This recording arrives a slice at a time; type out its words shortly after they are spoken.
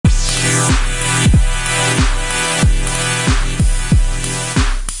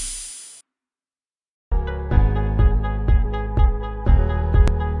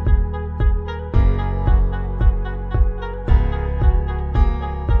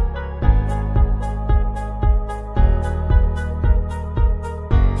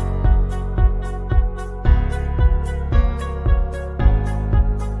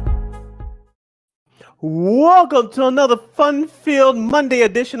Welcome to another fun-filled Monday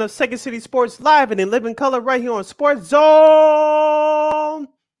edition of Second City Sports Live and in living color right here on Sports Zone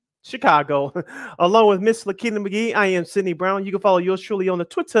Chicago. Along with Miss Lakina McGee, I am Sydney Brown. You can follow yours truly on the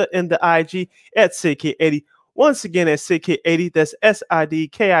Twitter and the IG at SidKid80. Once again at SidKid80. That's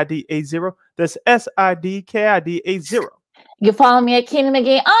SIDKID80. That's SIDKID80. You can follow me at Keenan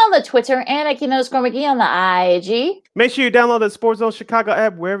McGee on the Twitter and at Keenan_McGee on the IG. Make sure you download the Sports Zone Chicago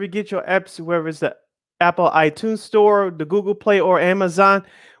app wherever you get your apps, whether it's the Apple iTunes Store, the Google Play, or Amazon.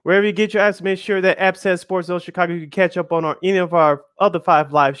 Wherever you get your apps, make sure that app says Sports Zone Chicago. You can catch up on any of our other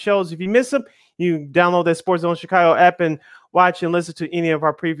 5 live shows. If you miss them, you download that Sports Zone Chicago app and watch and listen to any of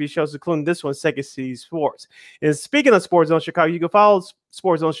our previous shows, including this one, Second City Sports. And speaking of Sports Zone Chicago, you can follow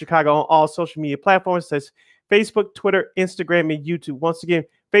Sports Zone Chicago on all social media platforms. That's Facebook, Twitter, Instagram, and YouTube. Once again,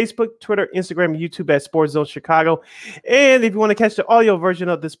 Facebook, Twitter, Instagram, and YouTube at Sports Zone Chicago. And if you want to catch the audio version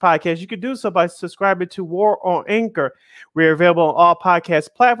of this podcast, you can do so by subscribing to War on Anchor. We're available on all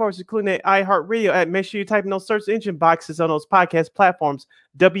podcast platforms, including the iHeartRadio app. Make sure you type in those search engine boxes on those podcast platforms,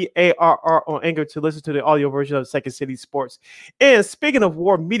 WARR on Anchor, to listen to the audio version of Second City Sports. And speaking of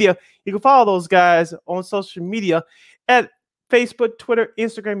War Media, you can follow those guys on social media at Facebook, Twitter,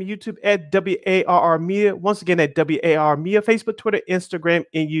 Instagram, and YouTube at WARR Media. Once again, at WARR Media, Facebook, Twitter, Instagram,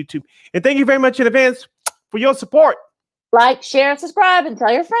 and YouTube. And thank you very much in advance for your support. Like, share, subscribe, and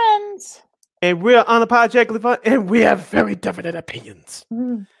tell your friends. And we're unapologetically fun, and we have very definite opinions.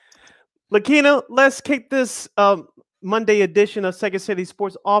 Lakina, let's kick this Monday edition of Second City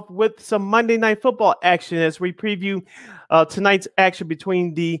Sports off with some Monday Night Football action as we preview tonight's action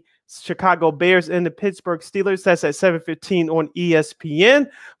between the Chicago Bears and the Pittsburgh Steelers. That's at 7:15 on ESPN.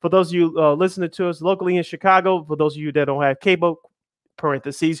 For those of you listening to us locally in Chicago, for those of you that don't have cable,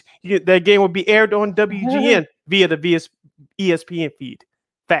 parentheses, that game will be aired on WGN via the ESPN feed.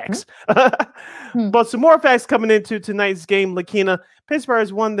 Facts. But some more facts coming into tonight's game, Lakina. Pittsburgh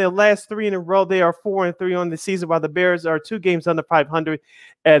has won their last 3 in a row. They are 4-3 on the season, while the Bears are 2 games under 500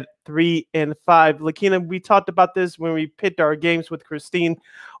 at 3-5. Lakina, we talked about this when we picked our games with Christine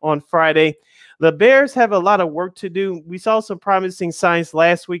on Friday. The Bears have a lot of work to do. We saw some promising signs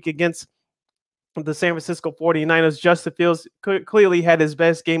last week against the San Francisco 49ers. Justin Fields clearly had his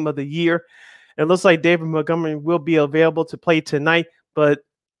best game of the year. It looks like David Montgomery will be available to play tonight, but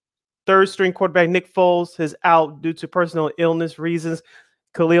third-string quarterback Nick Foles is out due to personal illness reasons.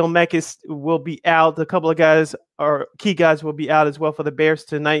 Khalil Mack will be out. A couple of guys, or key guys, will be out as well for the Bears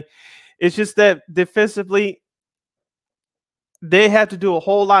tonight. It's just that defensively, they have to do a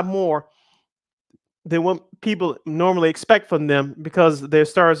whole lot more than what people normally expect from them because their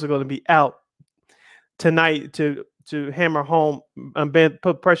stars are going to be out tonight to hammer home and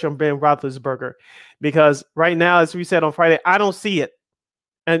put pressure on Ben Roethlisberger. Because right now, as we said on Friday, I don't see it.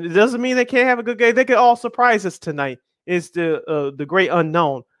 And it doesn't mean they can't have a good game. They could all surprise us tonight. It's the great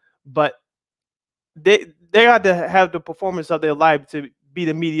unknown. But they got to have the performance of their life to be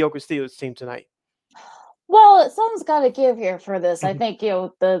the mediocre Steelers team tonight. Well, someone's got to give here for this. I think,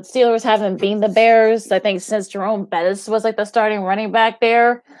 the Steelers haven't beaten the Bears, I think, since Jerome Bettis was like the starting running back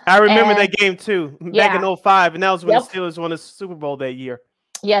there. I remember that game too, back in 2005, and that was when the Steelers won the Super Bowl that year.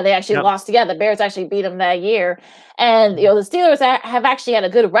 Yeah, they actually lost together. The Bears actually beat them that year. And, the Steelers have actually had a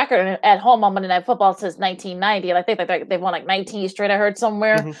good record at home on Monday Night Football since 1990. And I think that they've won like 19 straight, I heard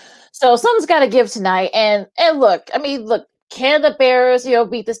somewhere. So someone's got to give tonight. And look, can the Bears,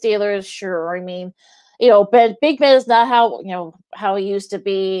 beat the Steelers? Sure. I mean, Big Ben is not how he used to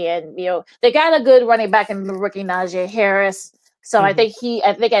be. And, they got a good running back in the rookie Najee Harris. So I think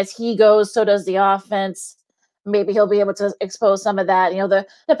as he goes, so does the offense. Maybe he'll be able to expose some of that.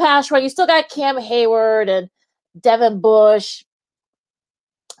 The pass run, you still got Cam Hayward and Devin Bush.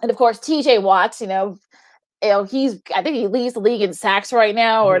 And of course, TJ Watts, I think he leads the league in sacks right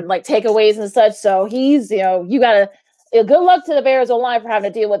now or like takeaways and such. So he's, you got to, good luck to the Bears online for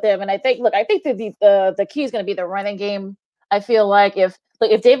having to deal with him. And I think the key is going to be the running game. I feel like if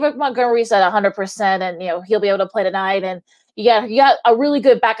David Montgomery's at 100% and, he'll be able to play tonight, and you got a really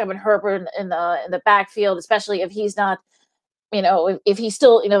good backup in Herbert in the backfield, especially if he's not, if he's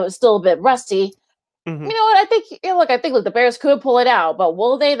still, still a bit rusty. You know what? I think the Bears could pull it out, but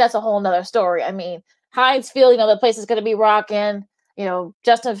will they? That's a whole nother story. I mean, Heinz Field, the place is going to be rocking.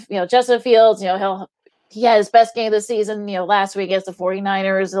 Justin Fields, he had his best game of the season, last week against the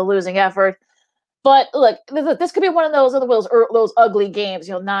 49ers, a losing effort. But look, this could be one of those ugly games,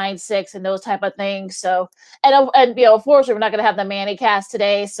 9-6 and those type of things. So, and unfortunately, we're not going to have the Manny cast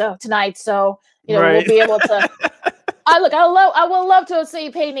tonight. So, we'll be able to. I would love to see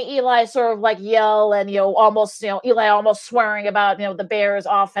Peyton and Eli sort of like yell and Eli almost swearing about the Bears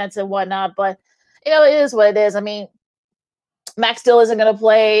offense and whatnot. But it is what it is. I mean, Max still isn't going to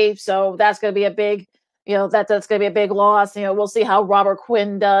play, so that's going to be a big, that's going to be a big loss. We'll see how Robert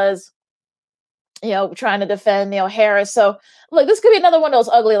Quinn does, trying to defend, Harris. So look, this could be another one of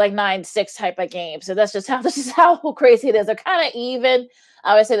those ugly, like 9-6 type of games. So this is how crazy it is. They're kind of even.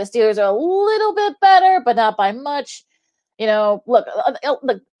 I would say the Steelers are a little bit better, but not by much. Look,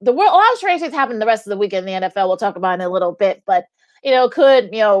 a lot of strange things happen the rest of the weekend in the NFL. We'll talk about in a little bit, but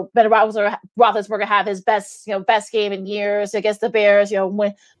could Ben Roethlisberger have his best game in years against the Bears?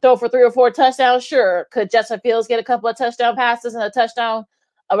 Throw for 3 or 4 touchdowns? Sure. Could Justin Fields get a couple of touchdown passes and a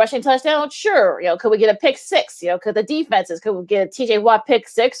rushing touchdown? Sure. Could we get a pick 6? Could the defenses? Could we get a TJ Watt pick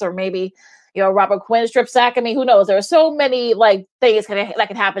 6, or maybe Robert Quinn strip sack? I mean, who knows? There are so many things that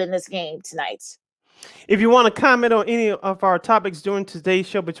can happen in this game tonight. If you want to comment on any of our topics during today's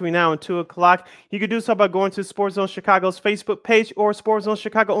show between now and 2 o'clock, you can do so by going to Sports Zone Chicago's Facebook page or Sports Zone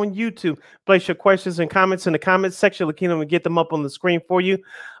Chicago on YouTube. Place your questions and comments in the comments section. Lakina will get them up on the screen for you.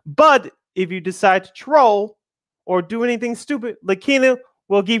 But if you decide to troll or do anything stupid, Lakina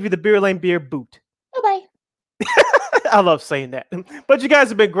will give you the Beer Lane Beer boot. Bye-bye. I love saying that. But you guys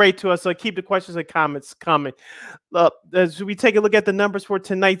have been great to us, so keep the questions and comments coming. As we take a look at the numbers for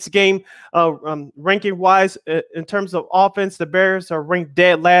tonight's game, ranking-wise, in terms of offense, the Bears are ranked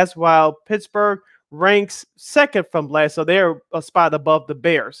dead last, while Pittsburgh ranks second from last, so they're a spot above the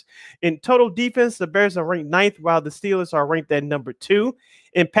Bears. In total defense, the Bears are ranked 9th, while the Steelers are ranked at number 2.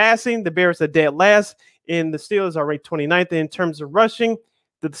 In passing, the Bears are dead last, and the Steelers are ranked 29th. In terms of rushing,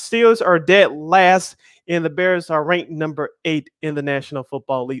 the Steelers are dead last, and the Bears are ranked number 8 in the National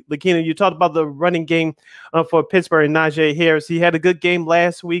Football League. Lakina, you talked about the running game for Pittsburgh and Najee Harris. He had a good game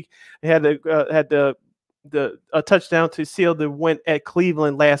last week. He had a touchdown to seal the win at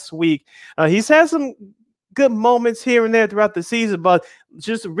Cleveland last week. He's had some good moments here and there throughout the season, but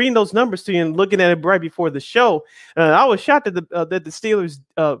just reading those numbers to you and looking at it right before the show, I was shocked that the Steelers'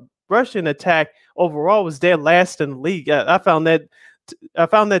 rushing attack overall was dead last in the league. I found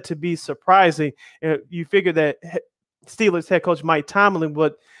that to be surprising. You figure that Steelers head coach Mike Tomlin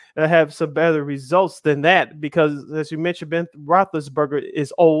would have some better results than that, because, as you mentioned, Ben Roethlisberger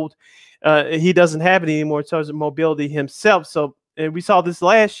is old. He doesn't have it anymore in terms of mobility himself. So, and we saw this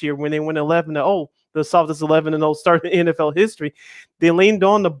last year when they went 11-0, the softest 11-0 start in NFL history. They leaned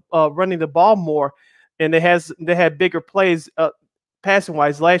on the running the ball more, and they had bigger plays passing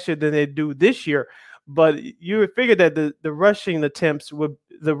wise last year than they do this year. But you would figure that the rushing attempts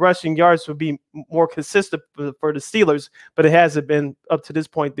the rushing yards would be more consistent for the Steelers, but it hasn't been up to this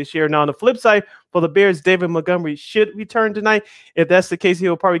point this year. Now, on the flip side, for the Bears, David Montgomery should return tonight. If that's the case,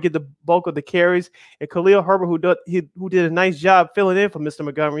 he'll probably get the bulk of the carries. And Khalil Herbert, who did a nice job filling in for Mr.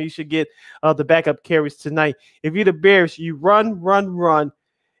 Montgomery, you should get the backup carries tonight. If you're the Bears, you run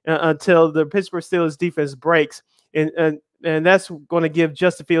until the Pittsburgh Steelers defense breaks. And that's going to give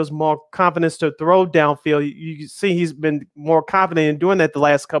Justin Fields more confidence to throw downfield. You see he's been more confident in doing that the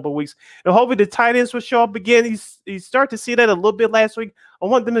last couple of weeks. And hopefully the tight ends will show up again. You start to see that a little bit last week. I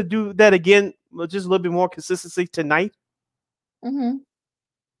want them to do that again, just a little bit more consistency tonight. Mm-hmm.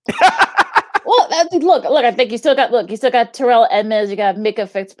 Well, look, I think you still got Terrell Edmonds, you got Micah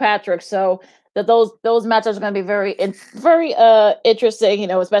Fitzpatrick, so that those matchups are going to be very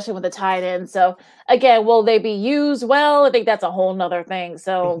interesting, especially with the tight end. So again, will they be used well? I think that's a whole nother thing.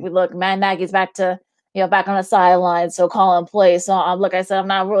 So we look, Matt Nagy's back on the sideline, so calling plays. So like I said, I'm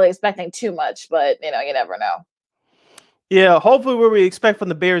not really expecting too much, but you never know. Yeah, hopefully what we expect from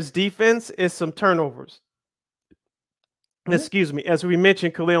the Bears defense is some turnovers. Excuse me. As we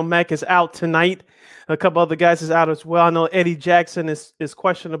mentioned, Khalil Mack is out tonight. A couple other guys is out as well. I know Eddie Jackson is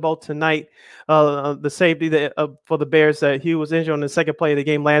questionable tonight. The safety for the Bears, that he was injured on the second play of the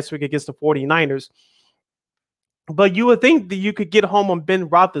game last week against the 49ers. But you would think that you could get home on Ben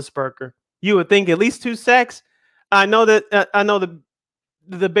Roethlisberger. You would think at least 2 sacks. I know the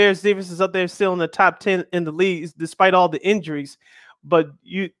Bears defense is up there still in the top 10 in the league despite all the injuries. But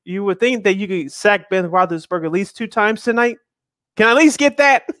you would think that you could sack Ben Roethlisberger at least 2 times tonight. Can I at least get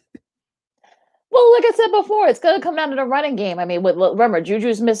that? Well, like I said before, it's going to come down to the running game. I mean, remember,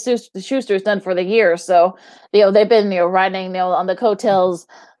 Juju Smith-Schuster's done for the year, so they've been riding on the coattails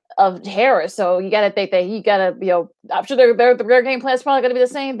of Harris. So you got to think that you got to I'm sure their game plan is probably going to be the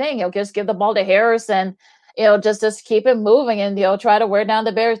same thing. Just give the ball to Harris and just keep it moving and try to wear down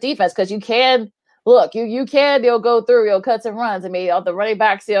the Bears defense, because you can. Look, you can go through cuts and runs. I mean, the running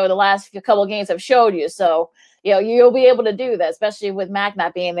backs the last couple of games have showed you. So you'll be able to do that, especially with Mac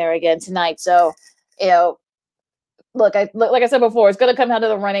not being there again tonight. So like I said before, it's going to come down to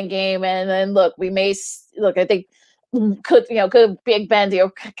the running game, and then look, I think could Big Ben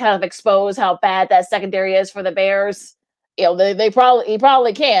kind of expose how bad that secondary is for the Bears? He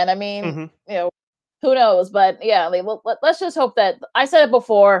probably can. I mean, who knows? But yeah, let's just hope that I said it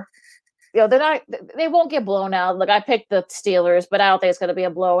before. They won't get blown out. Like I picked the Steelers, but I don't think it's going to be a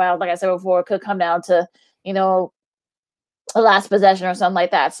blowout. Like I said before, it could come down to a last possession or something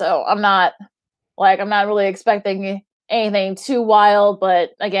like that. So I'm not really expecting anything too wild.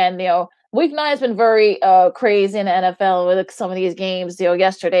 But again, Week 9 has been very crazy in the NFL with some of these games,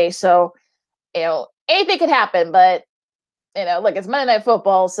 yesterday. So, anything could happen, but look, it's Monday Night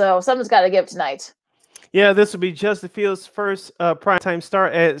Football, so something's got to give tonight. Yeah, this will be Justin Fields' first primetime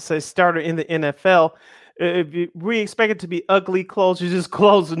start as a starter in the NFL. We expect it to be ugly, close. It's just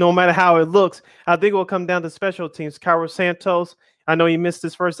close no matter how it looks. I think it will come down to special teams. Carlos Santos, I know he missed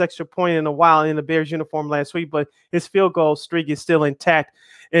his first extra point in a while in the Bears uniform last week, but his field goal streak is still intact.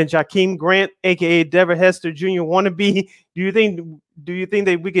 And Jakeem Grant, a.k.a. Devin Hester Jr. wannabe, do you think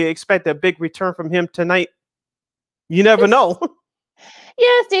that we can expect a big return from him tonight? You never know. Yeah,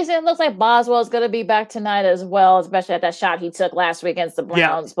 it's decent. It looks like Boswell's going to be back tonight as well, especially at that shot he took last week against the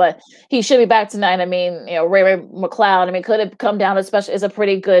Browns. Yeah. But he should be back tonight. I mean, Ray McLeod, could have come down is a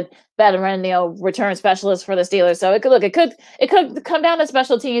pretty good veteran, return specialist for the Steelers. So it could come down to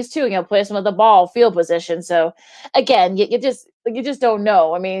special teams too, placement of the ball, field position. So again, you just don't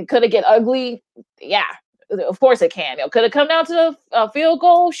know. I mean, could it get ugly? Yeah, of course it can. Could it come down to a field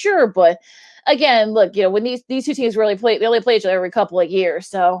goal? Sure, but again, look, when these two teams they only play each other every couple of years.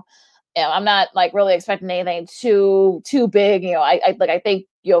 So, I'm not really expecting anything too big. I think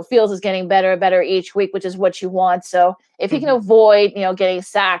Fields is getting better and better each week, which is what you want. So if he can avoid getting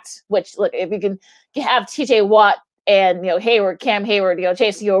sacked, which look, if you can have TJ Watt and Cam Hayward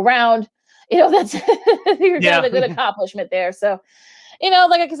chasing you around, that's you're got a good accomplishment there. So.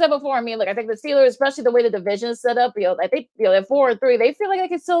 Like I said before, I think the Steelers, especially the way the division is set up, I think, they're 4-3. They feel like they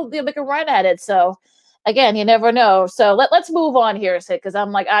can still make a run at it. So, again, you never know. So let's move on here, Sid, because I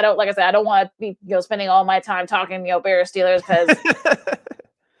don't want to be, spending all my time talking, Bears Steelers, because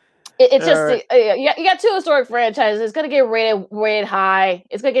it's just, right. You got two historic franchises. It's going to get rated high.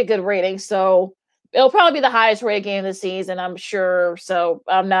 It's going to get good ratings. So it'll probably be the highest rated game of the season, I'm sure. So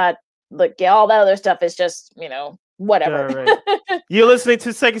I'm not, all that other stuff is just, whatever. Right. You're listening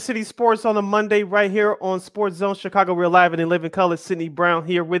to Second City Sports on a Monday right here on Sports Zone Chicago. We're live and in living color. Sydney Brown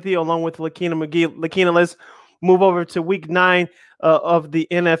here with you along with Lakina McGee. Lakina, let's move over to week 9 of the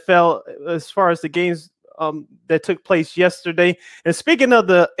NFL as far as the games that took place yesterday. And speaking of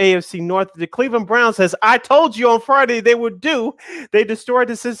the AFC North, the Cleveland Browns, as I told you on Friday they would do, they destroyed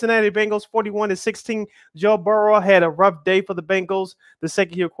the Cincinnati Bengals 41-16. Joe Burrow had a rough day for the Bengals. The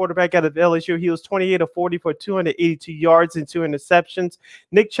second-year quarterback out of LSU, he was 28 of 40 for 282 yards and 2 interceptions.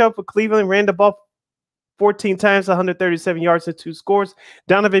 Nick Chubb for Cleveland ran the ball 14 times, 137 yards and 2 scores.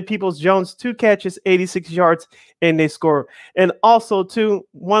 Donovan Peoples-Jones, 2 catches, 86 yards, and they score. And also, too,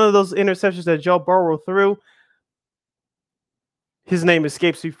 one of those interceptions that Joe Burrow threw, his name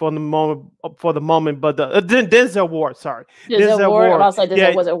escapes me for the moment, but the Denzel Ward, sorry. Denzel Ward. Also,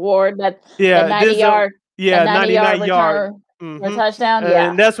 was it Ward? That 90-yard, 99-yard return, touchdown?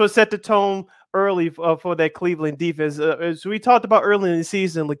 And that's what set the tone early for that Cleveland defense. As we talked about early in the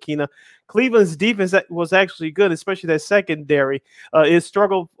season, Lakina, Cleveland's defense was actually good, especially that secondary. It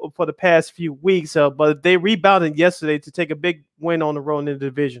struggled for the past few weeks, but they rebounded yesterday to take a big win on the road in the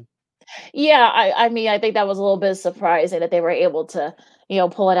division. Yeah, I think that was a little bit surprising that they were able to,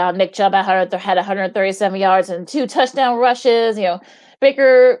 pull it out. Nick Chubb had 137 yards and 2 touchdown rushes.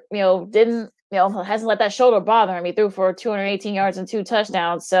 Baker, didn't, hasn't let that shoulder bother him. He threw for 218 yards and 2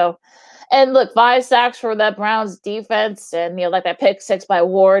 touchdowns. So, and look, 5 sacks for that Browns defense, and that pick 6 by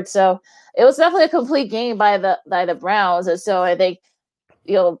Ward. So it was definitely a complete game by the Browns. And so I think,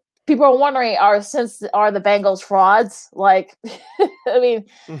 people are wondering, are the Bengals frauds?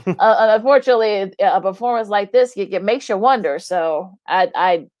 Unfortunately, a performance like this it makes you wonder. So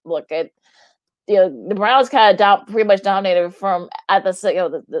I look at the Browns kind of pretty much dominated from at the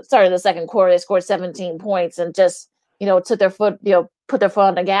start of the second quarter. They scored 17 points and just took their foot put their foot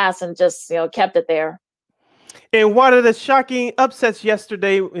on the gas and just kept it there. And one of the shocking upsets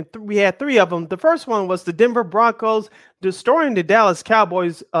yesterday, we had 3 of them. The first one was the Denver Broncos destroying the Dallas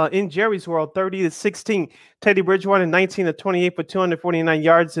Cowboys in Jerry's World, 30-16. Teddy Bridgewater, 19 of 28 for 249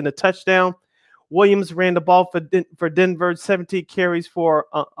 yards and a touchdown. Williams ran the ball for Denver, 17 carries for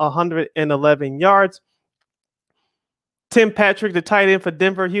 111 yards. Tim Patrick, the tight end for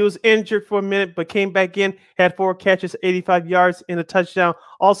Denver, he was injured for a minute, but came back in, had 4 catches, 85 yards, and a touchdown.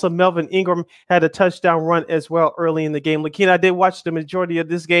 Also, Melvin Ingram had a touchdown run as well early in the game. Lakina, I did watch the majority of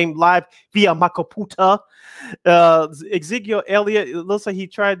this game live via Makoputa. Ezekiel Elliott, it looks like he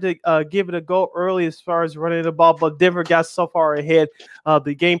tried to give it a go early as far as running the ball, but Denver got so far ahead.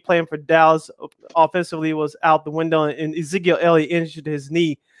 The game plan for Dallas offensively was out the window, and Ezekiel Elliott injured his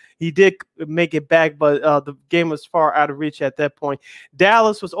knee. He did make it back, but the game was far out of reach at that point.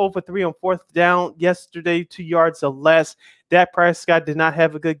 Dallas was over 3 on 4th down yesterday, 2 yards or less. Dak Prescott did not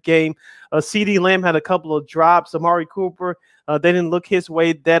have a good game. CeeDee Lamb had a couple of drops. Amari Cooper, they didn't look his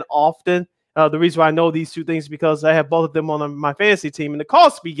way that often. The reason why I know these two things is because I have both of them on my fantasy team, and it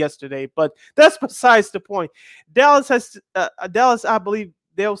cost me yesterday. But that's besides the point. Dallas, I believe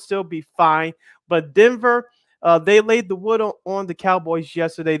they'll still be fine. But Denver, they laid the wood on the Cowboys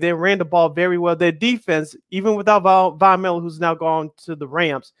yesterday. They ran the ball very well. Their defense, even without Von Miller, who's now gone to the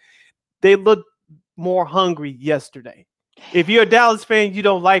Rams, they looked more hungry yesterday. If you're a Dallas fan, you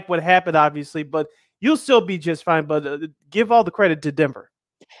don't like what happened, obviously, but you'll still be just fine. But give all the credit to Denver.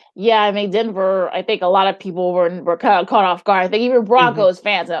 Yeah, I mean, Denver, I think a lot of people were kind of caught off guard. I think even Broncos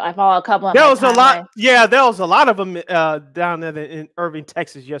fans, I follow a couple of There was a lot. Yeah, there was a lot of them down there in Irving,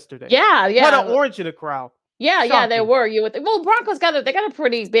 Texas yesterday. Yeah. What an orange in the crowd. Yeah, they were. Broncos got a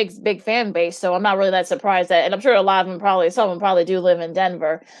pretty big fan base, so I'm not really that surprised that, and I'm sure a lot of them some of them probably do live in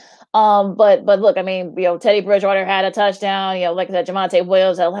Denver. But look, I mean, Teddy Bridgewater had a touchdown. Like I said, Javonte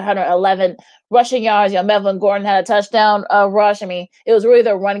Williams had 111 rushing yards. Melvin Gordon had a touchdown rush. I mean, it was really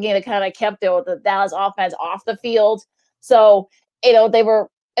the run game that kind of kept the Dallas offense off the field. So they were.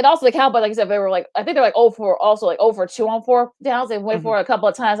 And also the Cowboys, like I said, they were I think they're 0 for 2 on 4th downs. They went for it a couple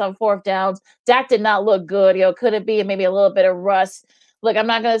of times on 4th downs. Dak did not look good. Could it be maybe a little bit of rust? Look, I'm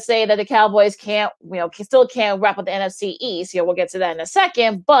not going to say that the Cowboys still can't wrap up the NFC East. We'll get to that in a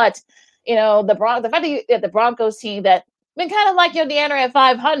second. But, the fact that the Broncos team that been kind of like, Deanna at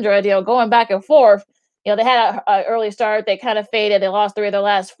 500, going back and forth, they had an early start. They kind of faded. They lost 3 of their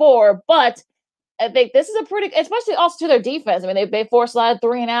last 4. But I think this is a pretty, especially also to their defense. I mean, they forced a lot of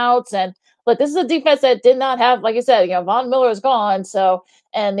 3 and outs, but this is a defense that did not have, like you said, Von Miller is gone. So,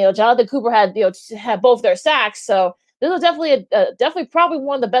 and Jonathan Cooper had both their sacks. So this was definitely probably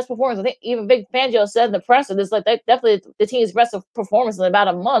one of the best performances. I think even Vic Fangio said in the press that this definitely the team's best performance in about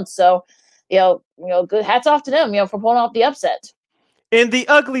a month. So, good hats off to them, for pulling off the upset. In the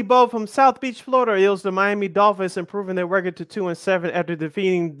Ugly Bowl from South Beach, Florida, it was the Miami Dolphins improving their record to 2-7 after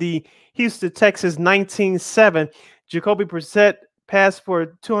defeating the Houston Texans 19-7. Jacoby Brissett passed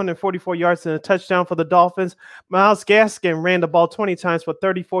for 244 yards and a touchdown for the Dolphins. Myles Gaskin ran the ball 20 times for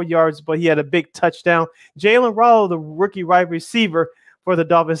 34 yards, but he had a big touchdown. Jalen Rollo, the rookie wide receiver for the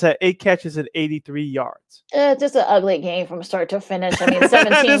Dolphins, had 8 catches and 83 yards. Just an ugly game from start to finish. I mean,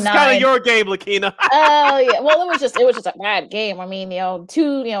 17-9. This is kind of your game, Lakina. Oh yeah. Well, it was just a bad game. I mean,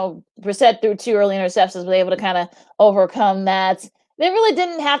 Brissett threw 2 early interceptions, was able to kind of overcome that. They really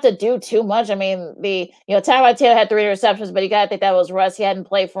didn't have to do too much. I mean, Tyrod Taylor had 3 interceptions, but you got to think that was rust. He hadn't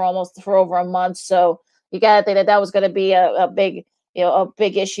played for over a month, so you got to think that was going to be a big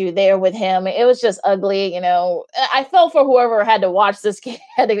issue there with him. It was just ugly. I felt for whoever had to watch this game,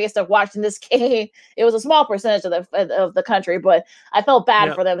 had to get stuff watching this game. It was a small percentage of the country, but I felt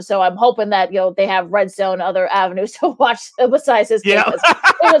bad for them. So I'm hoping that they have Red Zone and other avenues to watch besides this game.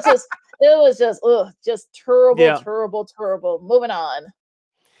 It was just terrible. Moving on.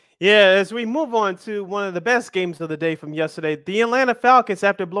 Yeah, as we move on to one of the best games of the day from yesterday, the Atlanta Falcons,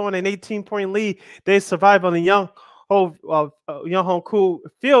 after blowing an 18-point lead, they survived on the Young Hong Koo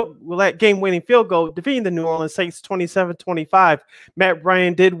game-winning field goal, defeating the New Orleans Saints 27-25. Matt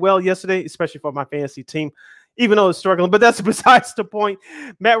Ryan did well yesterday, especially for my fantasy team, even though it's struggling, but that's besides the point.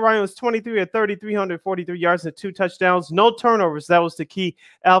 Matt Ryan was 23 of 30, 343 yards and 2 touchdowns. No turnovers. That was the key.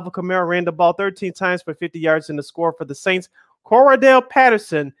 Alvin Kamara ran the ball 13 times for 50 yards in the score for the Saints. Cordell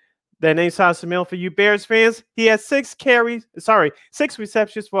Patterson, that name sounds familiar for you Bears fans. He had 6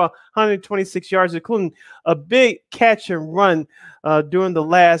 receptions for 126 yards, including a big catch and run during the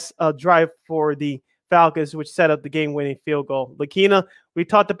last drive for the Falcons, which set up the game-winning field goal. Lakina, we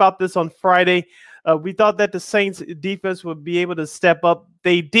talked about this on Friday. We thought that the Saints defense would be able to step up.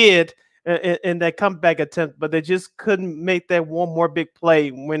 They did in that comeback attempt, but they just couldn't make that one more big play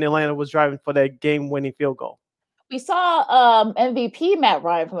when Atlanta was driving for that game-winning field goal. We saw MVP Matt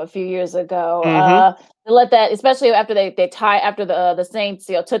Ryan from a few years ago. Let that, especially after they tie after the Saints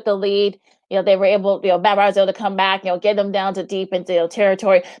took the lead. they were able, Matt Ryan was able to come back, get them down to deep into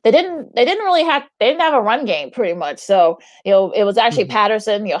territory. They didn't have a run game pretty much. So, it was actually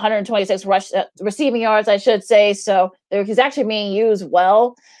Patterson, 126 receiving yards, I should say. So he's actually being used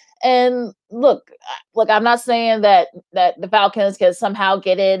well. And look, I'm not saying that the Falcons can somehow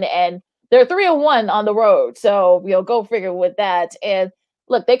get in, and they're 3-1 on the road. So, go figure with that. And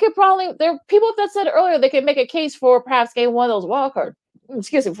look, there are people that said earlier they could make a case for perhaps getting one of those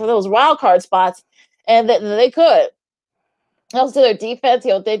for those wild card spots, and that they could. Also, their defense,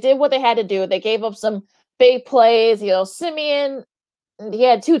 they did what they had to do. They gave up some big plays. Simeon, he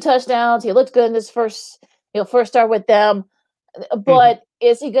had 2 touchdowns. He looked good in his first start with them. But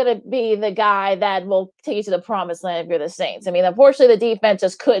is he going to be the guy that will take you to the promised land if you're the Saints? I mean, unfortunately, the defense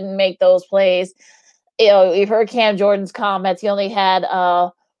just couldn't make those plays. You've heard Cam Jordan's comments. He only had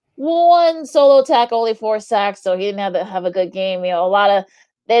 1 solo tackle, only 4 sacks, so he didn't have a good game. They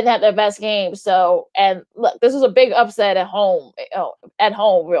didn't have their best game. So, and look, this was a big upset at home. On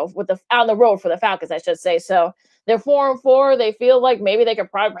the road for the Falcons, I should say. So they're 4-4. They feel like maybe they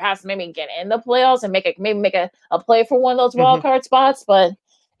could perhaps get in the playoffs and make a play for one of those wild card spots. But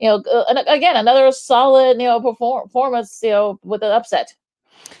again, another solid performance with an upset.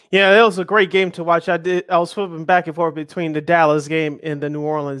 Yeah, it was a great game to watch. I was flipping back and forth between the Dallas game and the New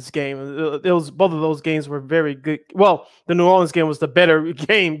Orleans game. Both of those games were very good. Well, the New Orleans game was the better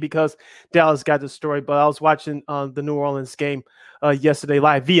game because Dallas got destroyed. But I was watching the New Orleans game yesterday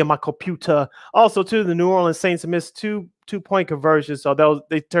live via my computer. Also, too, the New Orleans Saints missed two two-point conversions, so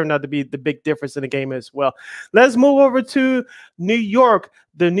they turned out to be the big difference in the game as well. Let's move over to New York.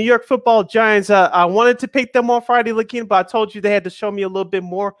 The New York Football Giants. I wanted to pick them on Friday, looking, but I told you they had to show me a little bit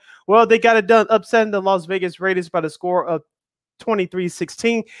more. Well, they got it done, upsetting the Las Vegas Raiders by the score of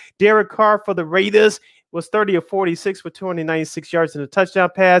 23-16. Derek Carr for the Raiders was 30 of 46 with 296 yards and a touchdown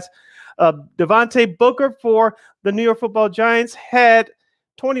pass. Devontae Booker for the New York Football Giants had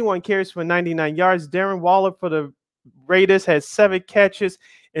 21 carries for 99 yards. Darren Waller for the Raiders had 7 catches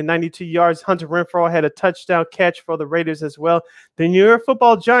and 92 yards. Hunter Renfrow had a touchdown catch for the Raiders as well. The New York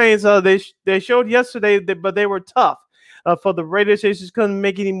Football Giants, they showed yesterday, but they were tough. For the Raiders, they just couldn't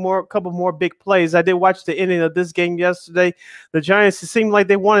make a couple more big plays. I did watch the ending of this game yesterday. The Giants, it seemed like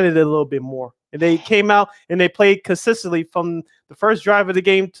they wanted it a little bit more. And they came out and they played consistently from the first drive of the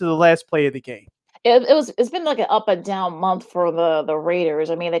game to the last play of the game. It's been like an up and down month for the Raiders.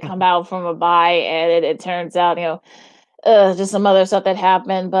 I mean, they come out from a bye and it turns out, just some other stuff that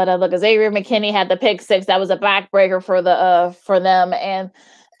happened. But look, Xavier McKinney had the pick 6. That was a backbreaker for them. And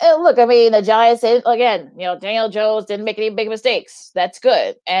look, I mean, the Giants, again, Daniel Jones didn't make any big mistakes. That's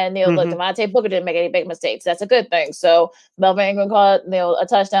good. And, look, Devontae Booker didn't make any big mistakes. That's a good thing. So Melvin Ingram caught, a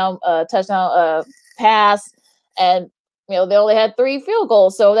touchdown pass. And, they only had 3 field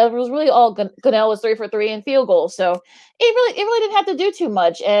goals. So that was really all. Gunnell was 3 for 3 in field goals. So it really didn't have to do too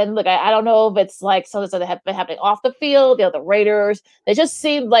much. And look, I don't know if it's like something that had been happening off the field. The Raiders, they just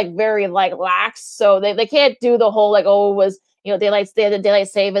seemed like very lax. So they can't do the whole it was, daylight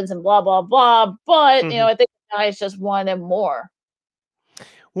savings and blah, blah, blah. But, I think the Giants just wanted more.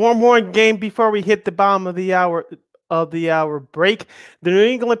 One more game before we hit the bottom of the hour break. The New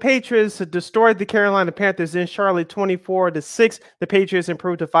England Patriots destroyed the Carolina Panthers in Charlotte 24-6. The Patriots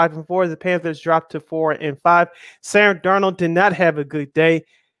improved to 5-4. The Panthers dropped to 4-5. Sam Darnold did not have a good day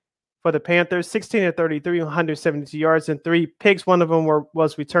for the Panthers. 16 of 33, 172 yards and 3 picks. One of them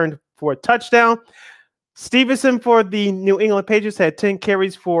was returned for a touchdown. Stevenson for the New England Patriots had 10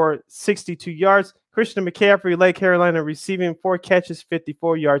 carries for 62 yards. Christian McCaffrey led Carolina receiving 4 catches,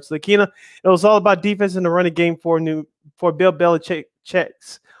 54 yards. Lakina, it was all about defense in the running game for Bill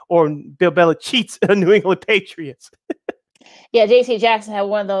Belichick's New England Patriots. Yeah, J.C. Jackson had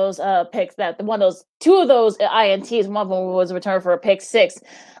one of those picks. Two of those INTs. One of them was returned for a pick 6.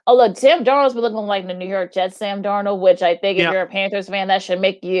 Oh, look, Sam Darnold's been looking like the New York Jets Sam Darnold, which I think if you're a Panthers fan, that should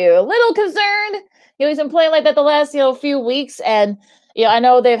make you a little concerned. He's been playing like that the last few weeks, and I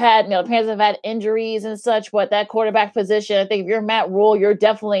know they've had the Panthers have had injuries and such, but that quarterback position, I think if you're Matt Rule, you're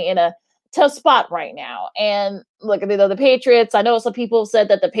definitely in a tough spot right now. And look, the Patriots, I know some people said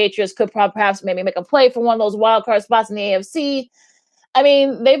that the Patriots could perhaps maybe make a play for one of those wild card spots in the AFC. I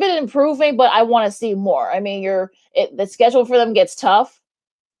mean, they've been improving, but I want to see more. I mean, the schedule for them gets tough,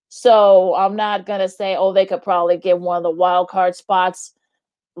 so I'm not gonna say, they could probably get one of the wild card spots.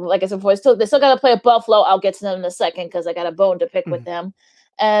 Like I said before, they still got to play at Buffalo. I'll get to them in a second because I got a bone to pick with them.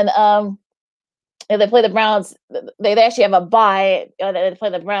 And if they play the Browns, they actually have a bye. They play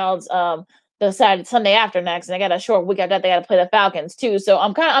the Browns the Sunday after next, and they got a short week after that. They got to play the Falcons too. So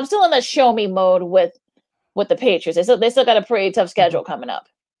I'm still in the show me mode with the Patriots. They still got a pretty tough schedule coming up.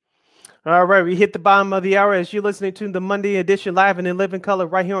 All right, we hit the bottom of the hour as you're listening to the Monday edition live and in living color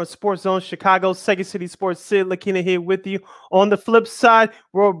right here on Sports Zone Chicago. Second City Sports. Sid Lakina here with you. On the flip side,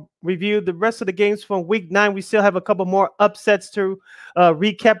 we'll review the rest of the games from Week 9. We still have a couple more upsets to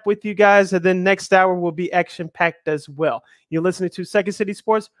recap with you guys, and then next hour will be action-packed as well. You're listening to Second City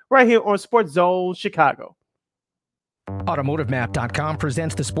Sports right here on Sports Zone Chicago. AutomotiveMap.com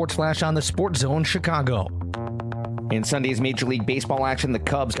presents the Sports Flash on the Sports Zone Chicago. In Sunday's Major League Baseball action, the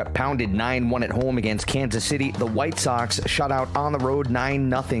Cubs got pounded 9-1 at home against Kansas City. The White Sox shut out on the road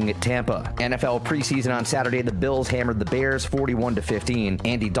 9-0 at Tampa. NFL preseason on Saturday, the Bills hammered the Bears 41-15.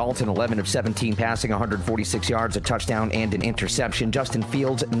 Andy Dalton, 11 of 17, passing 146 yards, a touchdown, and an interception. Justin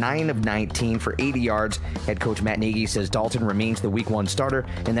Fields, 9 of 19 for 80 yards. Head coach Matt Nagy says Dalton remains the Week 1 starter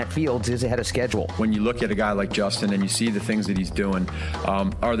and that Fields is ahead of schedule. When you look at a guy like Justin and you see the things that he's doing,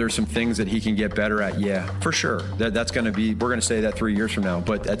 are there some things that he can get better at? Yeah, for sure. That's going to be, we're going to say that 3 years from now.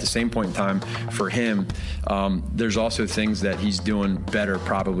 But at the same point in time, for him, there's also things that he's doing better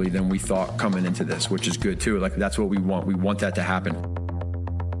probably than we thought coming into this, which is good too. Like, that's what we want. We want that to happen.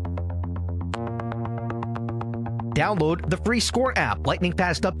 Download the free Score app. Lightning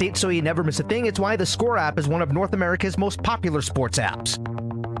fast updates so you never miss a thing. It's why the Score app is one of North America's most popular sports apps.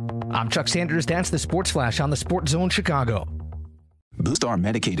 I'm Chuck Sanders. That's the Sports Flash on the Sports Zone Chicago. Blue Star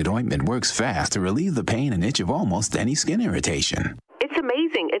medicated ointment works fast to relieve the pain and itch of almost any skin irritation. It's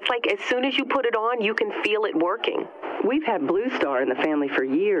amazing. It's like as soon as you put it on, you can feel it working. We've had Blue Star in the family for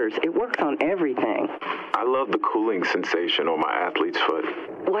years. It works on everything. I love the cooling sensation on my athlete's foot.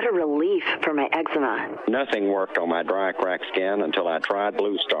 What a relief for my eczema. Nothing worked on my dry, cracked skin until I tried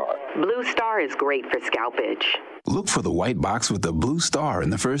Blue Star. Blue Star is great for scalp itch. Look for the white box with the Blue Star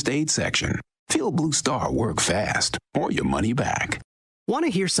in the first aid section. Feel Blue Star work fast or your money back. Want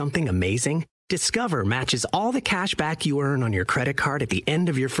to hear something amazing? Discover matches all the cash back you earn on your credit card at the end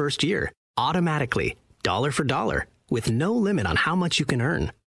of your first year, automatically, dollar for dollar, with no limit on how much you can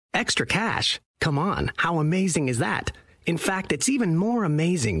earn. Extra cash? Come on, how amazing is that? In fact, it's even more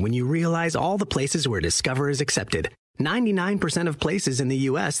amazing when you realize all the places where Discover is accepted. 99% of places in the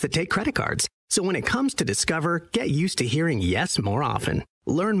U.S. that take credit cards. So when it comes to Discover, get used to hearing yes more often.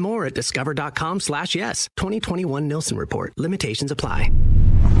 Learn more at discover.com/yes. 2021 Nielsen Report. Limitations apply.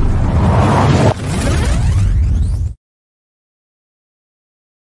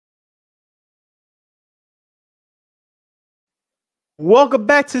 Welcome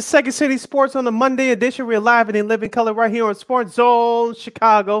back to Second City Sports on the Monday edition. We're live and in living color right here on Sports Zone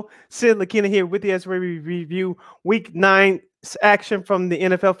Chicago. Sid Lakina here with you as we review Week 9 action from the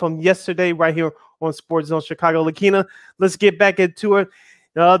NFL from yesterday right here on Sports Zone Chicago. Lakina, let's get back into it.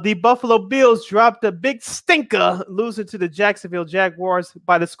 The Buffalo Bills dropped a big stinker, losing to the Jacksonville Jaguars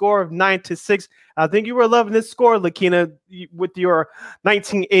by the score of 9-6. I think you were loving this score, Lakina, with your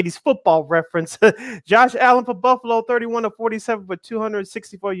 1980s football reference. Josh Allen for Buffalo, 31 of 47 for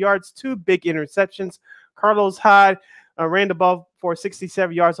 264 yards, 2 big interceptions. Carlos Hyde ran the ball for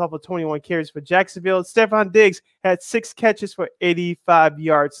 67 yards off of 21 carries for Jacksonville. Stephon Diggs had 6 catches for 85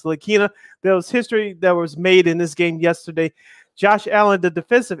 yards. Lakina, there was history that was made in this game yesterday. Josh Allen, the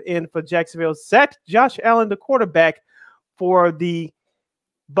defensive end for Jacksonville, sacked Josh Allen, the quarterback for the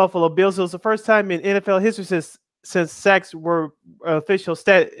Buffalo Bills. It was the first time in NFL history since sacks were official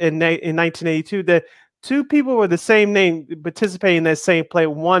stat in 1982 that 2 people with the same name participating in that same play.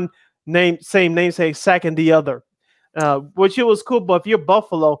 One name, same namesake, sacking the other, which it was cool. But if you're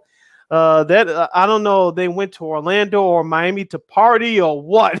Buffalo, I don't know, they went to Orlando or Miami to party or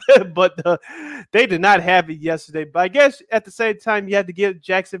what, but they did not have it yesterday. But I guess at the same time, you had to give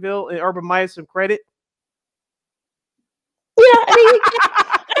Jacksonville and Urban Meyer some credit. Yeah,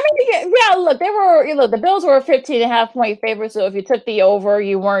 look, the Bills were a 15.5-point favorite. So if you took the over,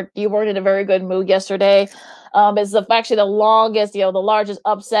 you weren't in a very good mood yesterday. It's actually the longest, the largest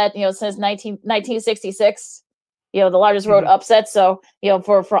upset, since 1966. The largest road upset. So,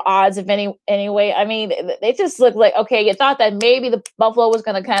 for odds, if anyway, I mean, they just look like, okay, you thought that maybe the Buffalo was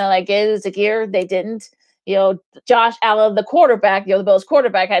going to kind of like get into gear. They didn't. Josh Allen, the quarterback, the Bills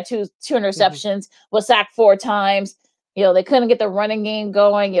quarterback had two interceptions, was sacked 4 times. They couldn't get the running game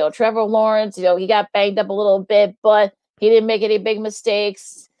going. Trevor Lawrence, he got banged up a little bit, but he didn't make any big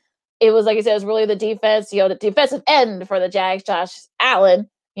mistakes. It was, like I said, it was really the defense, the defensive end for the Jags, Josh Allen,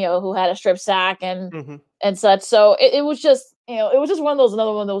 who had a strip sack and such. So it was just, it was just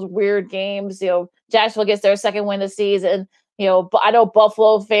another one of those weird games. Jacksonville gets their second win this season. But I know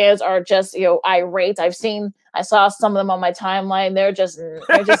Buffalo fans are just, irate. I saw some of them on my timeline. They're just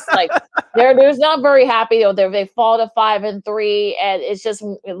like, they're not very happy. They fall to 5-3, and it's just,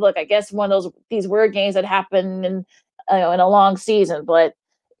 look, I guess one of these weird games that happen in a long season. But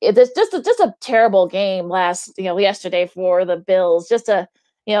it's just a terrible game yesterday for the Bills. Just a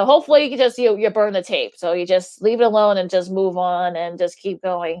hopefully you can just you burn the tape, so you just leave it alone and just move on and just keep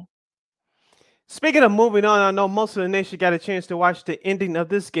going. Speaking of moving on, I know most of the nation got a chance to watch the ending of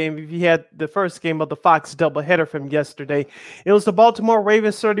this game. If you had the first game of the Fox doubleheader from yesterday, it was the Baltimore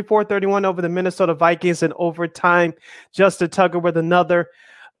Ravens 34-31 over the Minnesota Vikings in overtime. Justin Tucker with another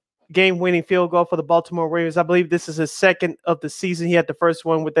game-winning field goal for the Baltimore Ravens. I believe this is his second of the season. He had the first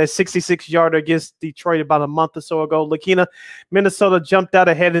one with that 66-yarder against Detroit about a month or so ago. Lakina, Minnesota jumped out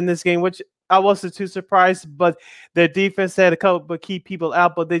ahead in this game, which I wasn't too surprised, but their defense had a couple of key people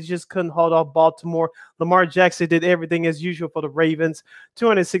out, but they just couldn't hold off Baltimore. Lamar Jackson did everything as usual for the Ravens,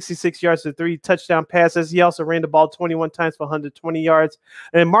 266 yards to 3 touchdown passes. He also ran the ball 21 times for 120 yards.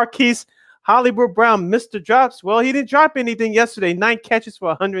 And Marquise Hollywood Brown missed the drops. Well, he didn't drop anything yesterday. 9 catches for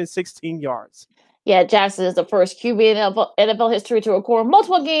 116 yards. Yeah, Jackson is the first QB in NFL history to record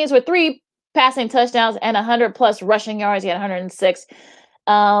multiple games with 3 passing touchdowns and 100+ rushing yards. He had 106.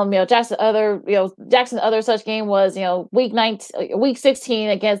 Jackson's other such game was week 16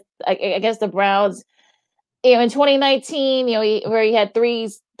 against the Browns. In 2019, where he had 3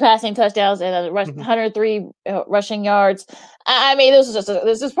 passing touchdowns and 103 rushing yards. I mean, this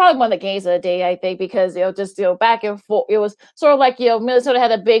is probably one of the games of the day, I think, because back and forth. It was sort of like Minnesota had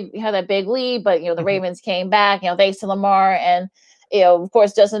that big lead, but the Ravens came back. Thanks to Lamar and of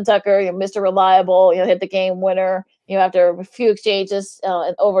course Justin Tucker, Mr. Reliable, hit the game winner. After a few exchanges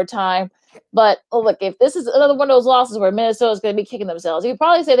in overtime. But look, if this is another one of those losses where Minnesota is going to be kicking themselves, you'd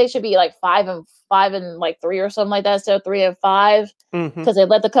probably say they should be like 5-5 and like 3 or something like that. So 3-5 because they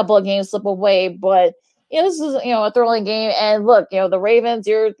let a couple of games slip away. But this is a thrilling game. And look, the Ravens,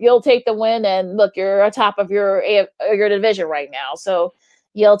 you'll take the win. And look, you're atop of your division right now, so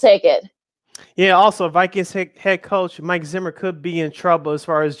you'll take it. Yeah, also, Vikings head coach Mike Zimmer could be in trouble as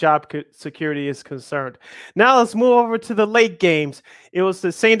far as job security is concerned. Now let's move over to the late games. It was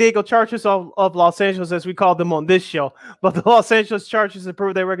the San Diego Chargers of Los Angeles, as we call them on this show. But the Los Angeles Chargers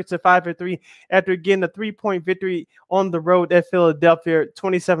improved their record to 5-3 after getting a 3-point victory on the road at Philadelphia,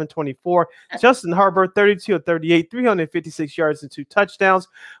 27-24. Justin Herbert, 32 of 38, 356 yards and 2 touchdowns.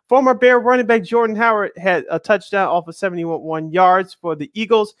 Former Bear running back Jordan Howard had a touchdown off of 71 yards for the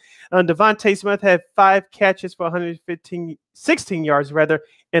Eagles. Devontae Smith had 5 catches for 16 yards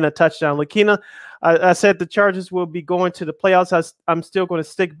and a touchdown. Lakina, I said the Chargers will be going to the playoffs. I'm still going to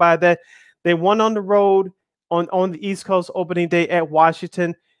stick by that. They won on the road on the East Coast opening day at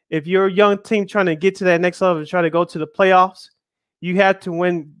Washington. If you're a young team trying to get to that next level and try to go to the playoffs, you have to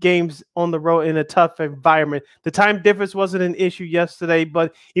win games on the road in a tough environment. The time difference wasn't an issue yesterday,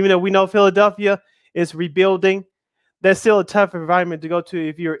 but even though we know Philadelphia is rebuilding, that's still a tough environment to go to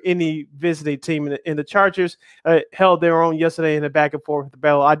if you're any visiting team. And the Chargers held their own yesterday in the back and forth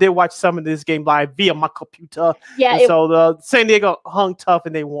battle. I did watch some of this game live via my computer. Yeah. So the San Diego hung tough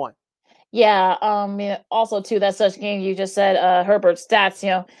and they won. Yeah. Also, too, that such game you just said, Herbert's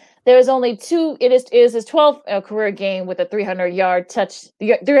stats, there's only 2. It is his 12th career game with a 300-yard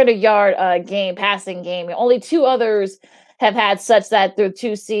game, passing game. Only 2 others have had such that through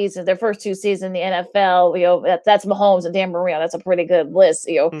 2 seasons, their first 2 seasons in the NFL. That's Mahomes and Dan Marino. That's a pretty good list.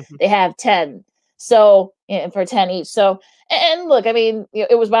 They have 10. So for 10 each. So, and look, I mean,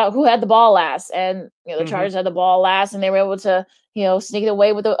 it was about who had the ball last, and the Chargers had the ball last, and they were able to sneak it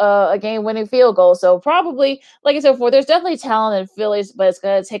away with a game-winning field goal. So probably, like I said before, there's definitely talent in Phillies, but it's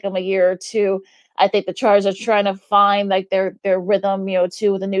going to take them a year or 2. I think the Chargers are trying to find like their rhythm,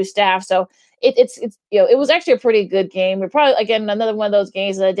 too, with the new staff. So it was actually a pretty good game. We're probably again another one of those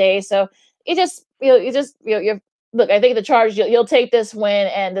games of the day. So look, I think the Chargers, you'll take this win,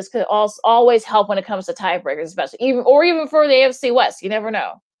 and this could always help when it comes to tiebreakers, especially even for the AFC West. You never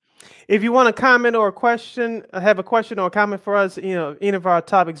know. If you want to comment or have a question or a comment for us, any of our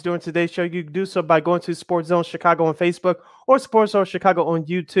topics during today's show, you can do so by going to Sports Zone Chicago on Facebook or Sports Zone Chicago on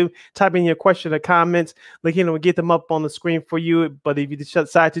YouTube. Type in your question or comments. Lakina will get them up on the screen for you. But if you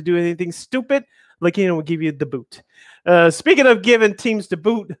decide to do anything stupid, Lakina will give you the boot. Speaking of giving teams the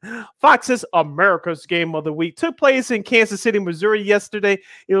boot, Fox's America's Game of the Week took place in Kansas City, Missouri yesterday.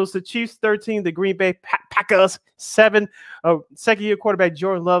 It was the Chiefs 13, the Green Bay Packers 7. Second-year quarterback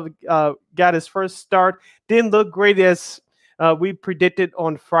Jordan Love got his first start. Didn't look great as we predicted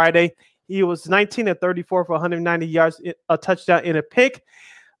on Friday. He was 19 of 34 for 190 yards, a touchdown, and a pick.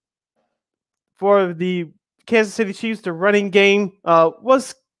 For the Kansas City Chiefs, the running game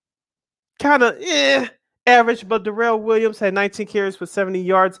was kind of average, but Darrell Williams had 19 carries for 70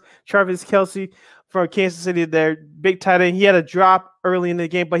 yards. Travis Kelce from Kansas City, their big tight end, he had a drop early in the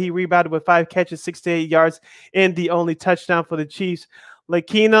game, but he rebounded with 5 catches, 68 yards, and the only touchdown for the Chiefs.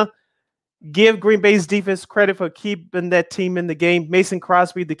 Lakina, give Green Bay's defense credit for keeping that team in the game. Mason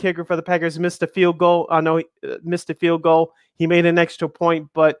Crosby, the kicker for the Packers, missed a field goal. I know he missed a field goal. He made an extra point,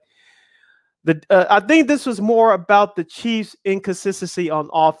 but I think this was more about the Chiefs' inconsistency on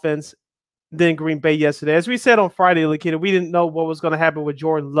offense than Green Bay yesterday. As we said on Friday, Lakina, we didn't know what was going to happen with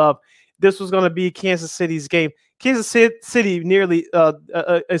Jordan Love. This was going to be Kansas City's game. Kansas City nearly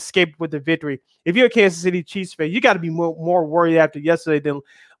escaped with the victory. If you're a Kansas City Chiefs fan, you got to be more worried after yesterday than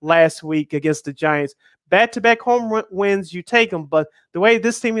last week against the Giants. Back-to-back home wins, you take them. But the way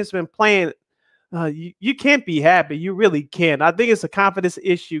this team has been playing, you can't be happy. You really can't. I think it's a confidence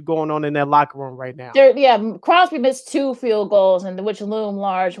issue going on in that locker room right now. Crosby missed 2 field goals, and which loomed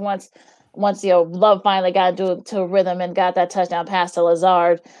large once Love finally got into a rhythm and got that touchdown pass to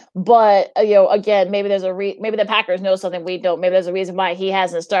Lazard. But again, maybe there's maybe the Packers know something we don't. Maybe there's a reason why he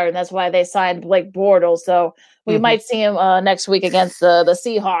hasn't started. And that's why they signed Blake Bortles. So we might see him next week against the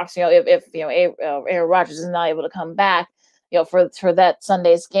Seahawks. If Aaron Rodgers is not able to come back, for that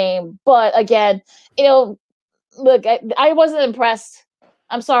Sunday's game. But again, look, I wasn't impressed.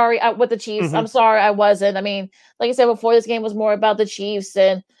 I'm sorry with the Chiefs. I'm sorry I wasn't. I mean, like I said before, this game was more about the Chiefs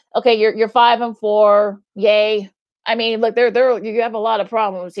and. Okay, you're 5-4. Yay. I mean, look, you have a lot of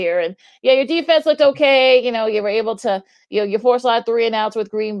problems here. And your defense looked okay. You were able to, you forced a lot of 3 and outs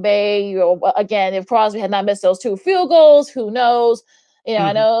with Green Bay. Again, if Crosby had not missed those 2 field goals, who knows?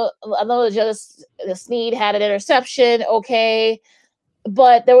 I know the Snead had an interception. Okay.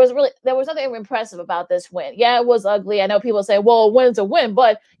 But there was nothing impressive about this win. Yeah, it was ugly. I know people say, well, a win's a win,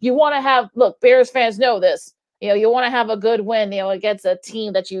 but you want to look, Bears fans know this. You want to have a good win, against a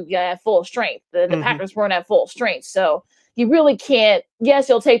team that you got at full strength. The Packers weren't at full strength. So you really can't, yes,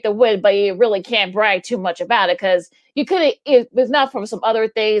 you'll take the win, but you really can't brag too much about it because you could have, if it's not from some other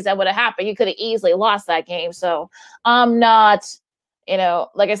things that would have happened, you could have easily lost that game. So I'm not,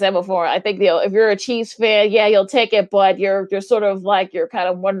 like I said before, I think, if you're a Chiefs fan, yeah, you'll take it, but you're sort of like, you're kind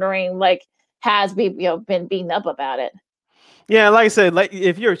of wondering, like, has been beaten up about it. Yeah, like I said,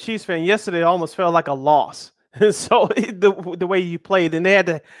 if you're a Chiefs fan, yesterday it almost felt like a loss. So the way you played, and they had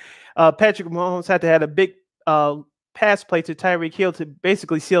to Patrick Mahomes had to have a big pass play to Tyreek Hill to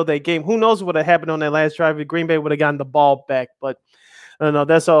basically seal that game. Who knows what would have happened on that last drive if Green Bay would have gotten the ball back? But no,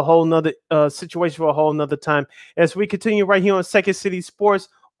 that's a whole nother situation for a whole nother time. As we continue right here on Second City Sports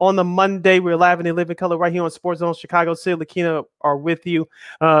on the Monday, we're live and in living color right here on Sports Zone Chicago. Sid, Lakina are with you.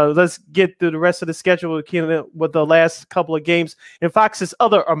 Let's get through the rest of the schedule, Lakina, with the last couple of games. In Fox's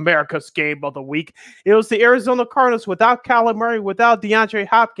other America's game of the week, it was the Arizona Cardinals without Kyler Murray, without DeAndre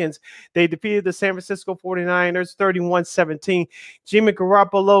Hopkins. They defeated the San Francisco 49ers 31-17. Jimmy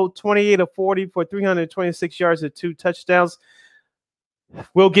Garoppolo, 28 of 40 for 326 yards and 2 touchdowns.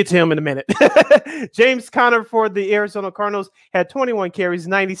 We'll get to him in a minute. James Conner for the Arizona Cardinals had 21 carries,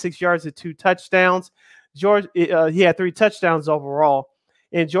 96 yards, and 2 touchdowns. He had 3 touchdowns overall.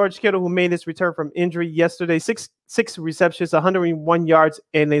 And George Kittle, who made his return from injury yesterday, six receptions, 101 yards,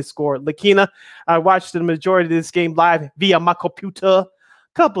 and they scored. Lakina, I watched the majority of this game live via my computer.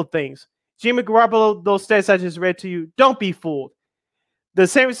 Couple of things. Jimmy Garoppolo, those stats I just read to you, don't be fooled. The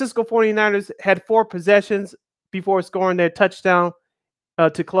San Francisco 49ers had 4 possessions before scoring their touchdown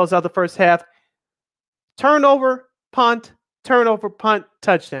to close out the first half. Turnover, punt,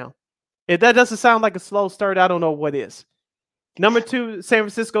 touchdown. If that doesn't sound like a slow start, I don't know what is. Number 2, San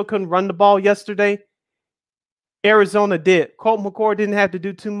Francisco couldn't run the ball yesterday. Arizona did. Colt McCoy didn't have to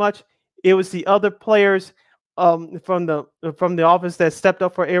do too much. It was the other players from the offense that stepped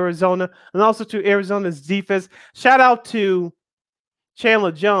up for Arizona, and also to Arizona's defense. Shout out to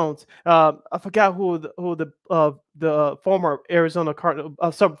Chandler Jones. I forgot who the former Arizona Cardinal,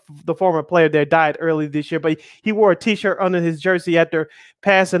 the former player there died early this year, but he wore a T-shirt under his jersey after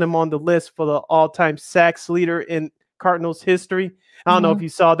passing him on the list for the all-time sacks leader in Cardinals history. I don't know if you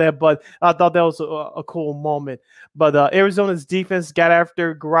saw that, but I thought that was a cool moment. But Arizona's defense got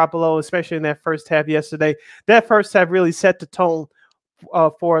after Garoppolo, especially in that first half yesterday. That first half really set the tone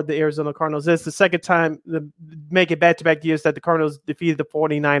for the Arizona Cardinals. It's the second time make it back-to-back years that the Cardinals defeated the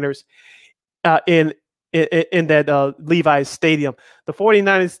 49ers in that Levi's Stadium. The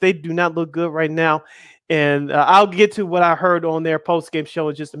 49ers, they do not look good right now. And I'll get to what I heard on their post-game show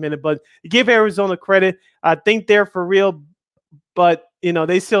in just a minute. But give Arizona credit. I think they're for real, but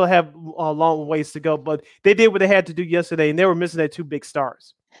they still have a long ways to go. But they did what they had to do yesterday, and they were missing their 2 big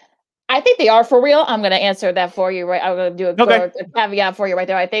stars. I think they are for real. I'm going to answer that for you, right? I'm going to do a caveat for you right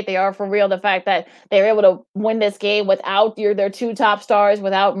there. I think they are for real. The fact that they were able to win this game without their 2 top stars,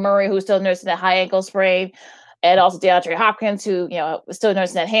 without Murray, who's still nursing that high ankle sprain, and also DeAndre Hopkins, who still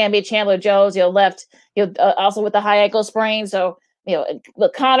nursing that hammy. Chandler Jones, left, also with the high ankle sprain. So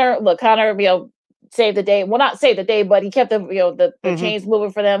Connor, saved the day. Well, not saved the day, but he kept the chains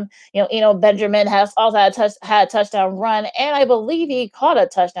moving for them. Benjamin has also had a touchdown run, and I believe he caught a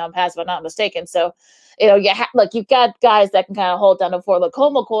touchdown pass, if I'm not mistaken. So, you've got guys that can kind of hold down the fort.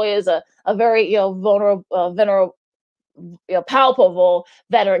 Colt McCoy is a very vulnerable, palpable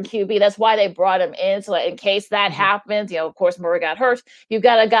veteran QB. That's why they brought him in. So in case that happens, of course, Murray got hurt. You've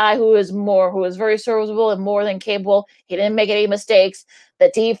got a guy who is very serviceable and more than capable. He didn't make any mistakes.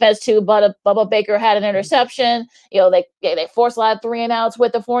 The defense too, but Bubba Baker had an interception. They forced a lot of 3-and-outs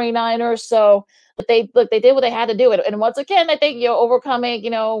with the 49ers. So, but they did what they had to do. And once again, I think overcoming,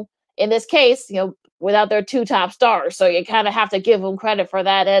 in this case, without their two top stars. So you kind of have to give them credit for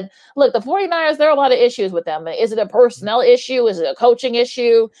that. And look, the 49ers, there are a lot of issues with them. Is it a personnel issue? Is it a coaching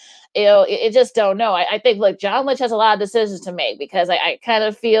issue? It just don't know. I think, John Lynch has a lot of decisions to make, because I kind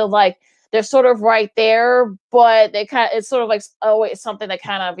of feel like they're sort of right there, but it's sort of like always something that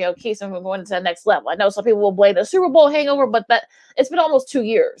kind of, keeps them from going to the next level. I know some people will blame the Super Bowl hangover, but it's been almost 2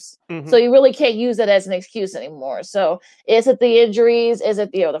 years. So you really can't use it as an excuse anymore. So is it the injuries? Is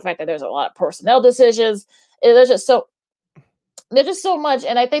it, the fact that there's a lot of personnel decisions? There's just so much.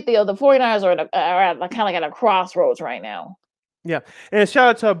 And I think the 49ers are kind of like at a crossroads right now. Yeah, and shout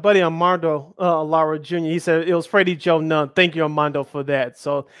out to our buddy Armando Lara Jr. He said it was Freddie Joe Nunn. Thank you, Armando, for that.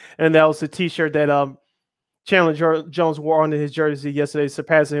 So, and that was the T-shirt that Chandler Jones wore on his jersey yesterday,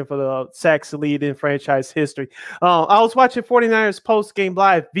 surpassing him for the sacks lead in franchise history. I was watching 49ers post-game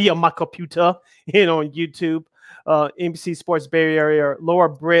live via my computer, on YouTube, NBC Sports Bay Area, Laura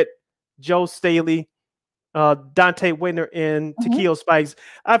Britt, Joe Staley, Dante Whitner, and Takeo Spikes.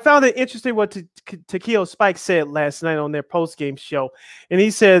 I found it interesting what Takeo Spikes said last night on their post-game show. And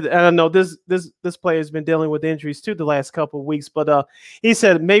he said, I don't know, this player has been dealing with injuries too the last couple of weeks, but he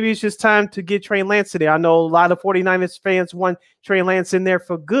said maybe it's just time to get Trey Lance in there. I know a lot of 49ers fans want Trey Lance in there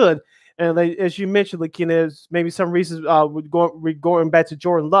for good. And as you mentioned, Lakina, there's maybe some reasons going back to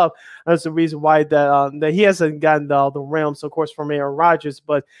Jordan Love. That's the reason why that he hasn't gotten the realms, of course, from Aaron Rodgers.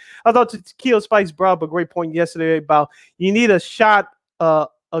 But I thought Takeo Spikes brought up a great point yesterday about you need a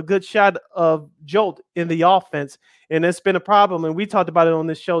good shot of jolt in the offense. And it's been a problem. And we talked about it on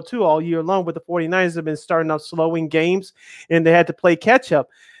this show, too, all year long. But the 49ers have been starting out slow in games, and they had to play catch up.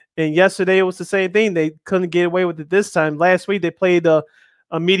 And yesterday it was the same thing. They couldn't get away with it this time. Last week they played a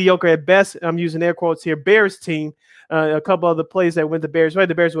mediocre at best, I'm using air quotes here, Bears team. A couple of the plays that went the Bears' way,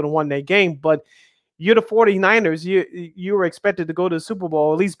 the Bears would have won that game. But you're the 49ers. You were expected to go to the Super Bowl,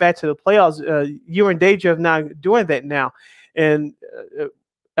 or at least back to the playoffs. You're in danger of not doing that now. And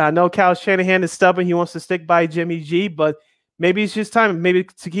I know Kyle Shanahan is stubborn. He wants to stick by Jimmy G, but maybe it's just time. Maybe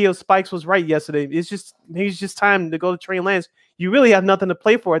Takeo Spikes was right yesterday. Maybe it's just time to go to Trey Lance. You really have nothing to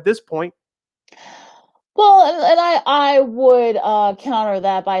play for at this point. Well, and I would counter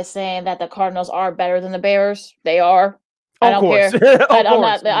that by saying that the Cardinals are better than the Bears. They are. I don't care.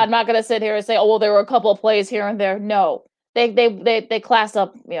 I'm not going to sit here and say, oh, well, there were a couple of plays here and there. No, they classed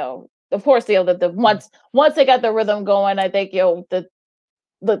up. Of course, once they got the rhythm going, I think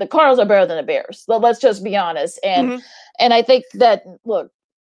the Cardinals are better than the Bears. So let's just be honest. And I think that look,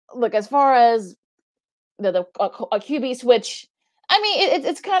 as far as a QB switch. I mean,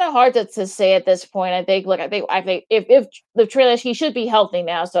 it's kind of hard to say at this point. I think if the trailer, he should be healthy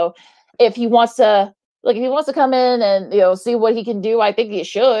now. So if he wants to come in and see what he can do, I think he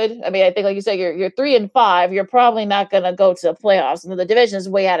should. I mean, I think like you said, you're 3-5. You're probably not going to go to the playoffs, and the division is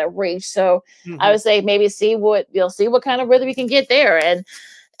way out of reach. So I would say maybe see what kind of rhythm you can get there.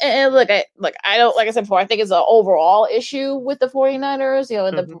 And look, I don't, like I said before, I think it's an overall issue with the 49ers,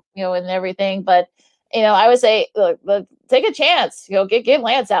 and everything, but. I would say, look, take a chance. Get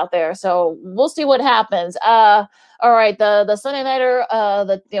Lance out there. So we'll see what happens. All right, the Sunday nighter,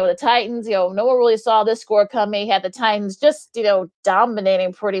 the Titans. No one really saw this score coming. Had the Titans just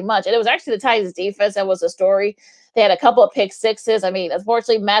dominating pretty much, and it was actually the Titans' defense that was the story. They had a couple of pick sixes. I mean,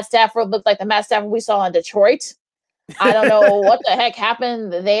 unfortunately, Matt Stafford looked like the Matt Stafford we saw in Detroit. I don't know what the heck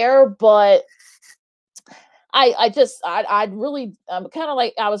happened there, but. I really kind of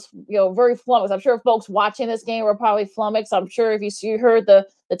like I was very flummoxed. I'm sure folks watching this game were probably flummoxed. I'm sure if you heard the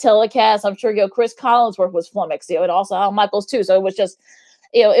telecast, I'm sure Chris Collinsworth was flummoxed. And also Al Michaels too. So it was just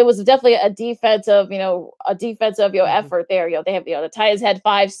it was definitely a defensive effort there. They have the Titans had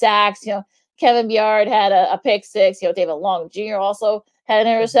 5 sacks. Kevin Byard had a pick 6. David Long Jr. also had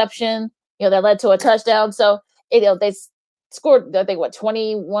an interception. That led to a touchdown. So they scored, I think,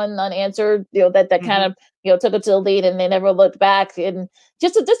 21 unanswered, that kind of, took it to the lead, and they never looked back. And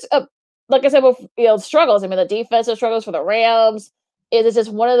just like I said, struggles. I mean, the defensive struggles for the Rams, Is it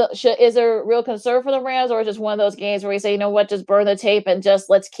just one of the? Is there real concern for the Rams, or is it just one of those games where you say, you know what, just burn the tape and just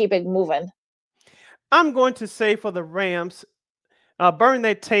let's keep it moving? I'm going to say for the Rams, burn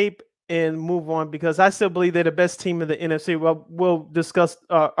that tape and move on, because I still believe they're the best team in the NFC. Well, we'll discuss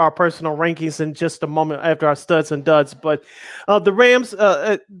our personal rankings in just a moment after our studs and duds. But the Rams,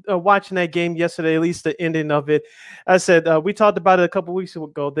 watching that game yesterday, at least the ending of it, I said, we talked about it a couple weeks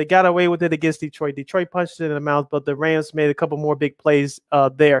ago. They got away with it against Detroit. Detroit punched it in the mouth, but the Rams made a couple more big plays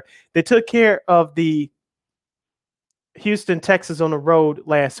there. They took care of the Houston, Texas on the road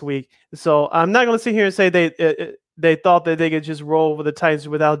last week. So I'm not going to sit here and say they thought that they could just roll over the Titans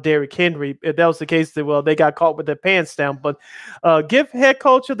without Derrick Henry. If that was the case, they got caught with their pants down. But give head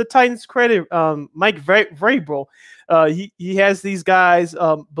coach of the Titans credit, Mike Vrabel. He has these guys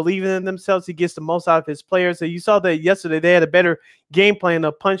believing in themselves. He gets the most out of his players. So you saw that yesterday they had a better game plan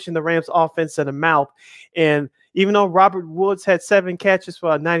of punching the Rams offense in the mouth. And even though Robert Woods had 7 catches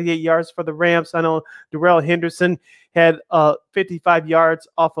for 98 yards for the Rams, I know Darrell Henderson had 55 yards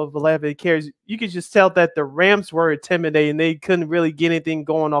off of 11 carries. You could just tell that the Rams were intimidating. They couldn't really get anything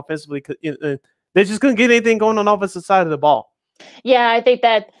going offensively. They just couldn't get anything going on the offensive side of the ball. Yeah, I think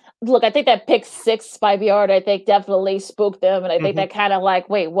that pick 6 by Biard, I think definitely spooked them, and I think that kind of like,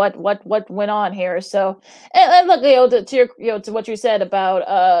 wait, what went on here? So, and look, to what you said about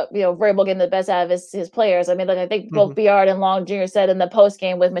Vrabel getting the best out of his players. I mean, look, I think both Biard and Long Jr. said in the post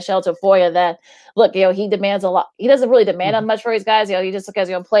game with Michelle Tafoya that, look, he demands a lot. He doesn't really demand that much for his guys. He just because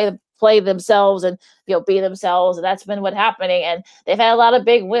play themselves and be themselves, and that's been what's happening. And they've had a lot of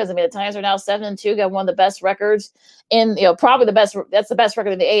big wins. I mean, the Titans are now 7-2, got one of the best records in probably the best. That's the best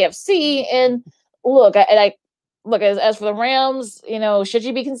record in the AFC. And look, as for the Rams, should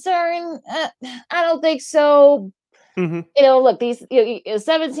you be concerned? I don't think so. Look, these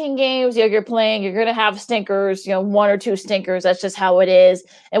 17 games, you're playing, you're gonna have stinkers, 1 or 2 stinkers. That's just how it is.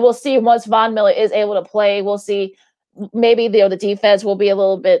 And we'll see once Von Miller is able to play. We'll see. Maybe the defense will be a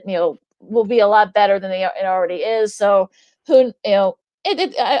little bit, will be a lot better than it already is. So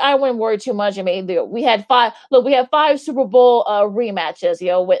I wouldn't worry too much. I mean, we had 5 Super Bowl rematches,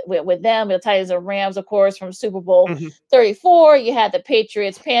 with them, the Titans and Rams, of course, from Super Bowl 34. You had the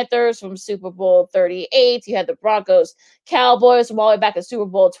Patriots Panthers from Super Bowl 38. You had the Broncos Cowboys from all the way back to Super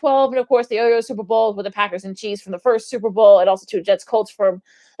Bowl 12, and of course the Yo-Yo Super Bowl with the Packers and Chiefs from the first Super Bowl, and also 2 Jets Colts from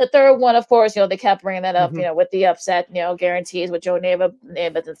the third one. Of course, they kept bringing that up, with the upset, guarantees with Joe Namath,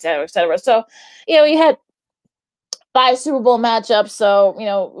 et cetera, et cetera. So, you had 5 Super Bowl matchups. So,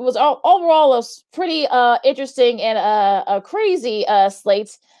 it was overall a pretty interesting and a crazy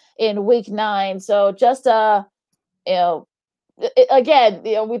slate in week 9. So just, again,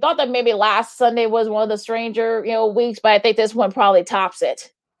 we thought that maybe last Sunday was one of the stranger, weeks, but I think this one probably tops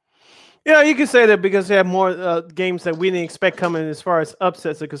it. Yeah, you can say that because they have more games that we didn't expect coming as far as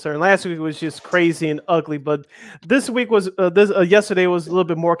upsets are concerned. Last week was just crazy and ugly, but this week was yesterday was a little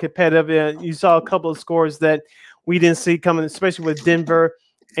bit more competitive. And you saw a couple of scores that we didn't see coming, especially with Denver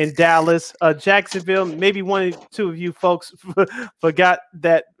and Dallas. Jacksonville, maybe 1 or 2 of you folks forgot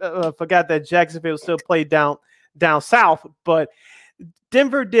that Jacksonville still played down south, but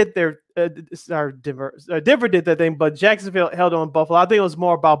Denver did their Denver did their thing, but Jacksonville held on Buffalo. I think it was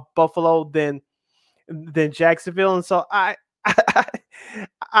more about Buffalo than Jacksonville, and so I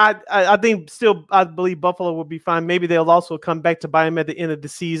think still I believe Buffalo will be fine. Maybe they'll also come back to buy them at the end of the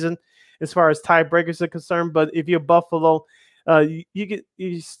season as far as tiebreakers are concerned. But if you're Buffalo, you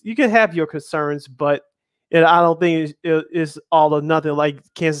can have your concerns, but I don't think it's all or nothing like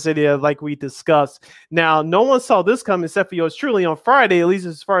Kansas City, like we discussed. Now, no one saw this coming except for yours truly on Friday, at least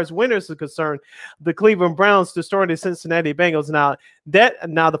as far as winners are concerned. The Cleveland Browns destroyed the Cincinnati Bengals. Now,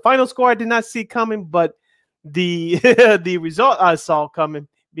 the final score I did not see coming, but the the result I saw coming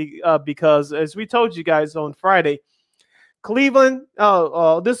because, as we told you guys on Friday, Cleveland,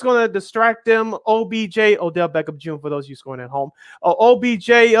 this is going to distract them. OBJ, Odell Beckham Jr., for those of you scoring at home. OBJ,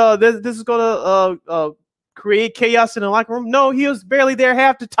 this is going to create chaos in the locker room. No, he was barely there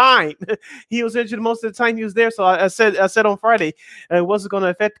half the time. He was injured most of the time he was there. So I said on Friday, it wasn't going to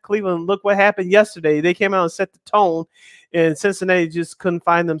affect Cleveland. Look what happened yesterday. They came out and set the tone, and Cincinnati just couldn't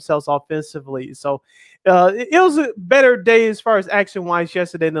find themselves offensively. So it was a better day as far as action-wise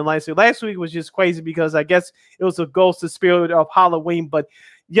yesterday than last week. Last week was just crazy because I guess it was a ghost of spirit of Halloween, but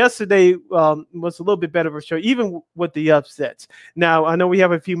yesterday was a little bit better for sure, even with the upsets. Now, I know we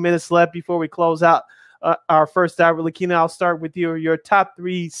have a few minutes left before we close out our first hour. Lakina, I'll start with your top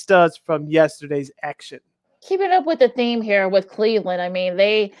 3 studs from yesterday's action. Keeping up with the theme here with Cleveland, I mean,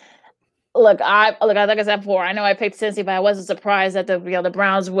 they Look, like I said before, I know I picked Cincy, but I wasn't surprised that the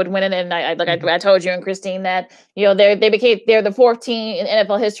Browns would win it. And I told you and Christine that they're the 4th team in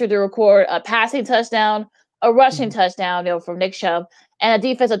NFL history to record a passing touchdown, a rushing touchdown, from Nick Chubb, and a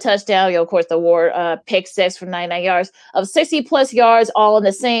defensive touchdown. Of course, the award pick 6 for 99 yards of 60+ yards, all in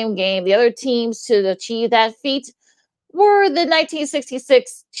the same game. The other teams to achieve that feat were the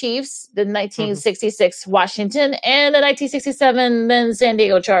 1966 Chiefs, the 1966 Washington, and the 1967 then San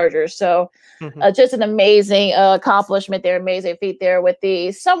Diego Chargers. So just an amazing accomplishment there, amazing feat there with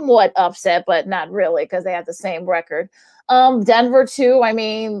the somewhat upset, but not really because they have the same record. Denver too. I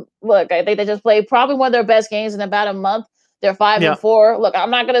mean, look, I think they just played probably one of their best games in about a month. They're 5-4. Look, I'm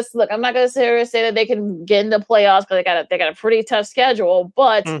not gonna sit here and say that they can get into playoffs because they got a pretty tough schedule,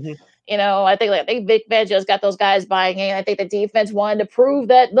 but. I think Vic Fangio's got those guys buying in. I think the defense wanted to prove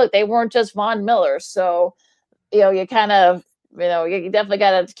that, look, they weren't just Von Miller. So, you kind of, you definitely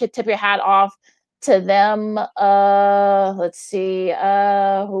got to tip your hat off to them. Let's see.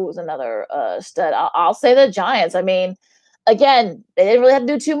 Who's another stud? I'll say the Giants. I mean, again, they didn't really have to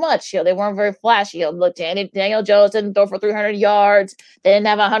do too much. They weren't very flashy. Look, Daniel Jones didn't throw for 300 yards. They didn't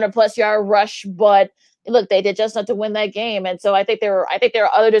have a 100+ yard rush, but look, they did just enough to win that game. And so I think there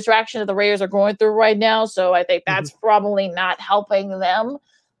are other distractions that the Raiders are going through right now. So I think that's probably not helping them.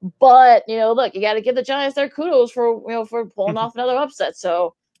 But, look, you got to give the Giants their kudos for pulling off another upset.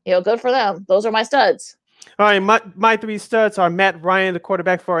 So, good for them. Those are my studs. All right, my 3 studs are Matt Ryan, the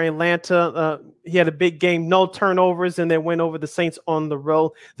quarterback for Atlanta. He had a big game, no turnovers, and they went over the Saints on the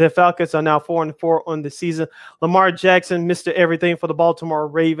road. The Falcons are now 4-4 on the season. Lamar Jackson, Mr. Everything for the Baltimore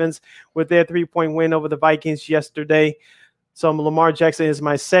Ravens with their 3-point win over the Vikings yesterday. So Lamar Jackson is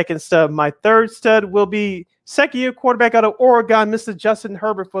my second stud. My third stud will be second-year quarterback out of Oregon, Mr. Justin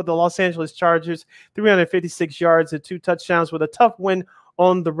Herbert for the Los Angeles Chargers, 356 yards and 2 touchdowns with a tough win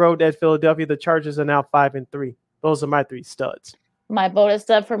on the road at Philadelphia. The Chargers are now 5-3. Those are my 3 studs. My bonus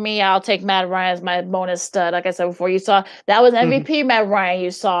stud for me, I'll take Matt Ryan as my bonus stud. Like I said before, you saw that was MVP Matt Ryan.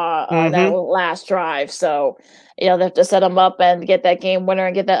 You saw that last drive. So, they have to set him up and get that game winner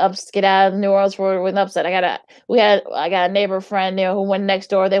and get out of New Orleans for an upset. I got a neighbor friend who went next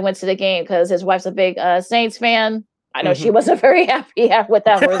door. They went to the game because his wife's a big Saints fan. I know she wasn't very happy with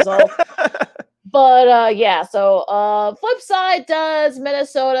that result. But so flip side does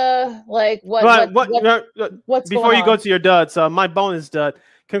Minnesota what's before you go to your duds, my bonus dud.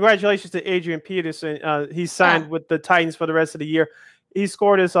 Congratulations to Adrian Peterson. He signed with the Titans for the rest of the year. He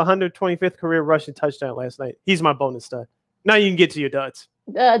scored his 125th career rushing touchdown last night. He's my bonus dud. Now you can get to your duds.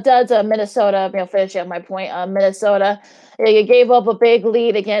 Duds Minnesota, finishing up my point. Minnesota, you gave up a big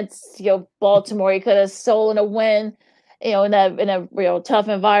lead against Baltimore. You could have stolen a win. In a tough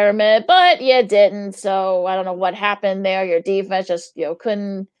environment, but you didn't. So I don't know what happened there. Your defense just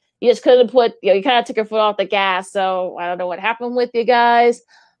couldn't put you kind of took your foot off the gas. So I don't know what happened with you guys.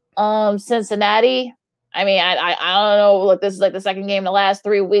 Cincinnati. I mean, I don't know. Look, this is like the second game in the last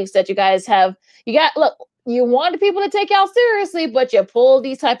 3 weeks that you guys have. You wanted people to take out seriously, but you pulled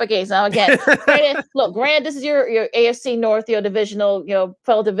these type of games. Now again, granted, this is your AFC North, divisional,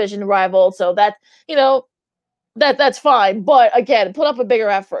 fellow division rival. So that that's fine, but again, put up a bigger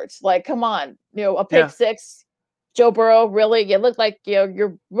effort. Like, come on, a pick 6, Joe Burrow. Really, you look like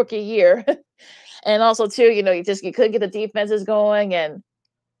your rookie year, and also too, you couldn't get the defenses going,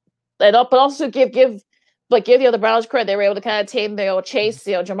 but also give the Browns credit. They were able to kind of tame Chase,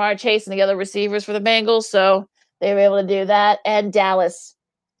 Jamar Chase and the other receivers for the Bengals, so they were able to do that. And Dallas,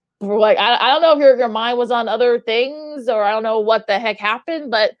 I don't know if your mind was on other things, or I don't know what the heck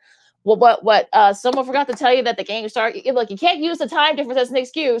happened, but. Well, what someone forgot to tell you that the game started. Look, you can't use the time difference as an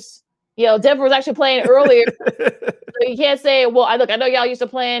excuse. Denver was actually playing earlier, so you can't say, "Well, I know y'all used to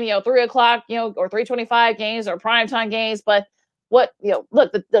playing, 3 o'clock, or 3:25 games or primetime games." But look,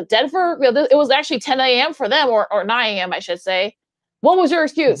 the Denver, it was actually 10 a.m. for them, or 9 a.m. I should say. What was your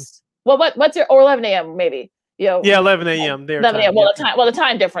excuse? What's your or 11 a.m. maybe? 11 a.m. 11 a.m. The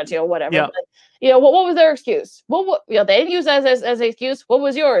time difference, whatever. Yeah. But, what was their excuse? They didn't use that as an excuse. What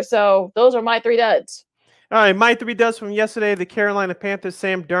was yours? So those are my 3 duds. All right, my 3 duds from yesterday. The Carolina Panthers,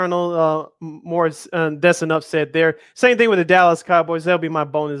 Sam Darnold, that's enough said there. Same thing with the Dallas Cowboys. That'll be my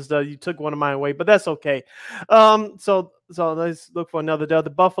bonus dud. You took one of mine away, but that's okay. So let's look for another dud.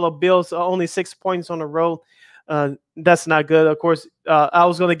 The Buffalo Bills are only 6 points on the road. That's not good. Of course, I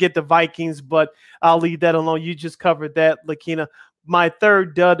was going to get the Vikings, but I'll leave that alone. You just covered that, Lakina. My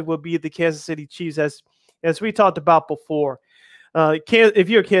third dud will be the Kansas City Chiefs, as we talked about before. If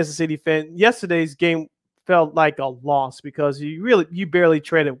you're a Kansas City fan, yesterday's game felt like a loss because you barely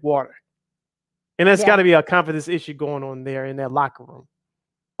treaded water, and that's got to be a confidence issue going on there in that locker room.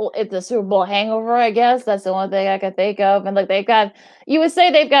 it's a Super Bowl hangover, I guess. That's the only thing I can think of. And like you would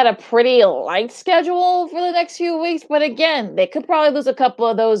say they've got a pretty light schedule for the next few weeks, but again, they could probably lose a couple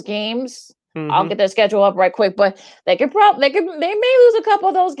of those games. I'll get their schedule up right quick, but they may lose a couple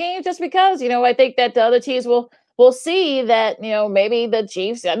of those games just because, I think that the other teams will see that, maybe the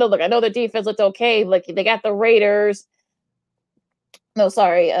Chiefs, I know the defense looked okay. Like they got the Raiders. No,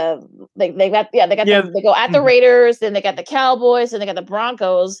 sorry. They go at the Raiders, then they got the Cowboys, then they got the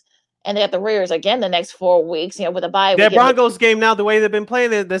Broncos, and they got the Raiders again the next 4 weeks. With a bye. That Broncos game now, the way they've been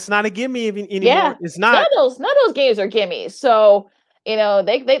playing, that's not a gimme anymore. Yeah, it's not. None of those games are gimmies. So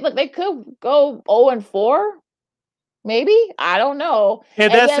they could go 0-4, maybe. I don't know.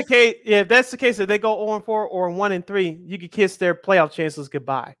 If that's the case, if they go 0-4 or 1-3, you could kiss their playoff chances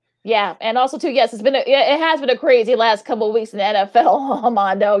goodbye. Yeah, and also too, yes, it has been a crazy last couple of weeks in the NFL.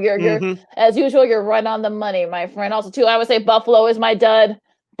 Armando, you're as usual, you're right on the money, my friend. Also too, I would say Buffalo is my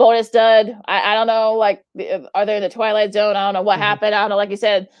bonus dud. I don't know, like, are they in the twilight zone? I don't know what happened. I don't know, like you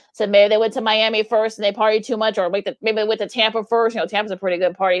said maybe they went to Miami first and they partied too much, or maybe they went to Tampa first. Tampa's a pretty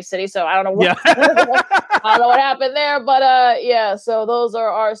good party city, so I don't know what I don't know what happened there, but yeah. So those are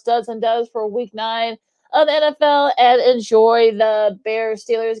our studs and duds for Week 9 of the NFL, and enjoy the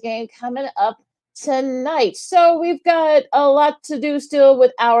Bears-Steelers game coming up tonight. So we've got a lot to do still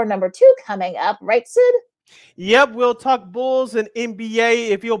with our number 2 coming up, right, Sid? Yep, we'll talk Bulls and NBA.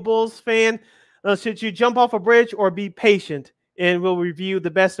 If you're a Bulls fan, should you jump off a bridge or be patient? And we'll review the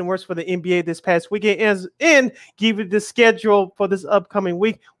best and worst for the NBA this past weekend and give you the schedule for this upcoming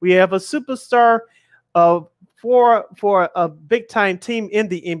week. We have a superstar for a big-time team in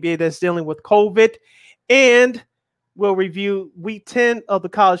the NBA that's dealing with COVID. And we'll review Week 10 of the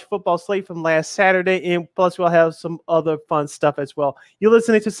college football slate from last Saturday. And plus, we'll have some other fun stuff as well. You're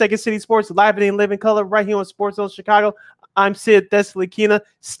listening to Second City Sports, live and in living color, right here on Sports Zone Chicago. I'm Sid Desalakina.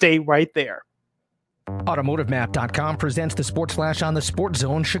 Stay right there. AutomotiveMap.com presents the Sports Flash on the Sports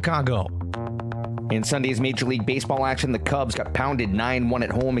Zone Chicago. In Sunday's Major League Baseball action, the Cubs got pounded 9-1 at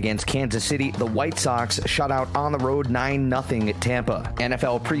home against Kansas City. The White Sox shut out on the road 9-0 at Tampa.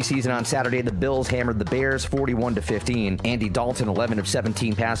 NFL preseason on Saturday, the Bills hammered the Bears 41-15. Andy Dalton, 11 of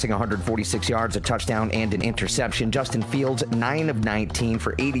 17, passing 146 yards, a touchdown, and an interception. Justin Fields, 9 of 19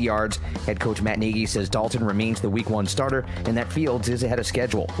 for 80 yards. Head coach Matt Nagy says Dalton remains the Week 1 starter and that Fields is ahead of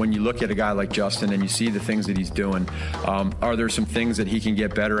schedule. When you look at a guy like Justin and you see the things that he's doing, are there some things that he can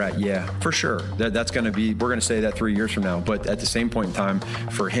get better at? Yeah, for sure. That's going to be, we're going to say that 3 years from now. But at the same point in time,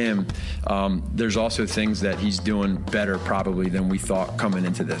 for him, there's also things that he's doing better probably than we thought coming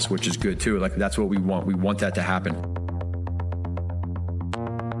into this, which is good too. Like, that's what we want. We want that to happen.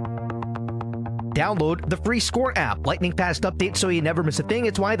 Download the free Score app. Lightning fast updates so you never miss a thing.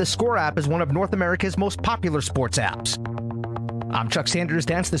 It's why the Score app is one of North America's most popular sports apps. I'm Chuck Sanders.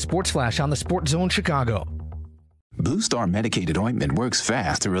 That's the Sports Flash on the Sports Zone Chicago. Blue Star medicated ointment works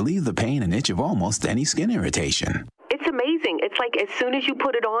fast to relieve the pain and itch of almost any skin irritation. It's amazing. It's like as soon as you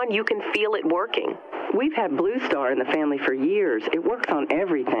put it on, you can feel it working. We've had Blue Star in the family for years. It works on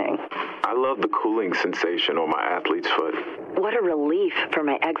everything. I love the cooling sensation on my athlete's foot. What a relief for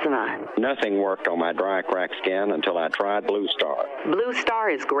my eczema. Nothing worked on my dry, cracked skin until I tried Blue Star. Blue Star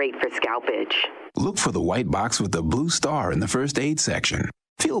is great for scalp itch. Look for the white box with the Blue Star in the first aid section.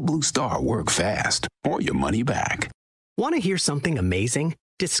 Feel Blue Star work fast or your money back. Want to hear something amazing?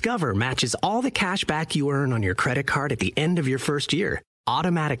 Discover matches all the cash back you earn on your credit card at the end of your first year,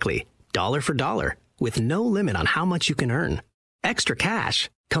 automatically, dollar for dollar, with no limit on how much you can earn. Extra cash?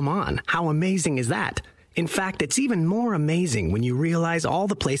 Come on, how amazing is that? In fact, it's even more amazing when you realize all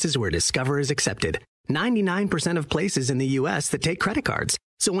the places where Discover is accepted. 99% of places in the U.S. that take credit cards.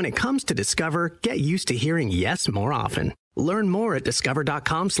 So when it comes to Discover, get used to hearing yes more often. Learn more at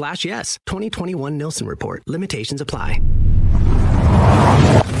discover.com/yes. 2021 Nielsen Report. Limitations apply.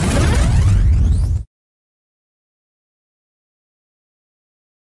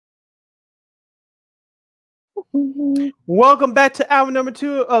 Welcome back to hour number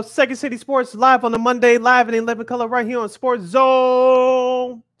 2 of Second City Sports, live on the Monday, live in 11 color, right here on Sports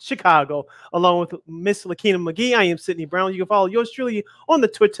Zone Chicago, along with Miss Lakina McGee. I am Sydney Brown. You can follow yours truly on the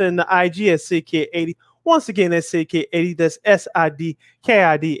Twitter and the IG at SidKid80. Once again, that's SidKid80. That's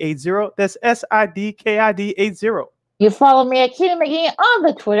SIDKID80. That's SIDKID80. You follow me at Keena McGee on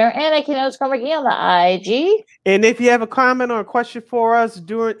the Twitter and at Keena McGee on the IG. And if you have a comment or a question for us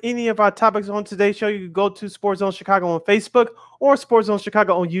during any of our topics on today's show, you can go to Sports Zone Chicago on Facebook or Sports Zone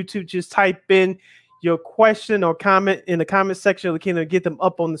Chicago on YouTube. Just type in your question or comment in the comment section. Lakina will get them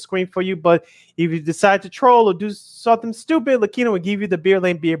up on the screen for you. But if you decide to troll or do something stupid, Lakina will give you the Beer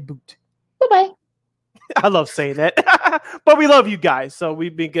Lane Beer boot. Bye-bye. I love saying that. But we love you guys. So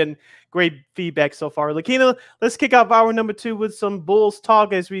we've been getting great feedback so far. Lakina, let's kick off hour number 2 with some Bulls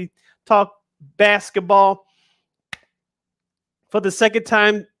talk as we talk basketball. For the second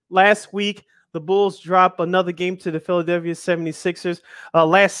time last week, the Bulls dropped another game to the Philadelphia 76ers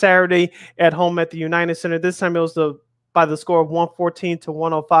last Saturday at home at the United Center. This time it was by the score of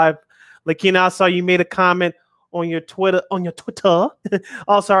 114-105. Lakina, I saw you made a comment on your Twitter.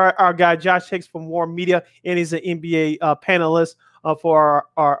 Also, our guy Josh Hicks from War Media, and he's an NBA panelist for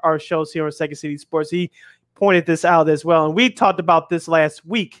our shows here on Second City Sports. He pointed this out as well, and we talked about this last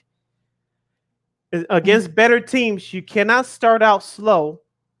week. Against better teams, you cannot start out slow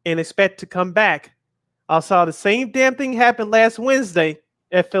and expect to come back. I saw the same damn thing happen last Wednesday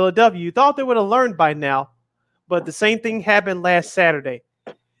at Philadelphia. You thought they would have learned by now, but the same thing happened last Saturday.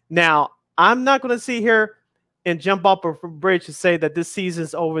 Now, I'm not going to sit here and jump off a bridge to say that this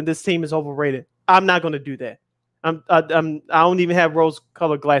season's over and this team is overrated. I'm not going to do that. I don't even have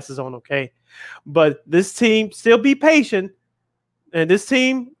rose-colored glasses on, okay? But this team, still be patient. And this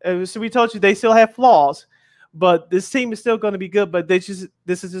team, so we told you, they still have flaws. But this team is still going to be good. But this is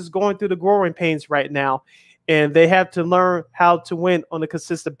just going through the growing pains right now. And they have to learn how to win on a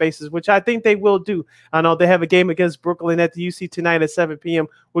consistent basis, which I think they will do. I know they have a game against Brooklyn at the UC tonight at 7 p.m.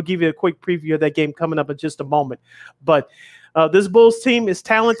 We'll give you a quick preview of that game coming up in just a moment. But this Bulls team is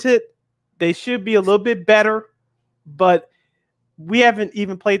talented. They should be a little bit better. But we haven't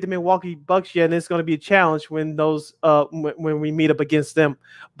even played the Milwaukee Bucks yet, and it's going to be a challenge when when we meet up against them.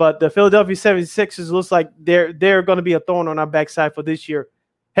 But the Philadelphia 76ers looks like they're going to be a thorn on our backside for this year.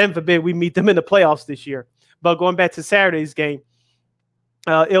 Heaven forbid we meet them in the playoffs this year. But going back to Saturday's game,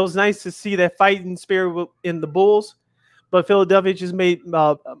 it was nice to see that fighting spirit in the Bulls. But Philadelphia just made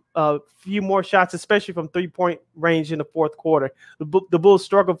a few more shots, especially from three-point range in the fourth quarter. The Bulls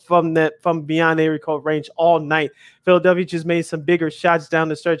struggled from beyond area code range all night. Philadelphia just made some bigger shots down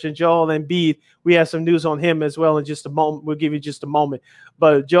the stretch. And Joel Embiid, we have some news on him as well in just a moment. We'll give you just a moment.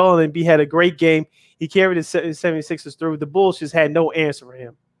 But Joel Embiid had a great game. He carried the 76ers through. The Bulls just had no answer for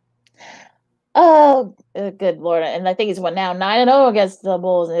him. Oh, good Lord. And I think he's now 9-0 against the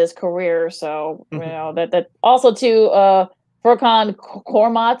Bulls in his career. So, you know, that also to Furkan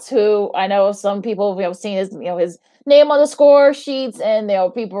Korkmaz, who I know some people have seen his name on the score sheets, and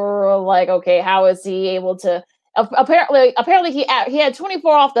people are like, okay, how is he able to apparently he had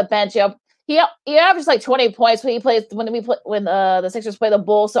 24 off the bench. He averages like 20 points when the Sixers play the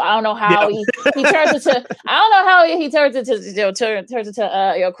Bulls. So I don't know how he turns into turns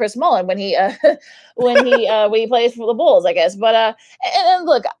into Chris Mullin when he plays for the Bulls, I guess. But and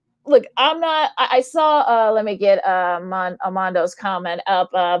look, I'm not. I saw. Let me get Amando's comment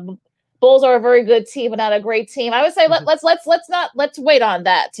up. Bulls are a very good team, but not a great team. I would say let's wait on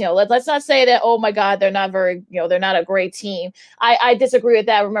that. Let's not say that. Oh my God, they're not they're not a great team. I disagree with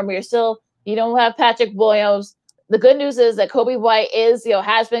that. Remember, you don't have Patrick Williams. The good news is that Kobe White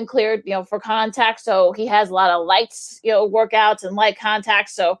has been cleared, for contact. So he has a lot of lights, workouts and light contact.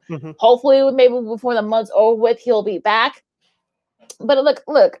 So hopefully maybe before the month's over with, he'll be back. But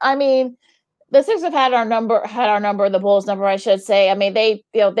look, I mean, the Sixers have had our number, the Bulls number, I should say. I mean, they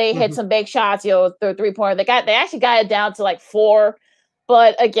hit some big shots, their 3-pointer. They actually got it down to like 4.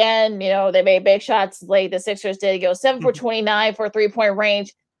 But again, they made big shots late. The Sixers did 7 for 29 for a 3-point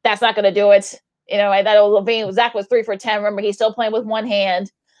range. That's not going to do it. I thought Zach was 3 for 10. Remember, he's still playing with one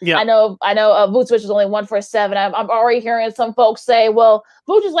hand. Yeah. I know. Vucevic was only 1 for 7. I'm already hearing some folks say, "Well,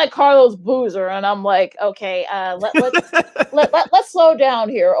 Vucevic is like Carlos Boozer," and I'm like, "Okay, let's slow down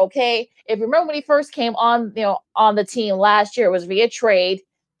here, okay?" If you remember when he first came on, on the team last year, it was via trade.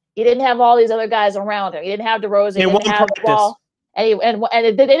 He didn't have all these other guys around him. He didn't have DeRozan. He didn't have the ball. And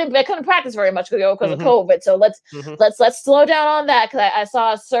they couldn't practice very much because of COVID. So let's slow down on that, because I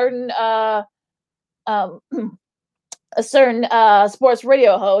saw a certain sports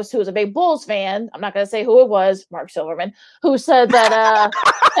radio host who was a big Bulls fan. I'm not going to say who it was, Mark Silverman, who said that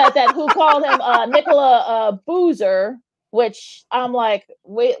who called him Nikola Boozer, which I'm like,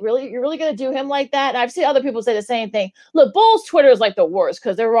 wait, really? You're really going to do him like that? And I've seen other people say the same thing. Look, Bulls Twitter is like the worst,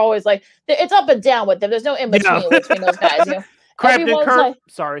 because they're always like, it's up and down with them. There's no in between between those guys. Crap and Kurt. Like,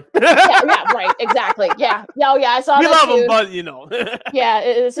 sorry. yeah, right, exactly. Yeah. I saw that. We love them, but yeah,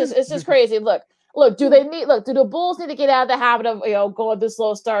 it's just crazy. Look, do the Bulls need to get out of the habit of going through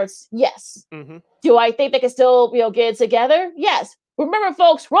slow starts? Yes. Do I think they can still get it together? Yes. Remember,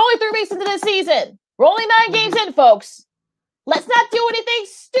 folks, we're only 3 weeks into the season. We're only 9 games in, folks. Let's not do anything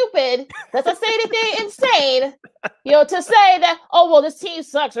stupid. Let's not say anything insane. To say that, oh well, this team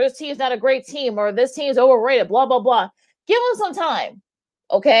sucks, or this team's not a great team, or this team's overrated. Blah blah blah. Give them some time,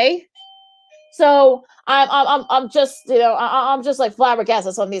 okay? So I'm just, I'm just like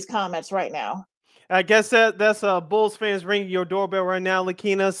flabbergasted on these comments right now. I guess that's Bulls fans ringing your doorbell right now,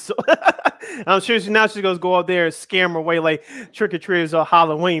 Lakina. So I'm sure she's going to go out there and scare them away like trick or treaters or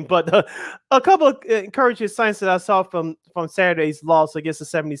Halloween. But a couple of encouraging signs that I saw from Saturday's loss against the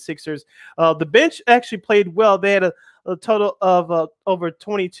 76ers. The bench actually played well. They had a total of over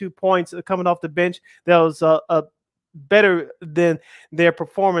 22 points coming off the bench. That was better than their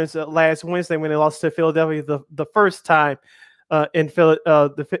performance last Wednesday when they lost to Philadelphia the first time. On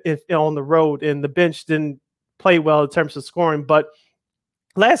the road, and the bench didn't play well in terms of scoring. But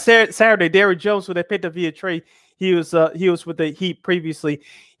last Saturday, Derrick Jones, who they picked up via trade, he was with the Heat previously.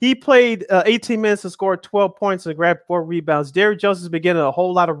 He played 18 minutes and scored 12 points and grabbed 4 rebounds. Derrick Jones has been getting a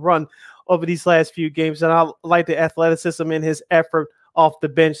whole lot of run over these last few games, and I like the athleticism in his effort off the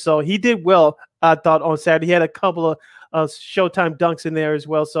bench. So he did well, I thought, on Saturday. He had a couple of Showtime dunks in there as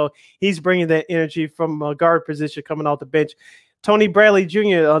well. So he's bringing that energy from a guard position coming off the bench. Tony Bradley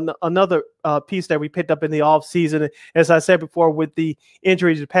Jr., another piece that we picked up in the offseason. As I said before, with the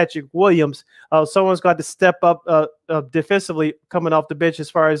injury to Patrick Williams, someone's got to step up defensively coming off the bench as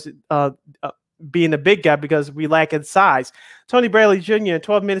far as being a big guy because we lack in size. Tony Bradley Jr. in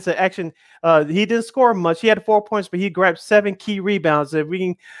 12 minutes of action, he didn't score much. He had 4 points, but he grabbed 7 key rebounds. If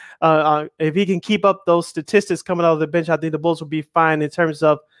he can keep up those statistics coming out of the bench, I think the Bulls will be fine in terms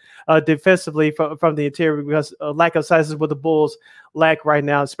of defensively from the interior, because lack of size is what the Bulls lack right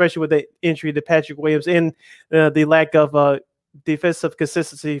now, especially with the injury to Patrick Williams and the lack of defensive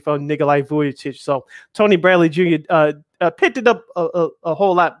consistency from Nikolai Vucevic. So Tony Bradley Jr. Picked it up a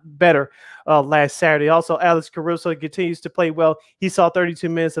whole lot better last Saturday. Also, Alex Caruso continues to play well. He saw 32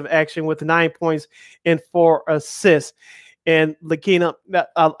 minutes of action with 9 points and 4 assists. And Lakina,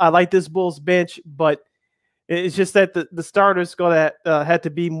 I like this Bulls bench, but it's just that the starters going to have to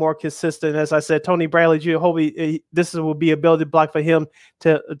be more consistent. As I said, Tony Bradley Jr., hopefully this will be a building block for him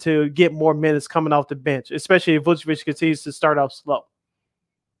to get more minutes coming off the bench, especially if Vucevic continues to start off slow.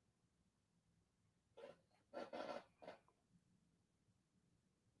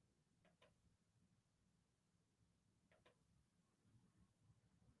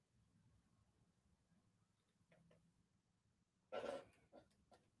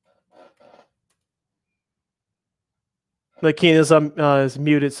 Lakina is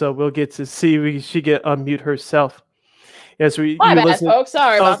muted, so we'll get to see if she can unmute herself. Yes, my bad, folks.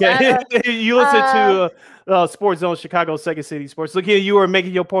 Sorry about that. You listen to Sports Zone Chicago, Second City Sports. Lakina, you were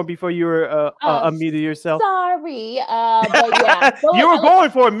making your point before you were unmuted yourself. Sorry, but yeah, you were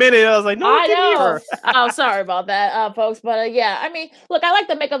going for a minute. I was like, no, I can hear her. Oh, sorry about that, folks. But yeah, I mean, look, I like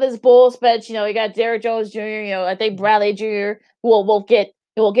the make of this Bulls bench. You got Derrick Jones Jr. I think Bradley Jr. will get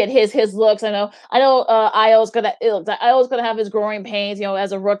his looks. I know. Io's gonna have his growing pains.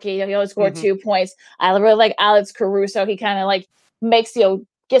 As a rookie, he only scored 2 points. I really like Alex Caruso. He kind of like makes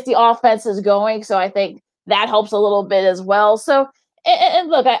gets the offenses going. So I think that helps a little bit as well. So and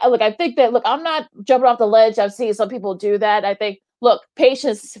look, I think that I'm not jumping off the ledge. I've seen some people do that. I think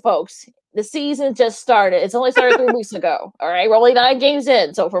patience, folks. The season just started. It's only started 3 weeks ago. All right, we're only 9 games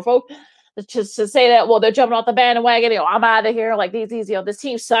in. So for folks just to say that, they're jumping off the bandwagon, I'm out of here, like these, this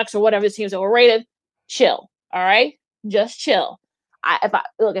team sucks or whatever, this team's overrated. Chill, all right? Just chill. If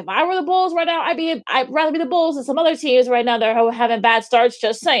I were the Bulls right now, I'd rather be the Bulls than some other teams right now that are having bad starts.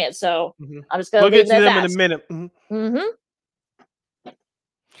 Just saying. So I'm just gonna get to them in a minute.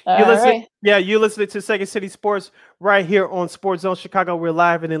 You listen to Second City Sports right here on Sports Zone Chicago. We're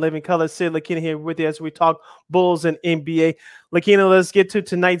live and in living color. Sid Lakina here with you as we talk Bulls and NBA. Lakina, let's get to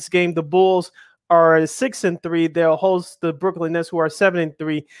tonight's game. The Bulls are 6-3. They'll host the Brooklyn Nets, who are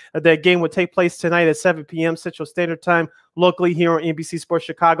 7-3. That game will take place tonight at 7 p.m. Central Standard Time, locally here on NBC Sports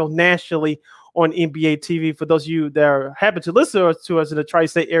Chicago, nationally on NBA TV. For those of you that are happy to listen to us in the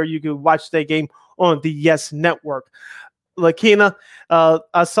tri-state area, you can watch that game on the Yes Network. Lakina,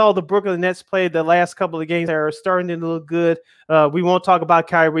 I saw the Brooklyn Nets play the last couple of games that are starting to look good. We won't talk about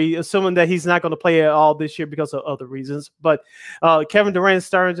Kyrie, assuming that he's not going to play at all this year because of other reasons. But Kevin Durant is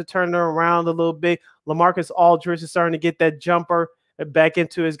starting to turn it around a little bit. LaMarcus Aldridge is starting to get that jumper back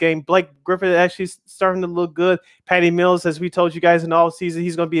into his game. Blake Griffin actually starting to look good. Patty Mills, as we told you guys in the offseason,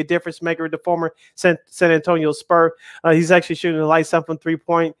 he's going to be a difference maker, the former San Antonio Spur. He's actually shooting the lights up from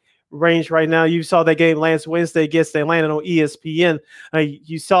three-point range right now. You saw that game last Wednesday against Atlanta on ESPN.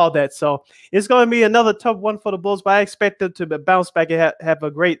 You saw that. So it's going to be another tough one for the Bulls, but I expect them to bounce back and have a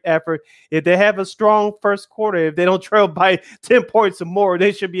great effort. If they have a strong first quarter, if they don't trail by 10 points or more,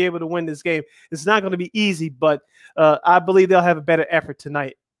 they should be able to win this game. It's not going to be easy, but I believe they'll have a better effort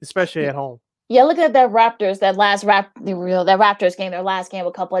tonight, especially at home. Yeah, looking at that Raptors, that Raptors game, their last game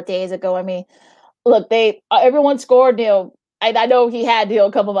a couple of days ago. I mean, look, everyone scored. I know he had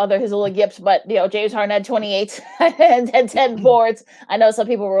a couple of other his little yips, but James Harden had 28 and 10 boards. I know some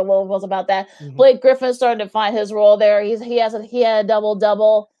people were a little buzz about that. Blake Griffin's starting to find his role there. He had a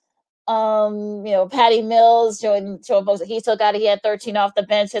double. Patty Mills showing folks that he still got it. He had 13 off the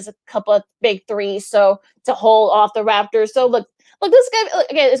bench, has a couple of big threes, so to hold off the Raptors. So look, this guy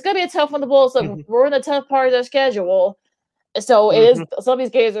again. It's gonna be a tough one. The Bulls. So we're in the tough part of their schedule. So it is. Some of these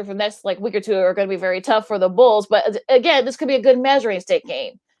games are for the next week or two are going to be very tough for the Bulls. But again, this could be a good measuring stick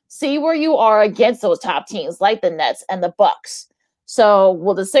game. See where you are against those top teams like the Nets and the Bucks. So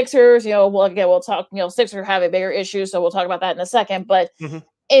will the Sixers? We'll talk. Sixers have a bigger issue, so we'll talk about that in a second. But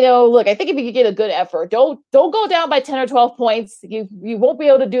look, I think if you could get a good effort, don't go down by 10 or 12 points. You won't be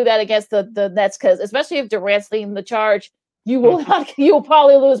able to do that against the Nets because especially if Durant's leading the charge, you will not. You'll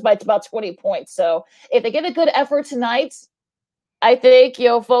probably lose by about 20 points. So if they get a good effort tonight, I think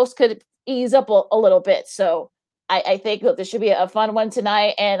folks could ease up a little bit. So I think this should be a fun one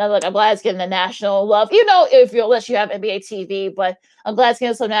tonight. And I'm glad it's getting the national love. Unless you have NBA TV, but I'm glad it's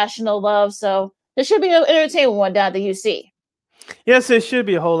getting some national love. So this should be an entertaining one down at the UC. Yes, it should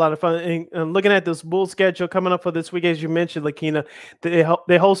be a whole lot of fun. And looking at this Bulls schedule coming up for this week, as you mentioned, Lakina,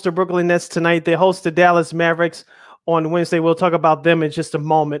 they host the Brooklyn Nets tonight. They host the Dallas Mavericks on Wednesday. We'll talk about them in just a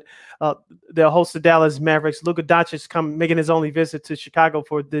moment. They'll host the Dallas Mavericks. Luka Doncic making his only visit to Chicago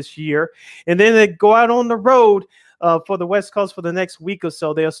for this year. And then they go out on the road for the West Coast for the next week or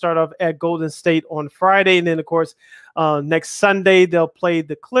so. They'll start off at Golden State on Friday. And then, of course, next Sunday, they'll play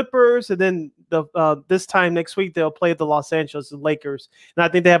the Clippers. And then this time next week, they'll play the Los Angeles Lakers. And I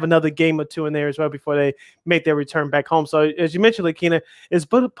think they have another game or two in there as well before they make their return back home. So as you mentioned, Lakina, is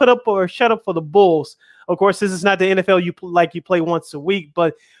put up or shut up for the Bulls. Of course, this is not the NFL you play once a week,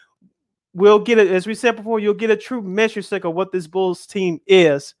 but we'll get it. As we said before, you'll get a true measure stick of what this Bulls team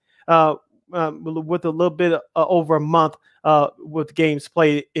is with a little bit over a month with games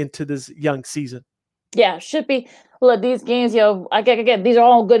played into this young season. Yeah, should be. Look, these games, again, these are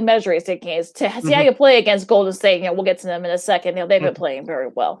all good measuring stick games to see how you play against Golden State. We'll get to them in a second. They've been playing very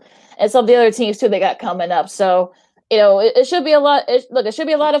well, and some of the other teams too they got coming up. So it should be a lot. It should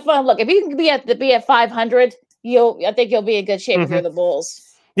be a lot of fun. Look, if you can be at 500, I think you'll be in good shape if you're the Bulls.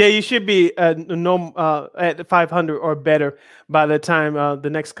 Yeah, you should be at 500 or better by the time the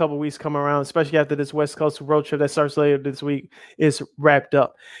next couple of weeks come around, especially after this West Coast road trip that starts later this week is wrapped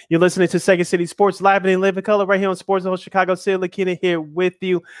up. You're listening to Second City Sports Live and in living color right here on Sports Zone Chicago City. Lakina here with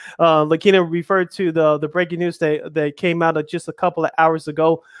you. Lakina referred to the breaking news that came out just a couple of hours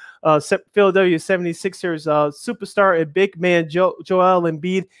ago. Philadelphia 76ers superstar and big man Joel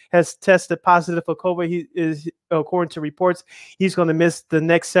Embiid has tested positive for COVID. He is, according to reports, he's going to miss the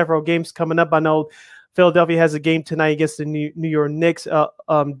next several games coming up. I know Philadelphia has a game tonight against the New York Knicks up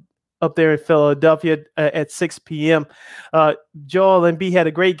there in Philadelphia at 6 p.m. Joel Embiid had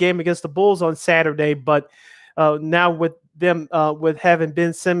a great game against the Bulls on Saturday, but now with them with having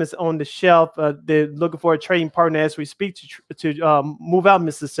Ben Simmons on the shelf, they're looking for a trading partner as we speak to move out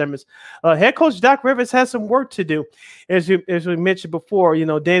Mr. Simmons. Head coach Doc Rivers has some work to do, as we mentioned before.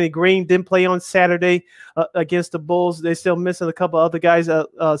 Danny Green didn't play on Saturday against the Bulls. They're still missing a couple other guys,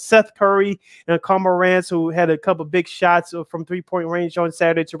 Seth Curry and Karl Rance, who had a couple big shots from 3-point range on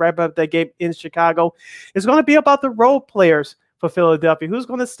Saturday to wrap up that game in Chicago. It's going to be about the role players for Philadelphia. Who's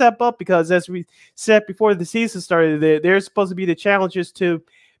going to step up? Because as we said before the season started, they're supposed to be the challengers to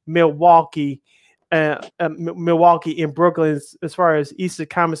Milwaukee and Brooklyn as far as Eastern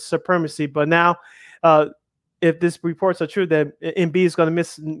Conference supremacy. But now, if these reports are true that Embiid is going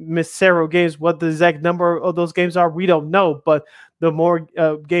to miss several games, what the exact number of those games are, we don't know. But the more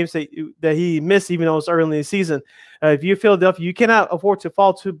games that he missed, even though it's early in the season, if you're Philadelphia, you cannot afford to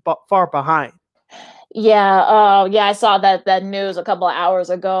fall too far behind. Yeah, I saw that news a couple of hours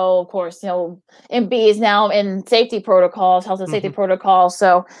ago. Of course, Embiid is now in safety protocols, health and safety protocols.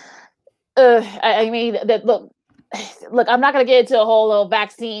 So, I mean, look, I'm not going to get into a whole little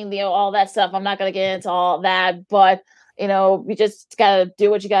vaccine, all that stuff. I'm not going to get into all that, but you just got to do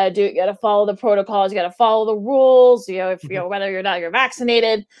what you got to do. You got to follow the protocols. You got to follow the rules. If whether you're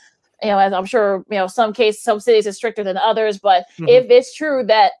vaccinated. As I'm sure, some cities are stricter than others, but if it's true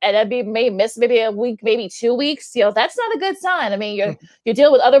that Embiid may miss maybe a week, maybe 2 weeks, that's not a good sign. I mean, you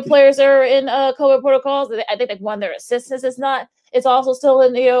deal with other players that are in COVID protocols. I think one of their assistants is not. It's also still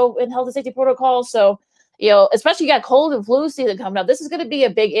in in health and safety protocols. So, especially you got cold and flu season coming up. This is going to be a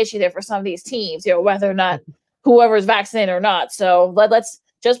big issue there for some of these teams. Whether or not whoever is vaccinated or not. So let's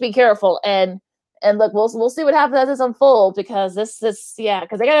just be careful. And And look, we'll see what happens as this unfolds because because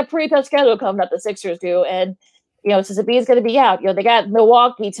they got a pretty tough schedule coming up. The Sixers do, and since the Bees going to be out, they got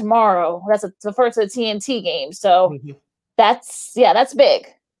Milwaukee tomorrow. That's the first of the TNT games, so that's big.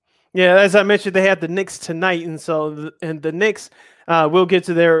 Yeah, as I mentioned, they have the Knicks tonight, and so the Knicks. We'll get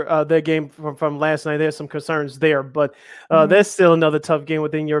to their game from last night. There's some concerns there, but that's still another tough game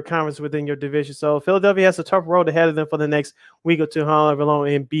within your conference, within your division. So Philadelphia has a tough road ahead of them for the next week or two, however long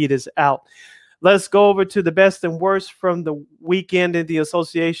Embiid is out. Let's go over to the best and worst from the weekend in the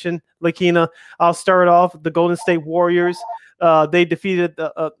association. Lakina, I'll start off. The Golden State Warriors. They defeated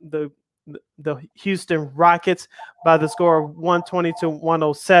the Houston Rockets by the score of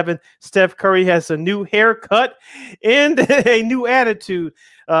 120-107. Steph Curry has a new haircut and a new attitude.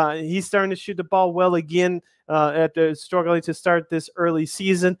 He's starting to shoot the ball well again after struggling to start this early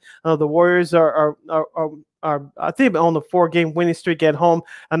season. The Warriors are I think on the 4-game winning streak at home.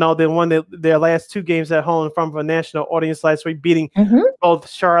 I know they won their last 2 games at home in front of a national audience last week, beating both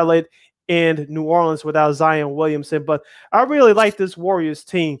Charlotte and New Orleans without Zion Williamson. But I really like this Warriors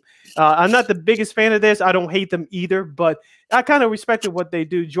team. I'm not the biggest fan of this. I don't hate them either, but I kind of respected what they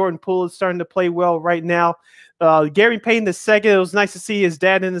do. Jordan Poole is starting to play well right now. Gary Payton II, it was nice to see his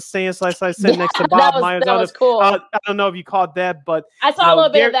dad in the stands last night sitting next to Bob Myers. That was cool. I don't know if you caught that, but I saw a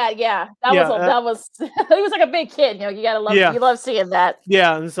little bit of that. Yeah, that was he was like a big kid. You gotta love. You love seeing that.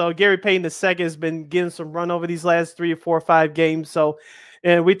 Yeah, and so Gary Payton II has been getting some run over these last 3 or 4 or 5 games. So.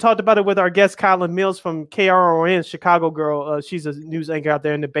 And we talked about it with our guest, Kyla Mills from KRON, Chicago girl. She's a news anchor out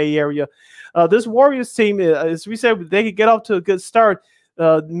there in the Bay Area. This Warriors team, as we said, they could get off to a good start.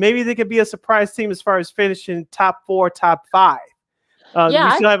 Maybe they could be a surprise team as far as finishing top 4, top 5.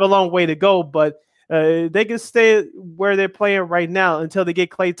 We still have a long way to go, but they can stay where they're playing right now until they get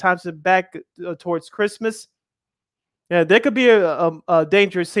Klay Thompson back towards Christmas. Yeah, there could be a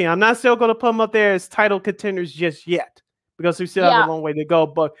dangerous team. I'm not still going to put them up there as title contenders just yet, because we still have a long way to go.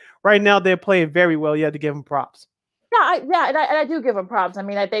 But right now, they're playing very well. You have to give them props. And I do give him props. I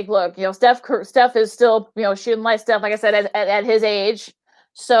mean, I think, look, Steph is still, shooting like Steph, like I said, at his age.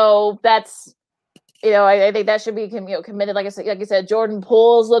 So that's, I think that should be, committed. Like you said, Jordan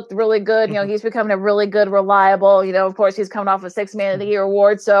Poole's looked really good. He's becoming a really good, reliable. Of course, he's coming off a 6th Man of the Year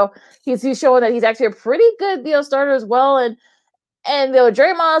award, so he's showing that he's actually a pretty good, starter as well. And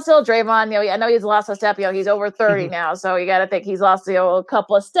Draymond's still Draymond. I know he's lost a step. He's over 30 now, so you got to think he's lost a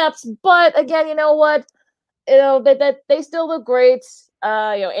couple of steps. But again, you know what? That they still look great.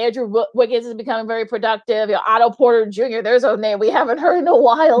 Andrew Wiggins is becoming very productive. Otto Porter Jr. There's a name we haven't heard in a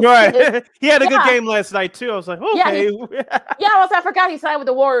while. Right, he had a good game last night too. I was like, okay. I forgot he signed with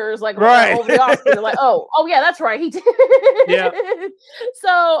the Warriors. Over the offseason. Like, oh yeah, that's right, he did. Yeah.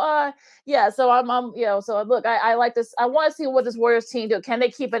 So So look, I like this. I want to see what this Warriors team do. Can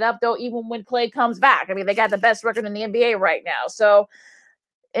they keep it up though, even when Klay comes back? I mean, they got the best record in the NBA right now. So.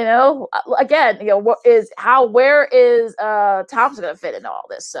 Again, where is Thompson going to fit in all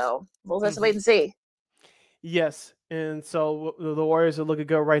this? So we'll just wait and see. Yes. And so the Warriors are looking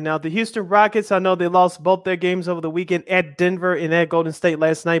good right now. The Houston Rockets, I know they lost both their games over the weekend at Denver and at Golden State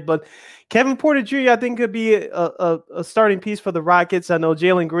last night, but Kevin Porter Jr., I think, could be a starting piece for the Rockets. I know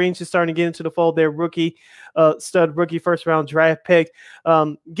Jalen Green's just starting to get into the fold, their stud rookie first-round draft pick.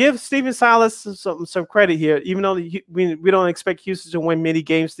 Give Stephen Silas some credit here, even though we don't expect Houston to win many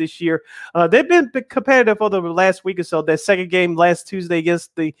games this year. They've been competitive for the last week or so. That second game last Tuesday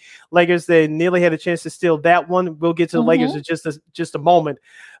against the Lakers, they nearly had a chance to steal that one. We'll get to the Lakers in just a moment.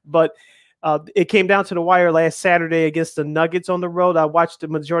 But it came down to the wire last Saturday against the Nuggets on the road. I watched the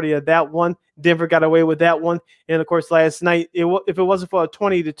majority of that one. Denver got away with that one. And, of course, last night, if it wasn't for a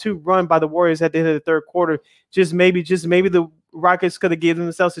 20-2 run by the Warriors at the end of the third quarter, just maybe the Rockets could have given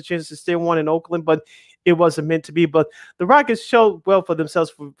themselves a chance to steal one in Oakland, but it wasn't meant to be. But the Rockets showed well for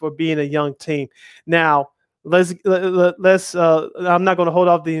themselves for being a young team. Now, let's I'm not going to hold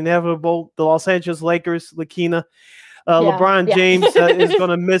off the inevitable. The Los Angeles Lakers, Lakina. LeBron James is going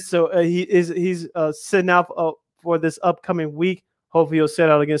to miss, so he's sitting out for this upcoming week. Hopefully he'll sit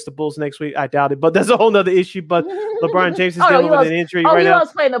out against the Bulls next week. I doubt it, but that's a whole nother issue. But LeBron James is dealing with an injury right now. He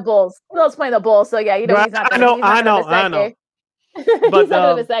loves playing the Bulls. He loves playing the Bulls, so yeah, he's not going to I know. But he's not going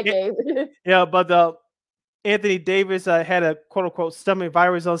to miss that game. Yeah, but Anthony Davis had a quote-unquote stomach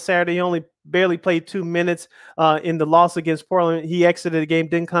virus on Saturday. He only barely played 2 minutes in the loss against Portland. He exited the game,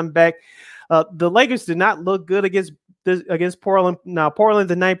 didn't come back. The Lakers did not look good against Portland. Now, Portland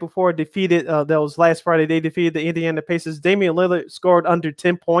the night before defeated, that was last Friday, they defeated the Indiana Pacers. Damian Lillard scored under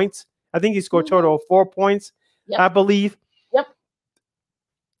 10 points. I think he scored a total of 4 points, I believe. Yep.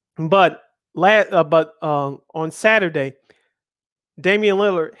 But on Saturday, Damian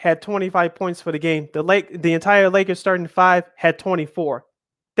Lillard had 25 points for the game. The entire Lakers starting five had 24.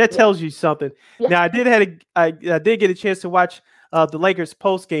 That tells you something. Yeah. Now, I did get a chance to watch the Lakers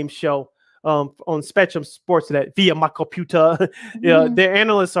post-game show on Spectrum Sports via my computer. Their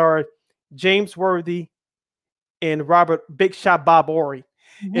analysts are James Worthy and Big Shot Bob Horry.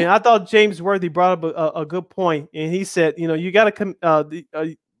 And I thought James Worthy brought up a good point. And he said, you got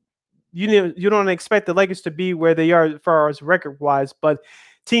to you don't expect the Lakers to be where they are as far as record-wise, but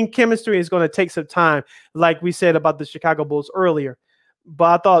team chemistry is going to take some time, like we said about the Chicago Bulls earlier. But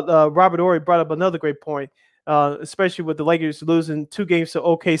I thought Robert Horry brought up another great point, especially with the Lakers losing 2 games to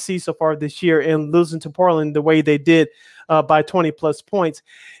OKC so far this year and losing to Portland the way they did by 20-plus points.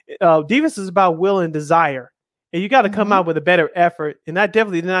 Defense is about will and desire, and you got to come out with a better effort, and I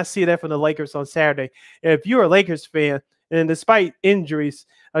definitely did not see that from the Lakers on Saturday. If you're a Lakers fan, and despite injuries,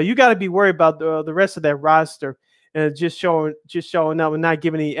 you got to be worried about the rest of that roster and just showing up and not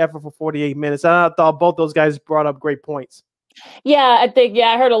giving any effort for 48 minutes. I thought both those guys brought up great points. Yeah, I think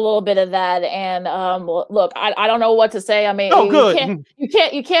I heard a little bit of that, and look, I don't know what to say. I mean,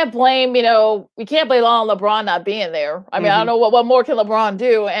 you can't blame on LeBron not being there. I mean, I don't know what more can LeBron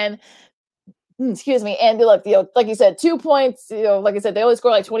do, and excuse me, and look, like you said, 2 points. Like I said, they only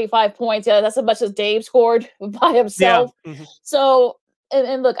scored like 25 points. Yeah, that's as much as Dave scored by himself. Yeah. So.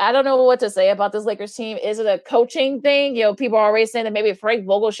 And look, I don't know what to say about this Lakers team. Is it a coaching thing? People are already saying that maybe Frank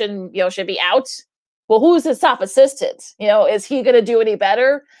Vogel should be out. Well, who's his top assistant? Is he going to do any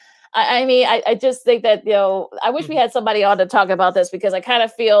better? I mean, I just think that, I wish we had somebody on to talk about this, because I kind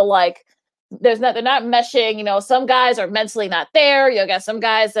of feel like they're not meshing. Some guys are mentally not there. You got some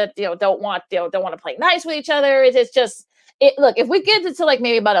guys that, don't want to play nice with each other. It's just, look, if we get into like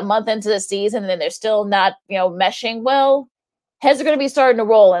maybe about a month into the season and then they're still not, meshing well, heads are going to be starting to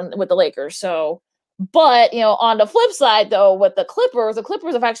roll with the Lakers. So, but, on the flip side, though, with the Clippers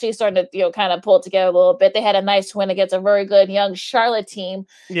have actually started to, kind of pull it together a little bit. They had a nice win against a very good young Charlotte team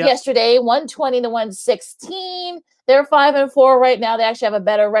yesterday, 120-116. They're 5-4 right now. They actually have a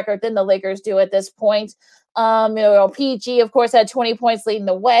better record than the Lakers do at this point. PG, of course, had 20 points leading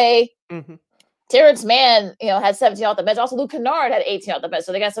the way. Terrence Mann, had 17 off the bench. Also, Luke Kennard had 18 off the bench.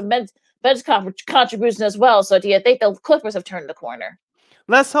 So they got some bench contribution as well. So do you think the Clippers have turned the corner?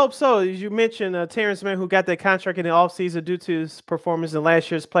 Let's hope so. As you mentioned, Terrence Mann, who got that contract in the offseason due to his performance in last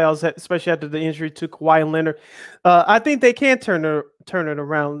year's playoffs, especially after the injury to Kawhi Leonard. I think they can turn it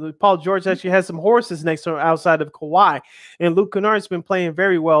around. Paul George actually has some horses next to him outside of Kawhi. And Luke Kennard's been playing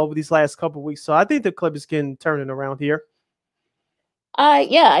very well over these last couple of weeks. So I think the Clippers can turn it around here.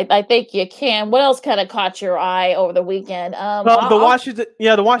 I think you can. What else kind of caught your eye over the weekend?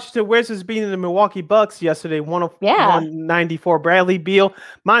 The Washington Wizards beating the Milwaukee Bucks yesterday, 101-94. Bradley Beal,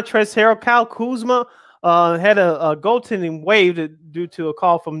 Montrezl Harrell, Kyle Kuzma had a goaltending waived due to a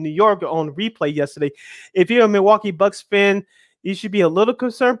call from New York on replay yesterday. If you're a Milwaukee Bucks fan, you should be a little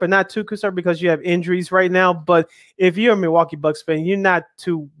concerned, but not too concerned because you have injuries right now. But if you're a Milwaukee Bucks fan, you're not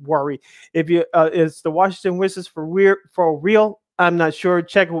too worried. If it's the Washington Wizards for real. I'm not sure.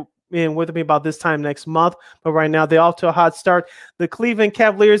 Check in with me about this time next month. But right now, they're off to a hot start. The Cleveland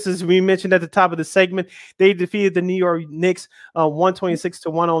Cavaliers, as we mentioned at the top of the segment, they defeated the New York Knicks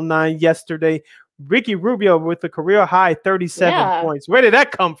 126-109 yesterday. Ricky Rubio with a career high 37 points. Where did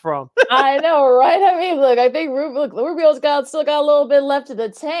that come from? I know, right? I mean, look, I think Rubio's still got a little bit left in the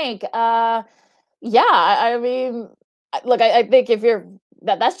tank. I mean, look, I think if you're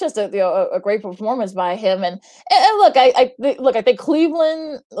that's just a great performance by him. And look, I think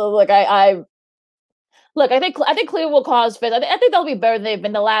Cleveland. I think Cleveland will cause fits. I think they'll be better than they've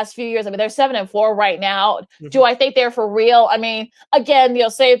been the last few years. I mean, they're 7-4 right now. Do I think they're for real? I mean, again,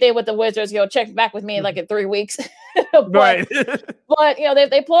 same thing with the Wizards. Check back with me in 3 weeks. But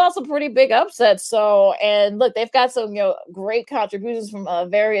they pull out some pretty big upsets. So, and look, they've got some great contributions from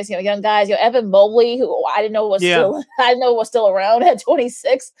various young guys. Evan Mobley, who I didn't know was still around at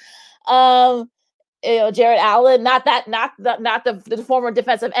 26. Jared Allen, not the former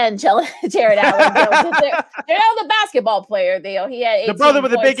defensive end, Jared Allen. Jared Allen, the basketball player. He had the brother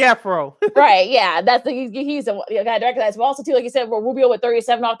with the big afro, right? Yeah, that's he's a guy to recognize. But also too, like you said, Rubio with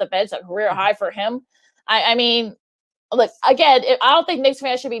 37 off the bench, a career high for him. I mean, look, again, I don't think Knicks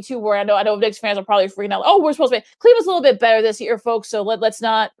fans should be too worried. I know Knicks fans are probably freaking out. Oh, we're supposed to be. Cleveland's a little bit better this year, folks. So let's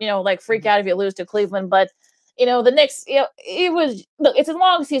not freak out if you lose to Cleveland, but. The Knicks, it's a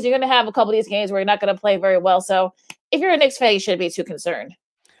long season. You're going to have a couple of these games where you're not going to play very well. So if you're a Knicks fan, you shouldn't be too concerned.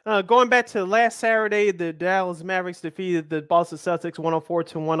 Going back to last Saturday, the Dallas Mavericks defeated the Boston Celtics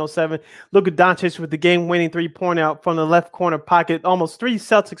 104-107. Luka Doncic with the game-winning three-pointer out from the left corner pocket. Almost 3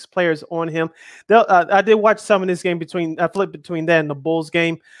 Celtics players on him. I did watch some of this game I flipped between that and the Bulls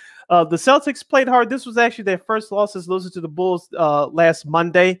game. The Celtics played hard. This was actually their first losses losing to the Bulls last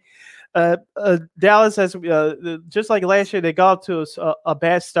Monday. Dallas has just like last year, they got to a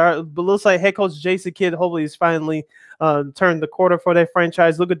bad start, but looks like head coach Jason Kidd hopefully is finally turned the quarter for their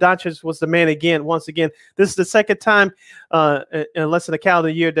franchise. Luka Doncic was the man again. Once again, this is the second time in less than a calendar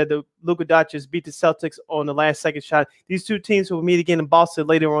year that the Luka Doncic beat the Celtics on the last second shot. These two teams will meet again in Boston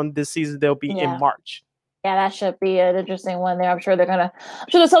later on this season. They'll be in March. Yeah, that should be an interesting one there. I'm sure the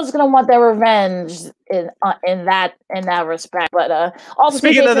Celtics are gonna want their revenge in that respect. But also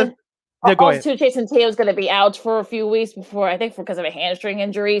speaking of the. Yeah, go ahead. Jason Tatum's going to be out for a few weeks because of a hamstring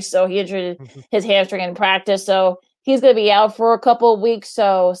injury. So he injured his hamstring in practice. So he's going to be out for a couple of weeks.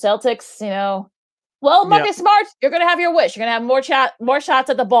 So Celtics, Marcus Smart, you're going to have your wish. You're going to have more shots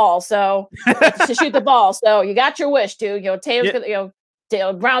at the ball. So to shoot the ball. So you got your wish, dude. Tatum's going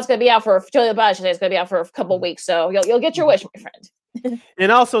to, Brown's going to be out for Julian Butch is going to be out for a couple of weeks. So you'll get your wish, my friend.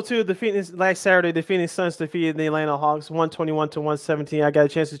 And also, too, last Saturday, the Phoenix Suns defeated the Atlanta Hawks 121-117. I got a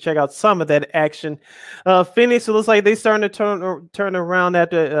chance to check out some of that action. Phoenix, it looks like they starting to turn around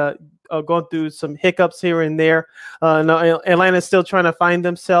after going through some hiccups here and there. Atlanta's still trying to find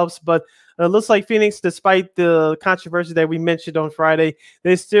themselves, but it looks like Phoenix, despite the controversy that we mentioned on Friday,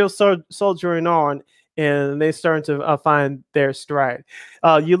 they're still soldiering on. And they're starting to find their stride.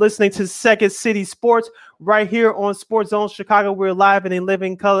 You're listening to Second City Sports right here on Sports Zone Chicago. We're live and in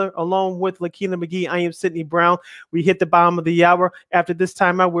living color along with Lakina McGee. I am Sydney Brown. We hit the bottom of the hour. After this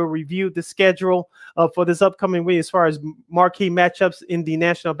timeout, we'll review the schedule for this upcoming week as far as marquee matchups in the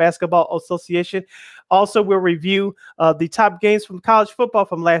National Basketball Association. Also, we'll review the top games from college football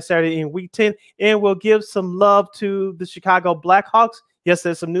from last Saturday in Week 10, and we'll give some love to the Chicago Blackhawks. Yes,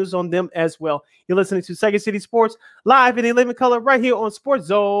 there's some news on them as well. You're listening to Second City Sports live in living color right here on Sports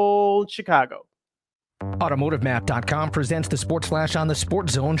Zone Chicago. AutomotiveMap.com presents the Sports Flash on the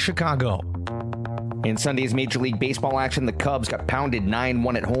Sports Zone Chicago. In Sunday's Major League Baseball action, the Cubs got pounded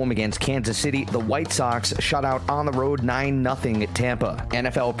 9-1 at home against Kansas City. The White Sox shut out on the road 9-0 at Tampa.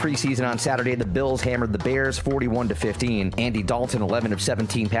 NFL preseason on Saturday, the Bills hammered the Bears 41-15. Andy Dalton, 11 of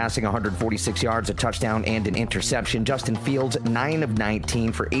 17 passing, 146 yards, a touchdown, and an interception. Justin Fields, 9 of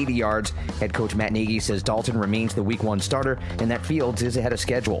 19 for 80 yards. Head coach Matt Nagy says Dalton remains the Week 1 starter and that Fields is ahead of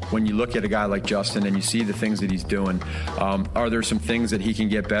schedule. When you look at a guy like Justin and you see the things that he's doing, are there some things that he can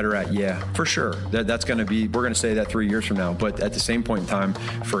get better at? Yeah, for sure. That's going to be, we're going to say that 3 years from now. But at the same point in time,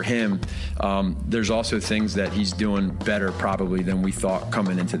 for him, there's also things that he's doing better probably than we thought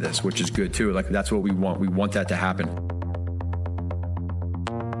coming into this, which is good too. Like, that's what we want. We want that to happen.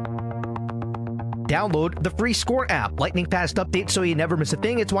 Download the free Score app. Lightning fast updates so you never miss a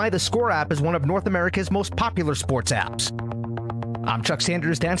thing. It's why the Score app is one of North America's most popular sports apps. I'm Chuck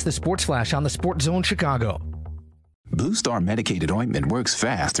Sanders. That's the Sports Flash on the Sports Zone Chicago. Blue Star medicated ointment works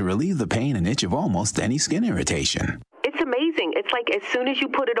fast to relieve the pain and itch of almost any skin irritation. It's amazing. It's like as soon as you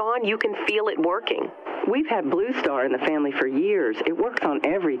put it on, you can feel it working. We've had Blue Star in the family for years. It works on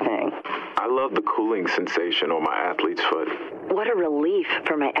everything. I love the cooling sensation on my athlete's foot. What a relief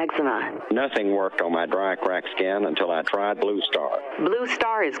for my eczema. Nothing worked on my dry, cracked skin until I tried Blue Star. Blue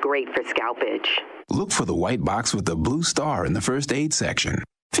Star is great for scalp itch. Look for the white box with the blue star in the first aid section.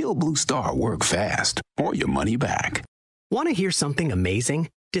 Feel Blue Star work fast or your money back. Want to hear something amazing?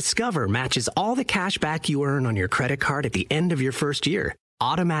 Discover matches all the cash back you earn on your credit card at the end of your first year,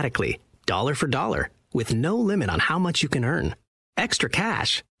 automatically, dollar for dollar, with no limit on how much you can earn. Extra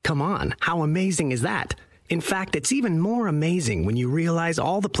cash? Come on, how amazing is that? In fact, it's even more amazing when you realize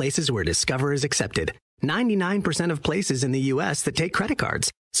all the places where Discover is accepted. 99% of places in the U.S. that take credit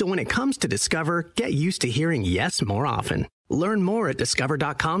cards. So when it comes to Discover, get used to hearing yes more often. Learn more at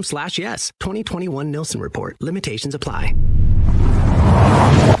discover.com/yes. 2021 Nielsen Report. Limitations apply.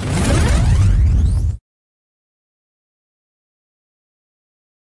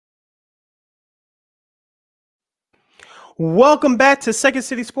 Welcome back to Second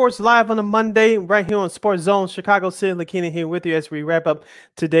City Sports live on a Monday right here on Sports Zone Chicago. Sid Lakina here with you as we wrap up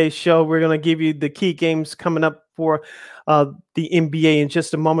today's show. We're going to give you the key games coming up for the NBA in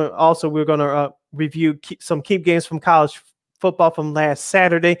just a moment. Also, we're going to review some key games from college football from last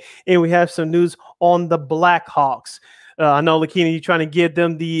Saturday, and we have some news on the Blackhawks. I know, Lakina, you're trying to give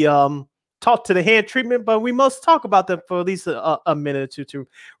them the talk to the hand treatment, but we must talk about them for at least a minute or two to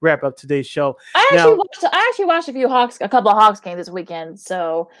wrap up today's show. I actually watched a couple of Hawks games this weekend,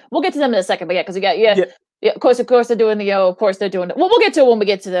 so we'll get to them in a second. But yeah, because you got Yeah, of course they're doing the of course they're doing it. Well, we'll get to it when we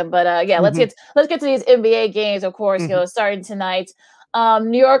get to them, but yeah, let's get to these NBA games, of course, starting tonight.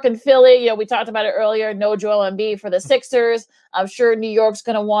 New York and Philly, we talked about it earlier. No Joel Embiid for the Sixers. I'm sure New York's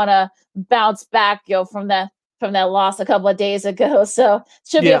going to want to bounce back, from that loss a couple of days ago. So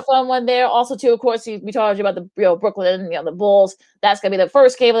should be a fun one there. Also, too, of course, we talked about the Brooklyn, the Bulls. That's going to be the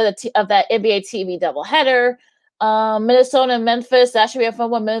first game of that NBA TV doubleheader. Minnesota and Memphis, that should be a fun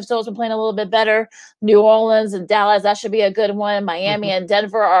one. Minnesota's been playing a little bit better. New Orleans and Dallas, that should be a good one. Miami and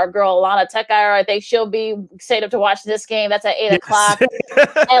Denver, our girl Alana Tekire, I think she'll be excited to watch this game. That's at 8 o'clock.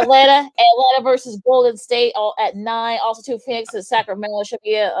 Atlanta versus Golden State at 9. Also, too, Phoenix and Sacramento should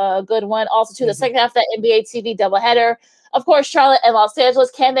be a good one. Also, too, the second half of that NBA TV doubleheader. Of course, Charlotte and Los Angeles,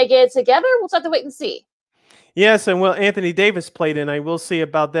 can they get it together? We'll have to wait and see. Yes, and Anthony Davis played in. I will see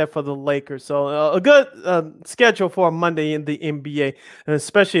about that for the Lakers. So a good schedule for a Monday in the NBA, and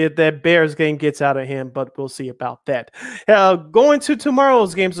especially if that Bears game gets out of hand, but we'll see about that. Going to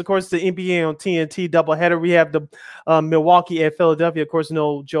tomorrow's games, of course, the NBA on TNT doubleheader. We have the Milwaukee at Philadelphia. Of course,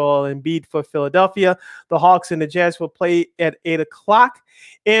 no Joel Embiid for Philadelphia. The Hawks and the Jazz will play at 8 o'clock.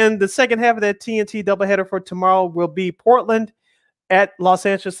 And the second half of that TNT doubleheader for tomorrow will be Portland at Los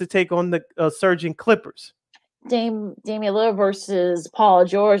Angeles to take on the surging Clippers. Damian Lillard versus Paul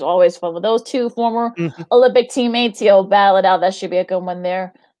George, always fun with those two former Olympic teammates. Battle it out. That should be a good one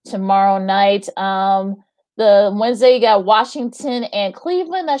there tomorrow night. The Wednesday, you got Washington and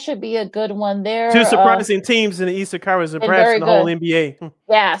Cleveland. That should be a good one there. Two surprising teams in the Eastern Conference and perhaps in the whole NBA.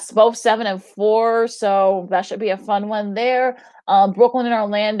 Yes, both 7-4, so that should be a fun one there. Brooklyn and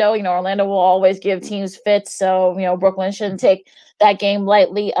Orlando. Orlando will always give teams fits, so Brooklyn shouldn't take that game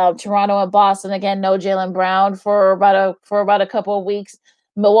lightly. Toronto and Boston, again, no Jaylen Brown for about a couple of weeks.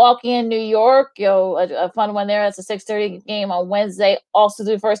 Milwaukee and New York, a fun one there. That's a 6:30 game on Wednesday. Also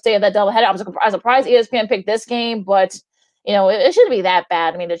the first day of that doubleheader. I was surprised ESPN picked this game, but it shouldn't be that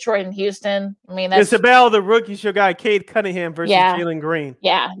bad. I mean, Detroit and Houston. I mean, it's about the rookies. Your guy Cade Cunningham versus Jalen Green.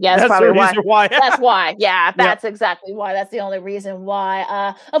 Yeah, that's probably why. That's why. Yeah, that's exactly why. That's the only reason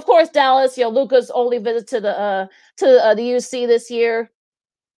why. Of course, Dallas. Luka's only visit to the UC this year,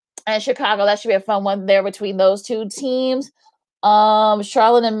 and Chicago. That should be a fun one there between those two teams.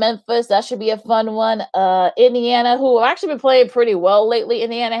 Charlotte and Memphis, that should be a fun one. Indiana, who have actually been playing pretty well lately,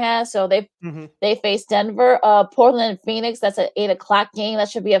 Indiana has, so they face Denver. Portland and Phoenix, that's an 8 o'clock game. That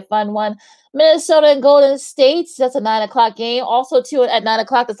should be a fun one. Minnesota and Golden State, that's a 9 o'clock game. Also, too, at 9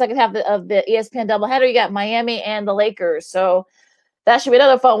 o'clock, the second half of the ESPN doubleheader, you got Miami and the Lakers. So that should be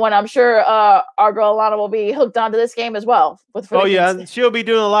another fun one. I'm sure our girl Alana will be hooked onto this game as well. She'll be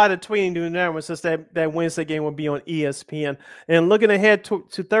doing a lot of tweeting doing that since that Wednesday game will be on ESPN. And looking ahead to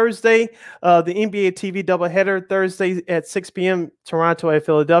Thursday, the NBA TV doubleheader Thursday at 6 p.m. Toronto at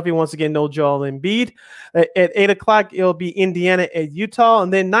Philadelphia. Once again, no Joel Embiid. At 8 o'clock, it'll be Indiana at Utah,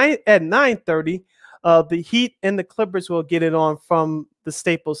 and then at 9:30, the Heat and the Clippers will get it on from the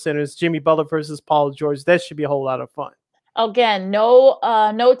Staples Centers. Jimmy Butler versus Paul George. That should be a whole lot of fun. Again, no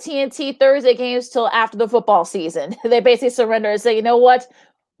TNT Thursday games till after the football season. They basically surrender and say, you know what?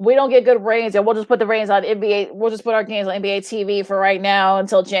 We don't get good ratings, and we'll just put the ratings on NBA. We'll just put our games on NBA TV for right now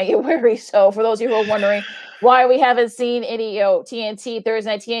until January. So for those of you who are wondering why we haven't seen any TNT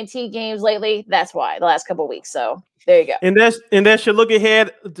Thursday night TNT games lately, that's why the last couple of weeks. So there you go. And that should look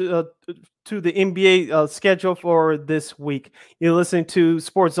ahead to the NBA schedule for this week. You're listening to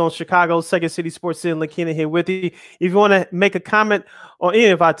Sports Zone Chicago, Second City Sports in Lakina here with you. If you want to make a comment on any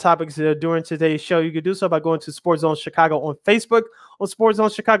of our topics during today's show, you can do so by going to Sports Zone Chicago on Facebook, or Sports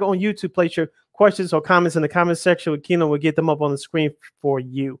Zone Chicago on YouTube. Place your questions or comments in the comment section. Lakina will get them up on the screen for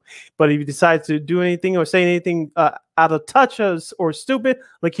you. But if you decide to do anything or say anything out of touch or stupid,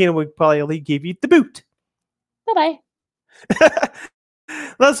 Lakina will probably give you the boot. Bye-bye.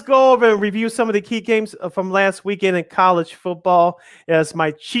 Let's go over and review some of the key games from last weekend in college football, as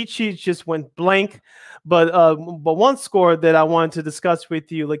my cheat sheet just went blank. But one score that I wanted to discuss with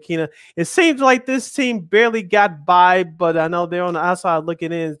you, Lakina, it seems like this team barely got by, but I know they're on the outside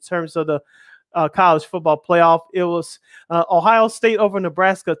looking in terms of the college football playoff. It was Ohio State over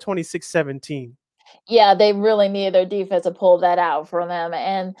Nebraska 26-17. Yeah, they really needed their defense to pull that out for them.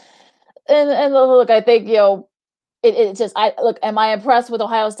 And look, I think, It just, am I impressed with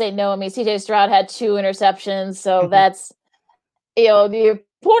Ohio State? No. I mean, CJ Stroud had 2 interceptions. So that's,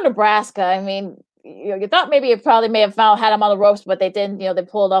 poor Nebraska. I mean, you thought maybe it probably may have had them on the ropes, but they didn't. They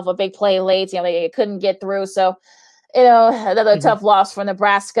pulled off a big play late. They couldn't get through. So, another tough loss for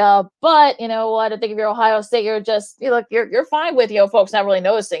Nebraska. But you know what? I think if you're Ohio State, you're just, you're fine with, folks not really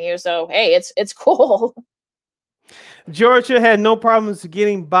noticing you. So, hey, it's cool. Georgia had no problems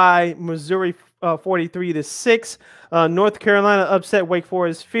getting by Missouri 43-6. North Carolina upset Wake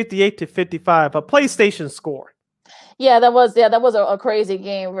Forest 58-55. A PlayStation score. Yeah, that was a crazy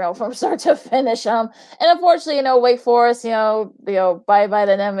game, from start to finish. And unfortunately, Wake Forest, bye to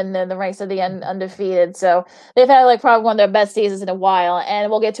them and then the ranks of the undefeated. So they've had like probably one of their best seasons in a while. And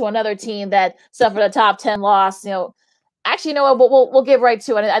we'll get to another team that suffered a top 10 loss. Actually, we'll get right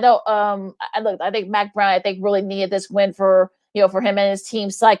to it. I know. I think Mack Brown, really needed this win for him and his team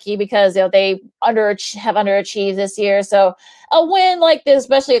psyche, because they have underachieved this year. So a win like this,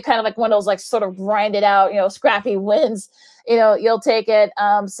 especially kind of like one of those like sort of grinded out, scrappy wins, you'll take it.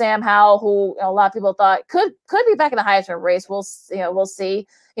 Sam Howell, who a lot of people thought could be back in the Heisman race. We'll see.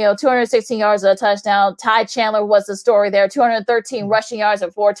 216 yards and a touchdown. Ty Chandler was the story there. 213 rushing yards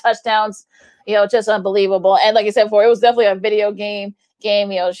and 4 touchdowns. Just unbelievable. And like I said before, it was definitely a video game.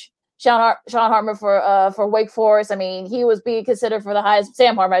 Sean Hartman for Wake Forest. I mean, he was being considered for the Heisman.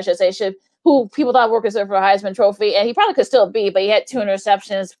 Sam Hartman, I should say, who people thought were considered for a Heisman Trophy, and he probably could still be, but he had 2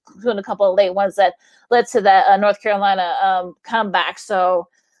 interceptions, including a couple of late ones that led to that North Carolina comeback. So,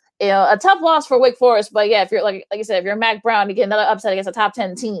 a tough loss for Wake Forest. But yeah, if you're like you said, if you're Mack Brown, you get another upset against a top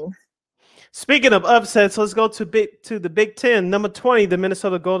 10 team. Speaking of upsets, let's go to the Big Ten. Number 20, the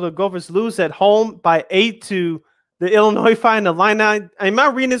Minnesota Golden Gophers lose at home by 8 to the Illinois Fighting Illini. Am I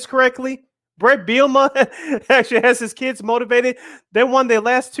reading this correctly? Brett Bielema actually has his kids motivated. They won their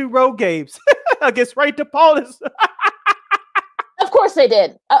last 2 road games against Wright DePaul. Of course they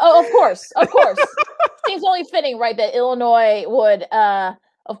did. Of course. Seems only fitting, right, that Illinois would.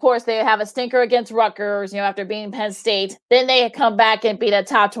 Of course, they have a stinker against Rutgers, after beating Penn State. Then they come back and beat a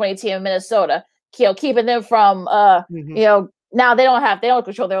top 20 team in Minnesota, keeping them from, now they don't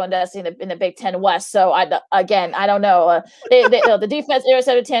control their own destiny in the Big Ten West. So I don't know. The defense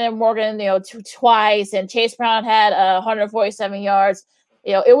intercepted Tanner Morgan, twice, and Chase Brown had 147 yards.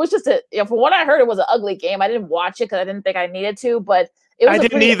 It was just from what I heard, it was an ugly game. I didn't watch it because I didn't think I needed to, but I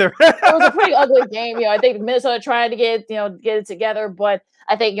didn't either. It was a pretty ugly game. I think Minnesota tried to get it together, but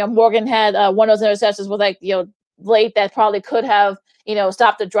I think Morgan had one of those interceptions was late that probably could have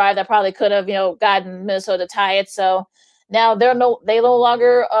stopped the drive, that probably could have gotten Minnesota to tie it. So now they no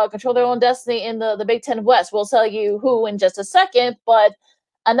longer control their own destiny in the Big Ten West. We'll tell you who in just a second. But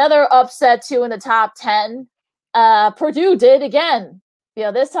another upset too in the top 10. Purdue did again.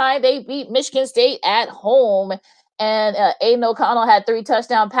 This time they beat Michigan State at home. And Aiden O'Connell had 3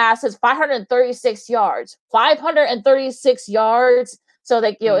 touchdown passes, 536 yards. 536 yards. So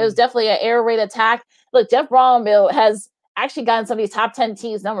it was definitely an air raid attack. Look, Jeff Brom has actually gotten some of these top 10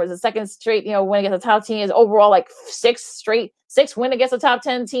 teams numbers. The second straight, win against a top team, is overall like 6 win against a top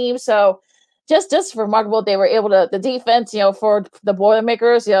 10 team. So just remarkable. They were able to, the defense, for the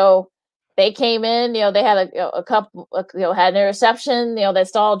Boilermakers, they came in, they had a couple, had an interception, that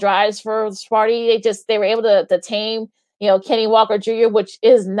stalled drives for Sparty. They were able to tame, Kenny Walker Jr., which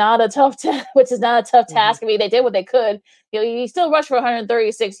is not a tough task. I mean, they did what they could. He still rushed for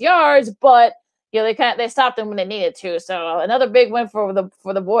 136 yards, but they stopped them when they needed to. So another big win for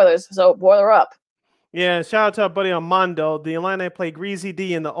the Boilers. So Boiler up. Yeah, shout out to our buddy Armando. The Illini played Greasy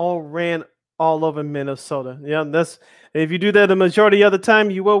D and the all ran all over Minnesota. Yeah, that's if you do that the majority of the time,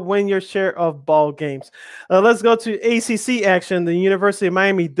 you will win your share of ball games. Let's go to ACC action. The University of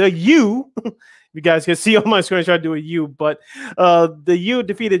Miami, the U. You guys can see on my screen, try to do a U, but the U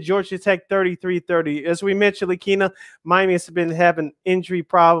defeated Georgia Tech 33-30. As we mentioned, Lakina, Miami has been having injury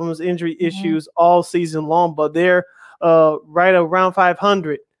issues all season long, but they're right around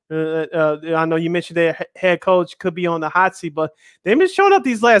 500. I know you mentioned their head coach could be on the hot seat, but they've been showing up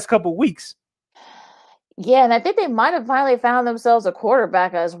these last couple of weeks. Yeah, and I think they might have finally found themselves a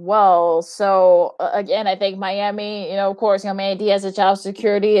quarterback as well. So again, I think Miami, of course, Manny Diaz's job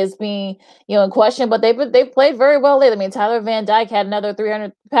security is being, in question, but they played very well lately. I mean, Tyler Van Dyke had another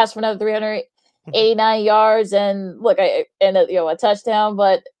 389 yards, and look, a touchdown,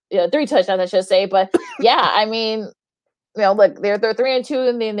 but 3 touchdowns, I should say. But yeah, I mean, look, they're 3-2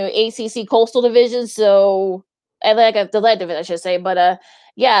 in the ACC Coastal Division, so and like the lead division, I should say, but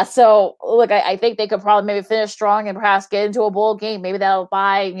yeah, so look, I think they could probably maybe finish strong and perhaps get into a bowl game. Maybe that'll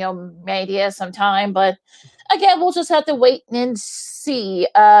buy, Manny Diaz some time. But again, we'll just have to wait and see.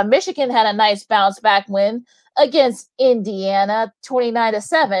 Michigan had a nice bounce back win against Indiana,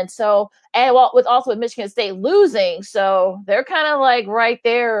 29-7. So, and with Michigan State losing, so they're kind of like right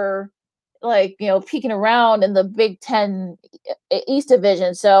there, like, peeking around in the Big Ten East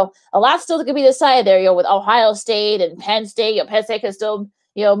Division. So a lot still could be decided there, with Ohio State and Penn State. Penn State can still,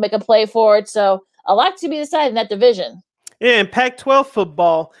 make a play for it. So a lot to be decided in that division. Yeah, in Pac-12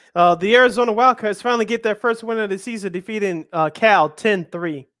 football, the Arizona Wildcats finally get their first win of the season, defeating Cal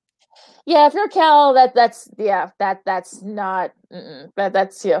 10-3. Yeah, if you're Cal, that's not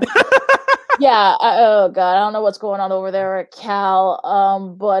that's yeah. Yeah, oh god, I don't know what's going on over there at Cal.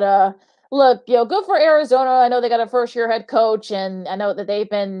 But look, good for Arizona. I know they got a first-year head coach, and I know that they've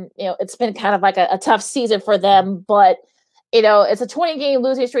been, it's been kind of like a tough season for them. But it's a 20-game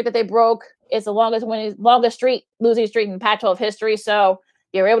losing streak that they broke. It's the longest losing streak in Pac-12 history. So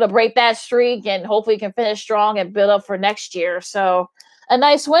you're able to break that streak, and hopefully you can finish strong and build up for next year. So a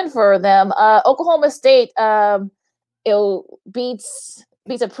nice win for them. Oklahoma State, beats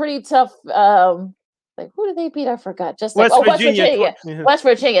a pretty tough. Who did they beat? I forgot. Just West Virginia. Yeah. West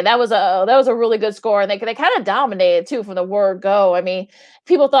Virginia. That was a really good score, and they kind of dominated too from the word go. I mean,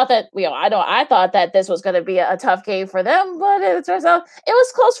 people thought that I thought that this was going to be a tough game for them, but it turns out it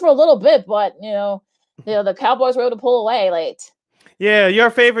was close for a little bit. But the Cowboys were able to pull away late. Yeah, your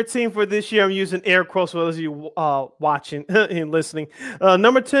favorite team for this year. I'm using air quotes for those of you watching and listening.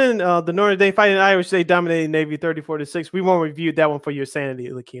 Number 10, the Notre Dame Fighting Irish. They dominated Navy 34-6. We won't review that one for your sanity,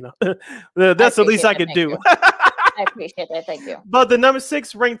 Lakina. That's the least I could do. I appreciate that. Thank you. But the number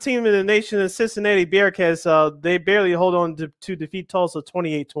 6 ranked team in the nation, the Cincinnati Bearcats, they barely hold on to defeat Tulsa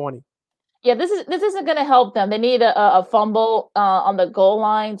 28-20. Yeah, this isn't going to help them. They need a fumble on the goal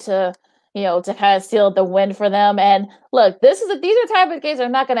line to kind of seal the win for them. And look, these are type of games that are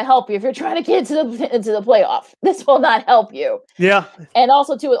not going to help you if you're trying to get into the playoff. This will not help you. Yeah. And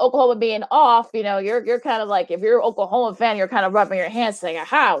also too, with Oklahoma being off, you're kind of like, if you're an Oklahoma fan, you're kind of rubbing your hands saying,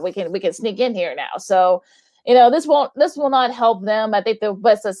 aha, we can sneak in here now. So, this will not help them. I think the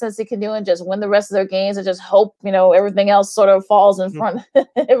best that Cincy can do and just win the rest of their games and just hope, everything else sort of falls in front.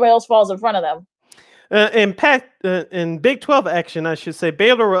 Everybody else falls in front of them. In Big 12 action, I should say,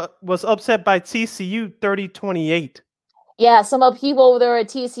 Baylor was upset by TCU 30-28. Yeah, some upheaval over there at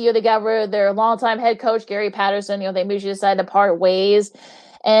TCU. They got rid of their longtime head coach, Gary Patterson. They mutually decided to part ways.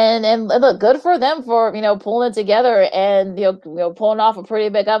 And look, good for them for, pulling it together and, pulling off a pretty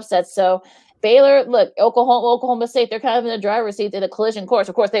big upset. So Baylor, look, Oklahoma State, they're kind of in the driver's seat in a collision course.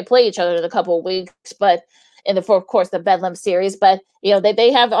 Of course, they play each other in a couple of weeks, but of course, the Bedlam series, but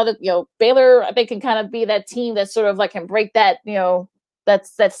they have other, Baylor, I think, can kind of be that team that sort of like can break that,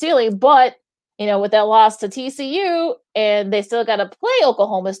 that's that ceiling. But with that loss to TCU, and they still got to play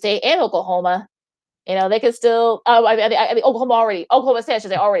Oklahoma State and Oklahoma, they can still. I mean, Oklahoma State,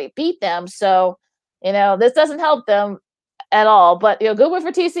 they already beat them, so this doesn't help them at all. But good win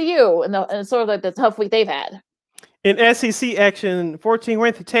for TCU and sort of like the tough week they've had. In SEC action,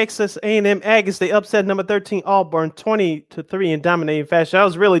 14th-ranked Texas A&M Aggies, they upset number 13 Auburn 20-3 in dominating fashion. I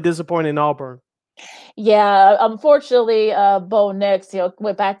was really disappointed in Auburn. Yeah, unfortunately, Bo Nix,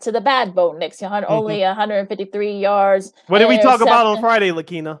 went back to the bad Bo Nix. Only 153 yards. What did we talk about on Friday,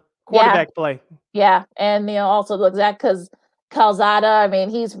 Lakina? Quarterback play. Yeah, and also look that because Calzada, I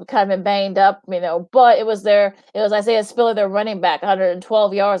mean, he's kind of been banged up, but it was Isaiah Spiller, their running back,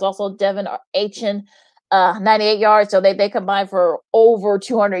 112 yards. Also, Devin Achin. 98 yards, so they combined for over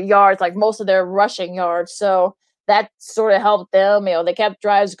 200 yards, like most of their rushing yards. So that sort of helped them. They kept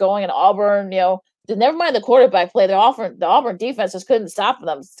drives going, and Auburn, never mind the quarterback play. The Auburn defense just couldn't stop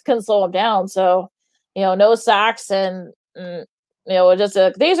them, couldn't slow them down. So, no sacks, and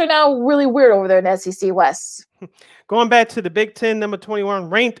things are now really weird over there in SEC West. Going back to the Big Ten, number 21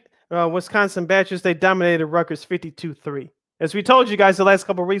 ranked Wisconsin Badgers, they dominated Rutgers 52-3. As we told you guys the last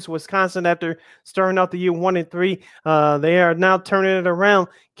couple of weeks, Wisconsin, after starting out the year 1-3, they are now turning it around.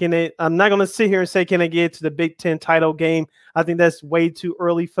 I'm not going to sit here and say, can they get to the Big Ten title game? I think that's way too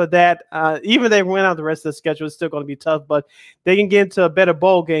early for that. Even if they win out the rest of the schedule, it's still going to be tough, but they can get into a better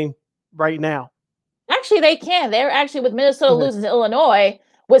bowl game right now. Actually, they can. They're actually, with Minnesota losing to Illinois,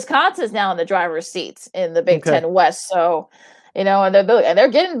 Wisconsin's now in the driver's seats in the Big Ten West. So, and they're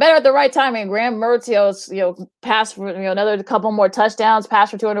getting better at the right time. And Graham Mertz, passed for another couple more touchdowns,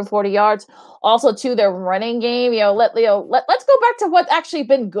 passed for 240 yards. Also, to their running game, let's go back to what's actually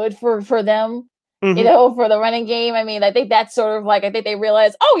been good for them. For the running game. I mean, I think that's sort of like, I think they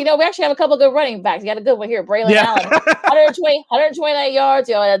realized, we actually have a couple of good running backs. You got a good one here, Braylon Allen, 129 yards,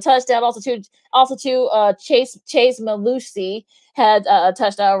 a touchdown. Also to Chase Malusi had a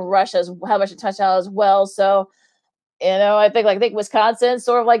touchdown rush as well. So. I think Wisconsin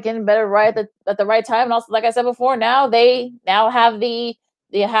sort of like getting better right at the right time, and also, like I said before, now they have the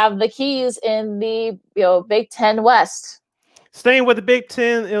keys in the Big Ten West. Staying with the Big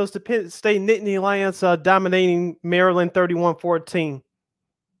Ten, it was the Penn State Nittany Lions dominating Maryland 31-14.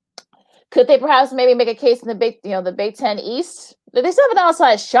 Could they perhaps maybe make a case in the Big Ten East? They still have an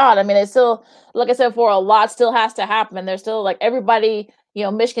outside shot. I mean, they still, like I said before, a lot still has to happen. They're still like everybody.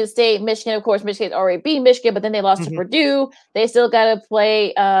 Michigan State, Michigan, of course, Michigan already beat Michigan, but then they lost to Purdue. They still got to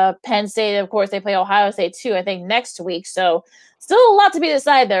play Penn State. Of course, they play Ohio State too, I think, next week. So still a lot to be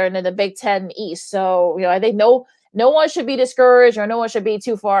decided there in the Big Ten East. So, I think no one should be discouraged or no one should be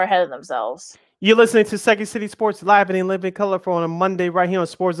too far ahead of themselves. You're listening to Second City Sports live and in living color on a Monday right here on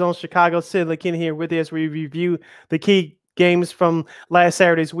Sports Zone Chicago. Sid Lakina here with you as we review the key games from last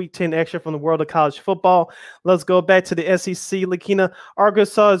Saturday's Week 10 extra from the world of college football. Let's go back to the SEC. Lakina,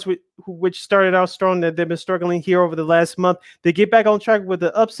 Arkansas, which started out strong, that they've been struggling here over the last month. They get back on track with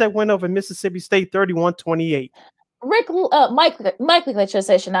the upset win over Mississippi State, 31-28. Mike Leach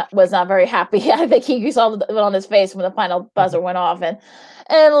was not very happy. I think you saw it on his face when the final buzzer went off, and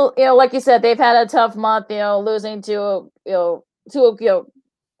like you said, they've had a tough month. Losing to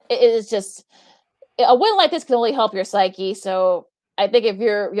it's just a win like this can only help your psyche. So I think if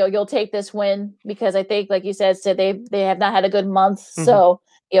you'll take this win, because I think, like you said, they have not had a good month. So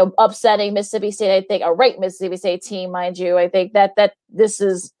upsetting Mississippi State, I think a ranked Mississippi State team, mind you, I think that this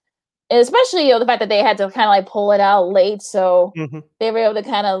is. And especially, the fact that they had to kind of like pull it out late. So they were able to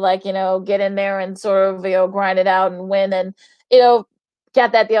kind of like, get in there and sort of, grind it out and win. And,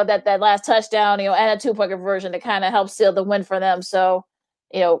 got that, that last touchdown, and a 2-point conversion to kind of help seal the win for them. So,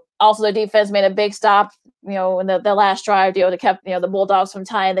 also the defense made a big stop, in the last drive, to kept, the Bulldogs from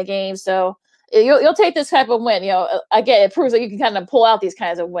tying the game. So you'll take this type of win. Again, it proves that you can kind of pull out these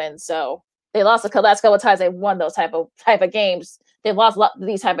kinds of wins. So they lost the last couple of times they won those type of games. They've lost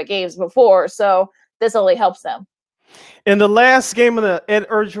these type of games before, so this only helps them. In the last game of the Ed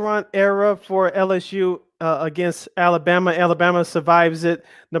Orgeron era for LSU against Alabama, Alabama survives it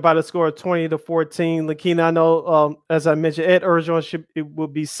by the score of 20-14. Lakina, I know, as I mentioned, Ed Orgeron will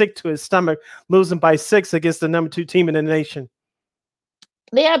be sick to his stomach, losing by 6 against the number 2 team in the nation.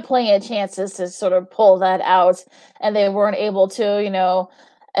 They had plenty of chances to sort of pull that out, and they weren't able to.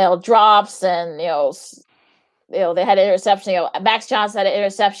 Drops and they had an interception. Max Johnson had an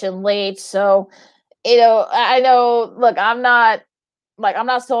interception late. So, I know. Look, I'm not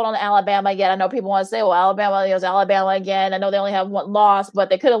sold on Alabama yet. I know people want to say, "Well, Alabama, it's Alabama again." I know they only have one loss, but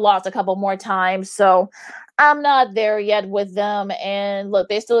they could have lost a couple more times. So, I'm not there yet with them. And look,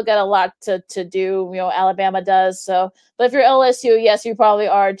 they still got a lot to do. Alabama does. So, but if you're LSU, yes, you probably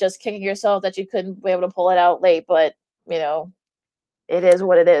are just kicking yourself that you couldn't be able to pull it out late. But it is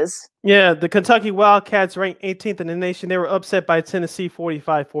what it is. Yeah, the Kentucky Wildcats ranked 18th in the nation. They were upset by Tennessee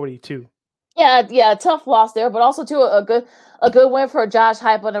 45-42. Yeah, tough loss there, but also too a good win for Josh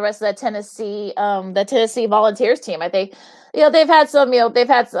Heupel and the rest of that Tennessee Volunteers team. I think they've had some they've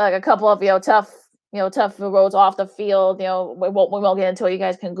had a couple of tough roads off the field. We won't get into it. You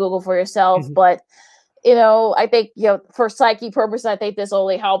guys can Google for yourself, but I think for psyche purposes, I think this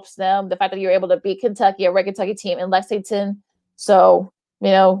only helps them. The fact that you're able to beat Kentucky, a ranked Kentucky team in Lexington. So,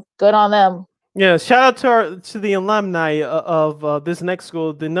 good on them. Yeah, shout out to the alumni of this next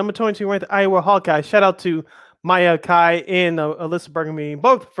school, the number 22 ranked Iowa Hawkeyes. Shout out to Maya Kai and Alyssa Bergamy,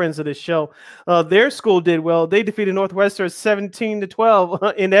 both friends of this show. Their school did well. They defeated Northwestern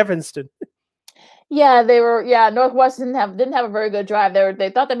 17-12 in Evanston. Yeah, they were. Yeah, Northwestern didn't have a very good drive. They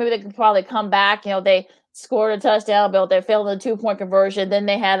thought that maybe they could probably come back. They scored a touchdown, but they failed in the 2-point conversion. Then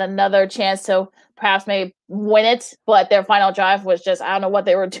they had another chance to perhaps maybe win it, but their final drive was just, I don't know what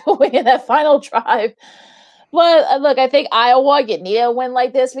they were doing in that final drive. But look, I think Iowa, you need a win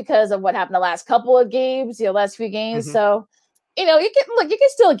like this because of what happened the last couple of games, last few games. So, you can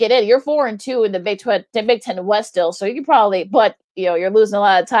still get in. You're 4-2 in the Big Ten West still, so you can probably, but you're losing a